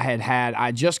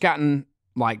I just gotten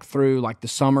like through like the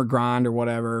summer grind or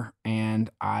whatever, and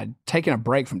I'd taken a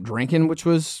break from drinking, which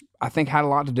was I think had a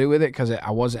lot to do with it because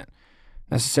I wasn't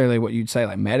necessarily what you'd say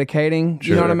like medicating. Sure.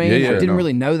 You know what I mean? I didn't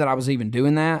really know that I was even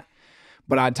doing that,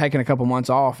 but I'd taken a couple months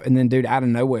off, and then dude, out of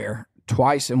nowhere,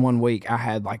 twice in 1 week, I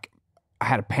had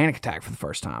a panic attack for the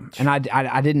first time, and I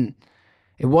didn't.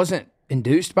 It wasn't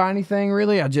induced by anything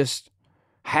really. I just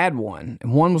had one,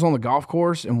 and one was on the golf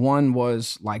course, and one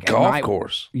was like golf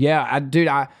course. Yeah,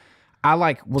 I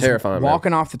like was terrifying,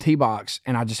 walking off the tee box,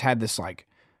 and I just had this like,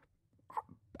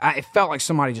 it felt like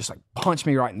somebody just like punched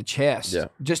me right in the chest. Yeah,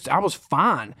 I was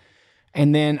fine,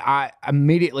 and then I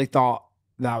immediately thought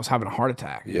that I was having a heart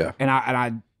attack. Yeah, and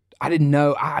I didn't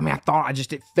know. I thought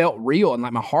it felt real, and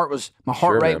like my heart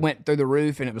rate went through the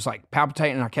roof, and it was like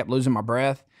palpitating, and I kept losing my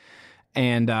breath,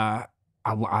 and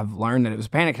I've learned that it was a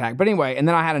panic attack. But anyway, and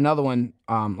then I had another one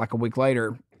like a week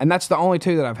later, and that's the only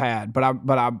two that I've had. But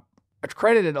I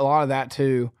credited a lot of that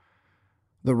to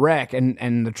the wreck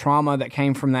and the trauma that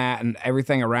came from that and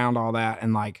everything around all that,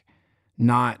 and like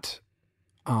not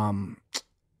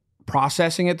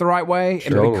processing it the right way.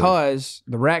 Totally. And because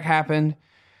the wreck happened,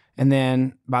 and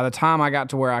then by the time I got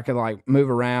to where I could like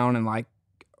move around and like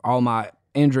all my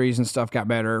injuries and stuff got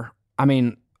better, I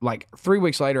mean, like 3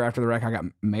 weeks later after the wreck, I got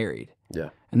married. Yeah.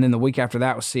 And then the week after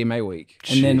that was CMA week.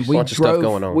 Jeez, and then bunch of stuff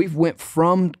going on. We went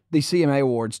from the CMA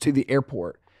awards to the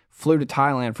airport, flew to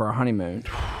Thailand for our honeymoon,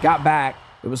 got back.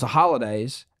 It was the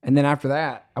holidays. And then after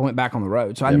that, I went back on the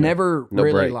road. So I never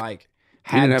really break. Like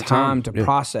had time to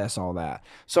process all that.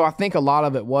 So I think a lot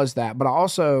of it was that. But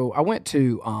I went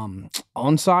to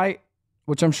On-Site,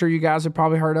 which I'm sure you guys have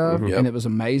probably heard of. Mm-hmm. And it was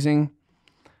amazing.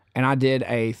 And I did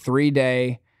a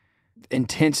 3-day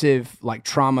intensive like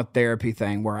trauma therapy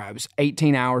thing where I was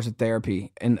 18 hours of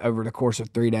therapy and over the course of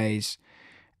 3 days.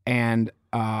 And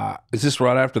is this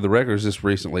right after the wreck, or is this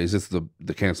recently? Is this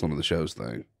the canceling of the shows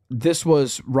thing? This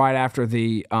was right after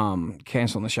the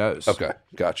canceling the shows. Okay,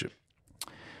 gotcha.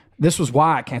 This was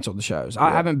why I canceled the shows. Yeah.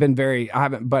 I haven't I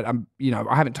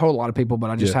haven't told a lot of people, but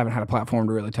I just haven't had a platform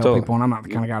to really tell people, and I'm not the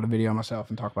kind of guy to video myself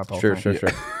and talk about the whole thing. Sure.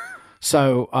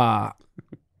 So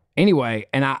anyway,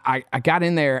 and I got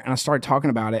in there and I started talking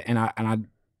about it, and I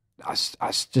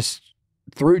just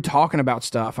through talking about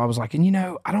stuff, I was like, and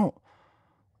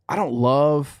I don't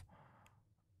love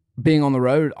being on the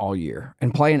road all year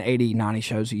and playing 80, 90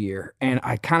 shows a year. And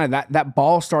I kind of, that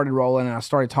ball started rolling, and I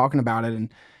started talking about it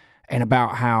and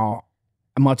about how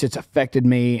much it's affected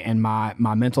me and my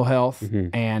mental health. Mm-hmm.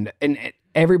 And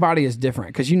everybody is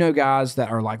different. 'Cause guys that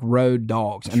are like road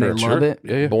dogs and they love it.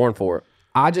 Yeah. Born for it.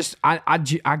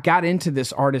 I got into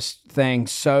this artist thing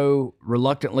so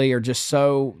reluctantly, or just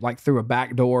so like through a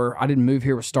back door. I didn't move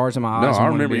here with stars in my eyes. No, I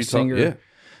remember you talking. Yeah.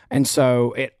 And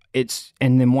so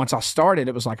and then once I started,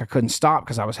 it was like I couldn't stop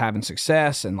because I was having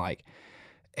success, and like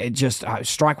it just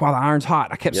strike while the iron's hot.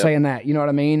 I kept saying that, you know what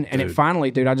I mean? And it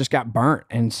finally, dude, I just got burnt.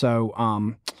 And so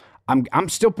I'm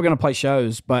still going to play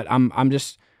shows, but I'm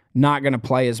just not going to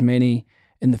play as many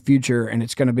in the future, and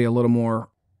it's going to be a little more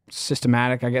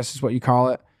systematic, I guess is what you call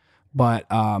it. But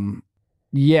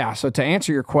so to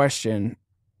answer your question,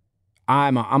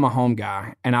 I'm a home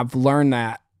guy, and I've learned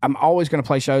that I'm always going to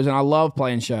play shows, and I love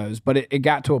playing shows, but it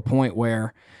got to a point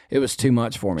where it was too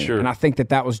much for me. Sure. And I think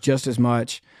that was just as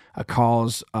much a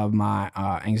cause of my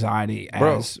anxiety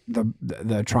as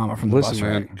the trauma from the bus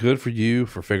wreck. Man, good for you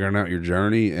for figuring out your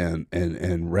journey and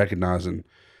recognizing,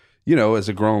 as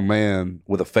a grown man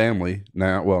with a family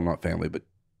now, well, not family, but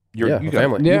you got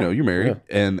family. You're married,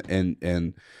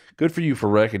 and good for you for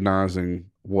recognizing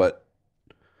what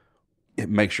it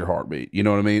makes your heart beat. You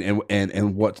know what I mean?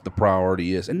 And what the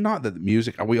priority is. And not that the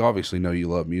music, we obviously know you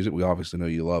love music. We obviously know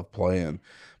you love playing.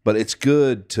 But it's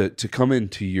good to come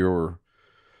into your,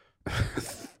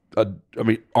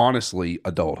 honestly,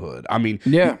 adulthood. I mean,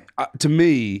 to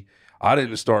me, I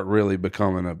didn't start really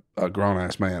becoming a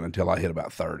grown-ass man until I hit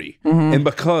about 30. Mm-hmm. And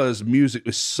because music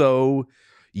is so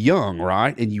young,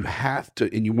 right? And you have to,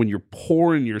 when you're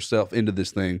pouring yourself into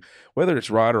this thing, whether it's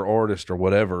writer, artist, or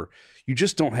whatever, you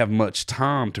just don't have much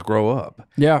time to grow up.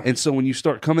 Yeah. And so when you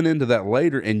start coming into that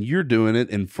later and you're doing it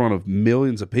in front of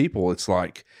millions of people, it's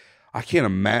like, I can't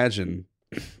imagine,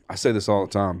 I say this all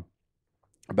the time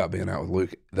about being out with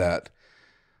Luke, that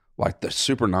like the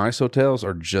super nice hotels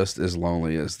are just as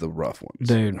lonely as the rough ones.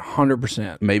 Dude,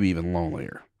 100%. Maybe even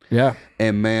lonelier. Yeah.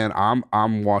 And man,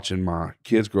 I'm watching my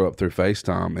kids grow up through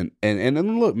FaceTime,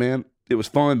 and look, man, it was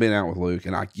fun being out with Luke,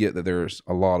 and I get that there's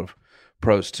a lot of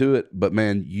pros to it, but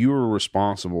man, you are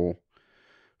responsible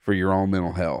for your own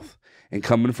mental health. And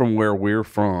coming from where we're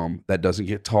from, that doesn't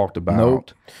get talked about.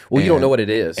 Nope. Well, you don't know what it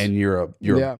is, and you're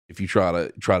if you try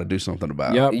to do something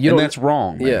about Yep. it, and that's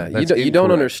wrong. Man. Yeah, that's you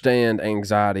don't understand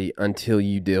anxiety until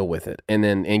you deal with it,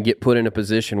 and get put in a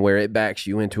position where it backs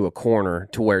you into a corner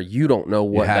to where you don't know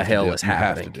what the hell is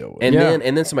happening. And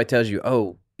then somebody tells you,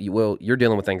 oh, you're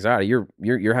dealing with anxiety.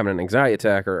 You're having an anxiety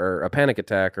attack or a panic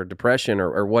attack or depression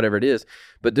or whatever it is.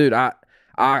 But dude, I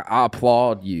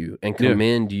applaud you and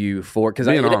commend you for it, because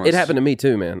it happened to me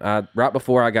too, man. Right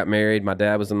before I got married, my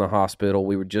dad was in the hospital.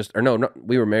 We were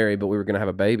we were married, but we were going to have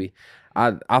a baby.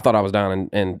 I thought I was down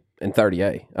in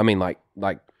 30A. I mean, like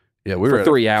yeah, we were for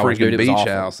 3 hours, dude. It was beach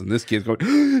awful. House, and this kid's going.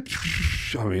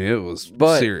 I mean, it was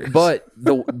serious. But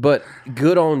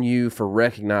good on you for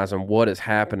recognizing what is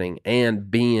happening and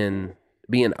being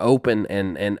open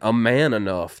and a man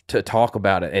enough to talk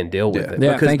about it and deal with it.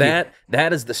 Yeah, because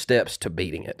that is the steps to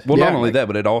beating it. Well, not only that,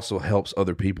 but it also helps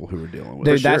other people who are dealing with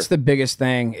it. Dude, that's the biggest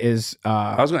thing is...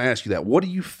 I was going to ask you that. What do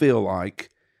you feel like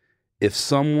if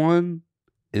someone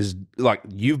is like,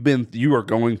 you are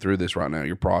going through this right now,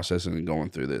 you're processing and going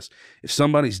through this. If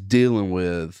somebody's dealing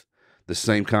with the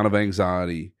same kind of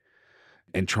anxiety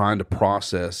and trying to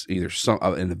process either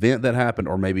an event that happened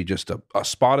or maybe just a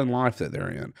spot in life that they're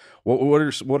in, what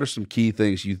are some key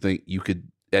things you think you could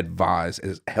advise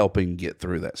as helping get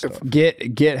through that stuff?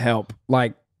 Get help.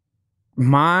 Like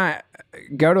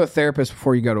go to a therapist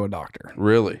before you go to a doctor.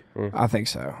 Really? I think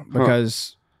so,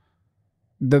 because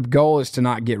the goal is to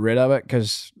not get rid of it,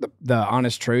 because the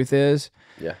honest truth is,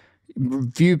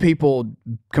 few people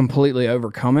completely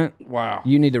overcome it. Wow.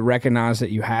 You need to recognize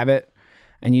that you have it,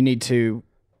 and you need to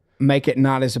make it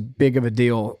not as big of a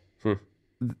deal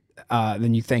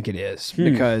than you think it is.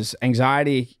 Because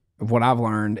anxiety, what I've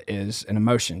learned, is an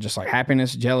emotion, just like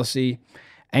happiness, jealousy,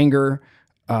 anger,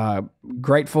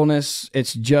 gratefulness.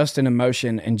 It's just an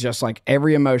emotion, and just like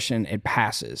every emotion, it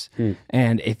passes.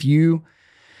 And if you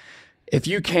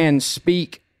can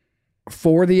speak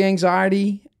for the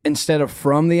anxiety instead of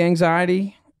from the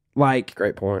anxiety, like...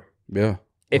 Great point. Yeah.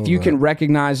 If you can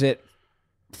recognize it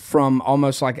from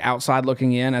almost like outside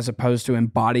looking in, as opposed to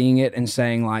embodying it and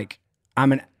saying like,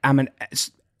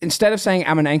 instead of saying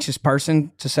I'm an anxious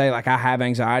person, to say like I have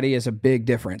anxiety is a big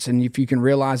difference. And if you can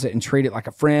realize it and treat it like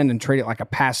a friend and treat it like a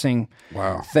passing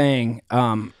thing,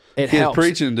 it helps. He's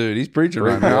preaching, dude. He's preaching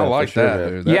right now. I like that,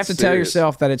 dude. You have to tell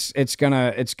yourself that it's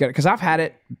gonna, because I've had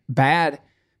it bad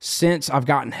since I've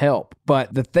gotten help.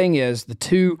 But the thing is, the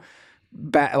two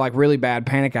really bad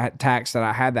panic attacks that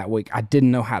I had that week, I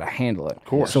didn't know how to handle it. Of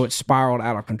course. So it spiraled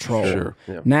out of control. Sure.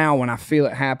 Yeah. Now, when I feel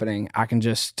it happening, I can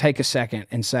just take a second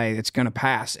and say it's going to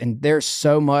pass. And there's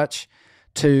so much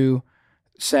to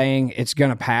saying it's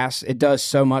going to pass. It does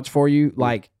so much for you.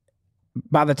 Like,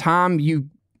 by the time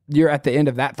you're at the end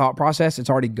of that thought process, it's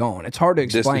already gone. It's hard to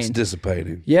explain. It's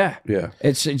dissipating. Yeah. Yeah.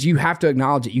 It's you have to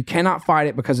acknowledge it. You cannot fight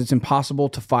it, because it's impossible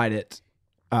to fight it.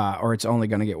 Or it's only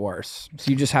going to get worse. So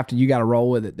you just you got to roll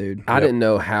with it, dude. I didn't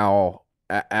know how,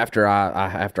 after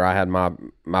I had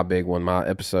my big one, my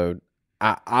episode,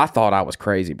 I thought I was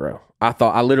crazy, bro.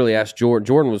 I literally asked Jordan.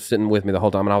 Jordan was sitting with me the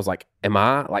whole time, and I was like,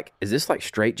 is this like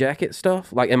straitjacket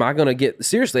stuff? Like, am I going to get,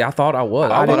 seriously, I thought I was.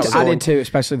 I did too,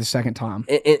 especially the second time.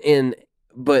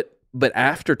 But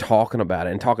after talking about it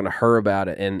and talking to her about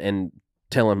it and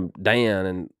telling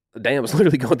Dan was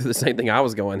literally going through the same thing I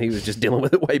was going. He was just dealing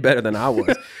with it way better than I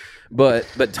was. But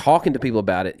talking to people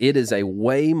about it, it is a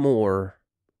way more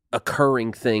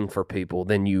occurring thing for people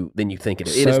than you think it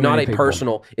is. It is not a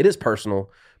personal. It is personal,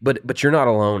 but you're not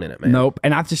alone in it, man. Nope.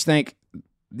 And I just think,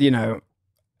 the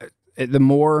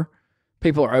more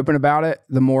people are open about it,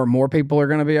 the more people are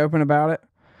going to be open about it.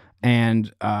 And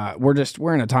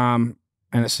we're in a time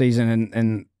and a season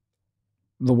in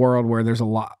the world where there's a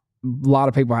lot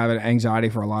of people have anxiety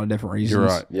for a lot of different reasons. You're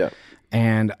right. Yeah.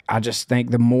 And I just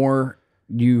think the more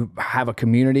you have a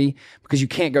community, because you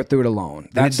can't go through it alone.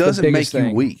 It doesn't make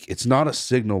you weak. It's not a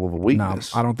signal of a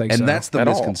weakness. No, I don't think so. And that's the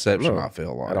misconception, I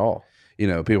feel like. At all.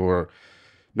 People are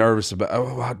nervous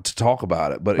about to talk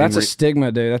about it, but that's a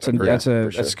stigma, dude.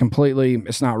 That's completely,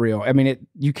 it's not real. I mean,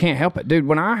 you can't help it. Dude,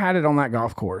 when I had it on that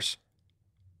golf course,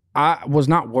 I was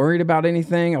not worried about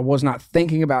anything. I was not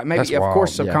thinking about it. Maybe, of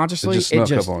course, subconsciously, it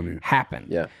just happened.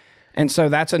 Yeah. And so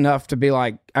that's enough to be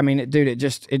like, I mean, dude, it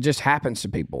just happens to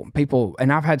people.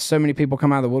 And I've had so many people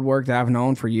come out of the woodwork that I've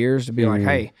known for years to be like,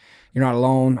 hey, You're not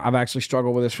alone. I've actually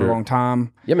struggled with this for a long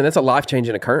time. Yeah, I mean, that's a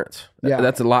life-changing occurrence. Yeah.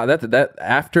 That's a lot. That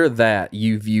after that,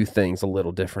 you view things a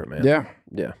little different, man. Yeah.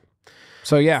 Yeah.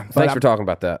 So, yeah. Thanks for talking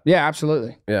about that. Yeah,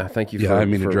 absolutely. Yeah, thank you I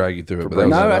didn't mean to drag you through it, but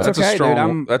that's okay,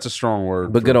 dude. That's a strong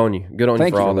word. But good on you. Good on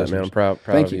you for all that, man. I'm proud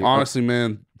of you. Honestly,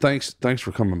 man, thanks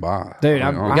for coming by. Dude,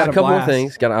 I got a couple more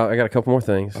things. I got a couple more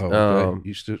things. Oh,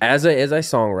 okay. As a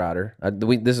songwriter,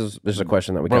 this is a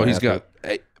question that we got. Bro, he's got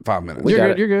 5 minutes.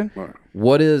 You're good.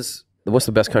 What's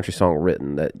the best country song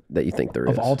written that you think there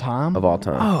is? Of all time? Of all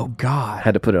time. Oh, God.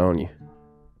 Had to put it on you.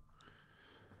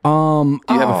 Do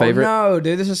you have a favorite? No,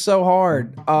 dude, this is so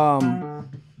hard.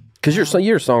 Because you're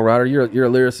a songwriter, you're a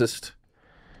lyricist.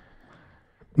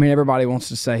 I mean, everybody wants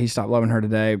to say He Stopped Loving Her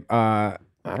Today. I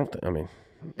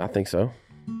think so.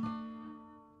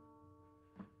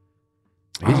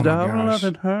 He stopped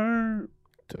loving her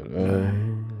today.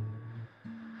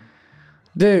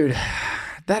 Dude,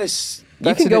 that's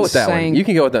you can go with that one. You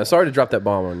can go with that. Sorry to drop that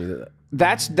bomb on you.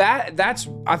 That's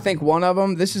I think one of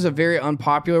them. This is a very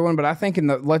unpopular one, but I think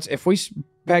if we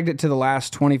pegged it to the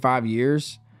last 25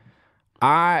 years,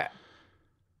 I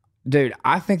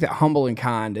think that Humble and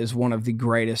Kind is one of the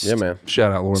greatest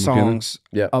shout out Lauren songs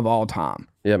of all time.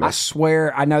 Yeah, man. I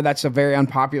swear, I know that's a very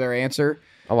unpopular answer.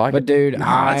 I like it. But dude,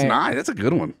 that's nice. That's a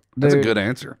good one. That's a good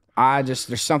answer.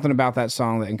 There's something about that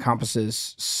song that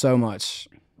encompasses so much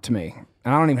to me.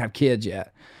 And I don't even have kids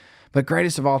yet. But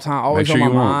greatest of all time, always on my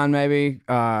mind, maybe.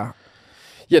 Yeah,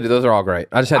 dude, those are all great.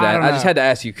 I just had to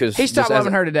ask you because He Stopped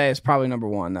Loving Her Today is probably number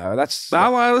one though. Let's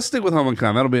stick with Humble and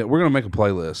Kind. We're gonna make a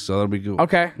playlist, so that'll be good.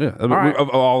 Okay. Yeah. Of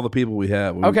all the people we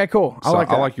have. Okay, cool. I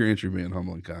like your entry being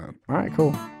Humble and Kind. All right,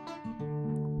 cool.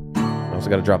 I also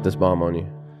got to drop this bomb on you.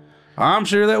 I'm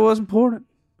sure that was important.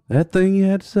 That thing you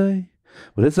had to say,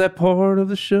 but it's that part of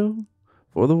the show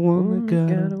for the one that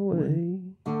got away.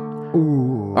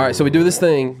 Ooh. All right, so we do this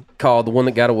thing called The One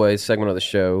That Got Away segment of the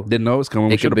show. Didn't know it was coming.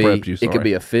 We should have prepped you. Sorry. It could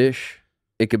be a fish.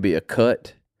 It could be a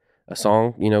cut, a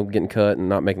song, getting cut and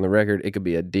not making the record. It could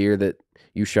be a deer that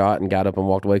you shot and got up and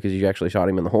walked away because you actually shot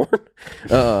him in the horn.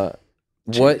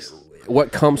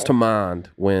 What comes to mind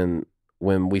when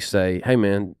we say, "Hey,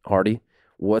 man, Hardy,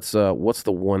 what's the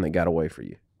one that got away for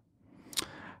you?"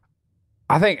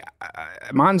 I think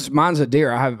mine's a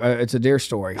deer. It's a deer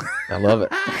story. I love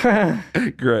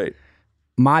it. Great.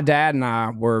 My dad and I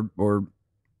were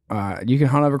you can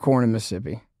hunt over corn in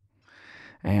Mississippi,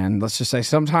 and let's just say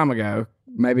some time ago,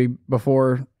 maybe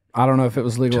before, I don't know if it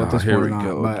was legal at this point or not.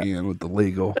 Here we go again with the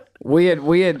legal. We had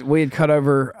cut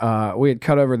over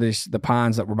the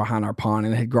pines that were behind our pond,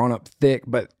 and it had grown up thick,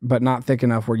 but not thick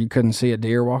enough where you couldn't see a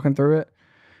deer walking through it.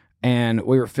 And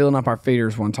we were filling up our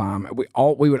feeders one time.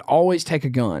 We would always take a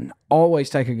gun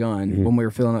when we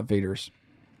were filling up feeders,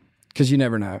 because you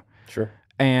never know. Sure.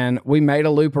 And we made a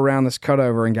loop around this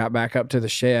cutover and got back up to the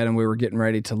shed, and we were getting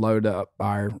ready to load up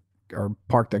or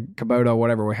park the Kubota,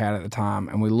 whatever we had at the time.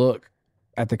 And we look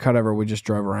at the cutover we just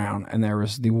drove around, and there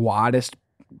was the widest,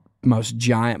 most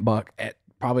giant buck at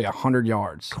probably 100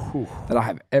 yards that I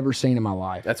have ever seen in my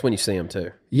life. That's when you see him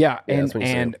too. Yeah,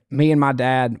 and me and my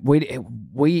dad, we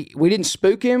didn't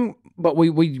spook him, but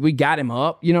we got him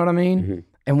up. You know what I mean? Mm-hmm.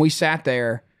 And we sat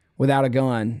there without a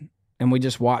gun, and we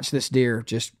just watched this deer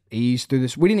just ease through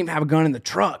this. We didn't even have a gun in the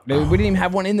truck, dude. We didn't even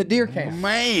have one in the deer camp.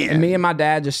 Man. And me and my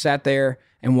dad just sat there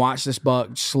and watched this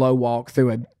buck slow walk through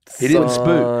He didn't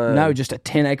spook. No, just a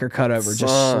 10-acre cutover,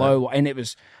 just slow. And it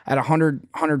was at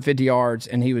 150 yards,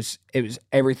 and it was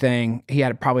everything. He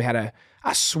probably had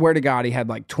I swear to God, he had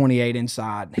like 28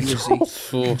 inside. He was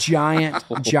a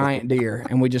giant deer,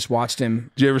 and we just watched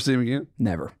him. Did you ever see him again?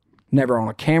 Never on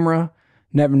a camera.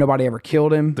 Nobody ever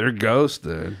killed him. They're ghosts,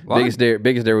 dude. Biggest deer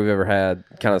we've ever had.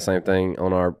 Kind of the same thing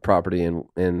on our property in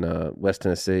West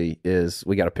Tennessee. Is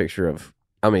we got a picture of.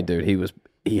 I mean, dude,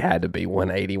 he had to be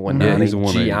 180, 190. He's a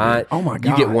 180. Giant. Oh my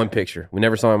God! You get one picture. We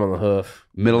never saw him on the hoof.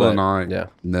 Middle of the night. Yeah,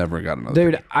 never got another.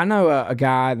 Dude, picture. I know a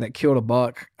guy that killed a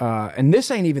buck, and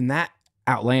this ain't even that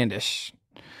outlandish.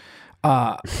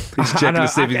 He's checking to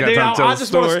see if he's got time to tell I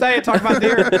just want to stay and talk about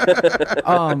deer.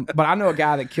 But I know a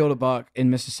guy that killed a buck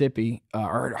in Mississippi,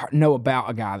 or know about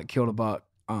a guy that killed a buck.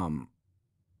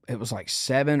 It was like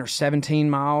 7 or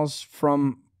 17 miles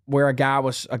from where a guy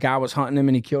was hunting him,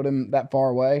 and he killed him that far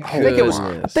away. I think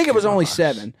it was only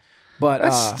 7. But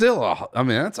that's still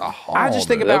that's a haul. I just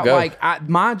think about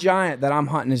my giant that I'm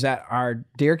hunting is at our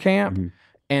deer camp. Mm-hmm.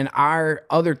 And our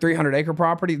other 300-acre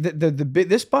property,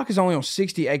 this buck is only on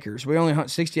 60 acres. We only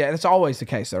hunt 60 acres. That's always the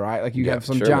case, though, right? Like you have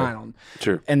some giant on.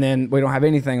 Sure. And then we don't have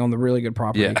anything on the really good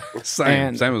property. Yeah,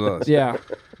 same as us. Yeah.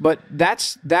 But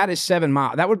that is 7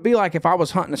 miles. That would be like if I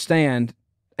was hunting a stand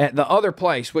at the other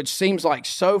place, which seems like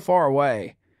so far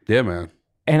away. Yeah, man.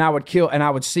 And I would kill, and I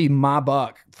would see my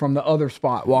buck from the other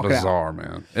spot walking Bizarre, out.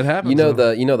 man. It happens.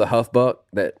 You know the Huff Buck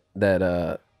that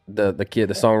the kid,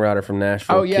 the songwriter from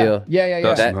Nashville. Oh yeah, killed?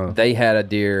 yeah. They had a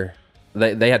deer.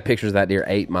 They had pictures of that deer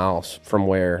 8 miles from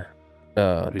where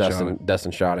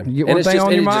Dustin shot him. You get one thing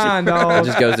on your mind, dog. It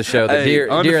just goes to show the deer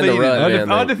in the rut, man.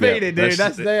 Undefeated, dude.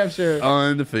 That's damn sure.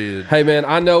 Undefeated. Hey, man,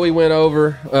 I know we went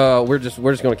over. We're just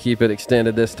going to keep it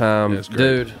extended this time,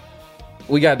 dude.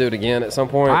 We got to do it again at some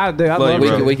point. I love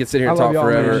it. We could sit here and talk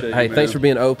forever. Hey, thanks for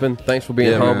being open. Thanks for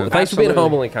being humble. Thanks for being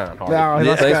humble and kind,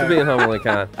 Hardy. Thanks for being humble and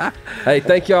kind. Hey,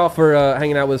 thank y'all for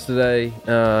hanging out with us today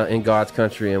in God's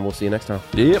country, and we'll see you next time.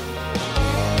 Yep.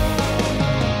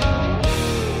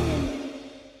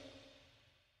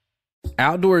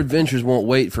 Outdoor adventures won't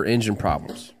wait for engine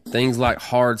problems. Things like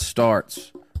hard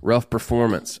starts, rough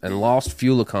performance, and lost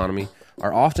fuel economy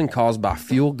are often caused by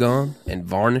fuel gum and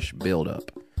varnish buildup.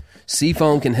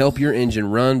 Seafoam can help your engine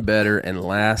run better and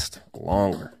last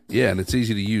longer. Yeah, and it's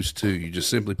easy to use too. You just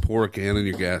simply pour a can in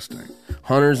your gas tank.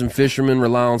 Hunters and fishermen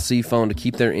rely on Seafoam to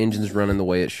keep their engines running the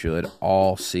way it should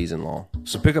all season long.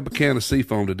 So pick up a can of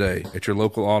Seafoam today at your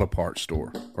local auto parts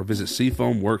store or visit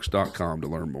seafoamworks.com to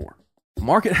learn more.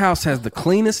 Market House has the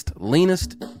cleanest,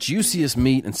 leanest, juiciest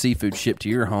meat and seafood shipped to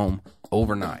your home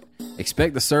overnight.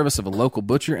 Expect the service of a local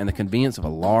butcher and the convenience of a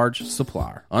large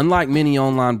supplier. Unlike many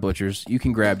online butchers, you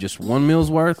can grab just one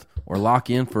meal's worth or lock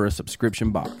in for a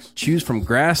subscription box. Choose from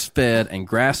grass-fed and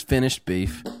grass-finished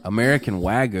beef, American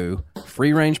Wagyu,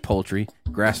 free-range poultry,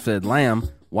 grass-fed lamb,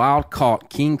 wild-caught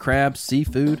king crab,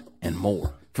 seafood, and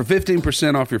more. For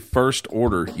 15% off your first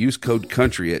order, use code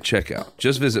COUNTRY at checkout.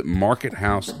 Just visit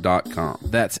markethouse.com.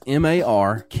 That's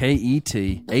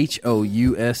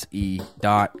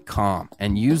MarketHouse.com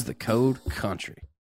and use the code COUNTRY.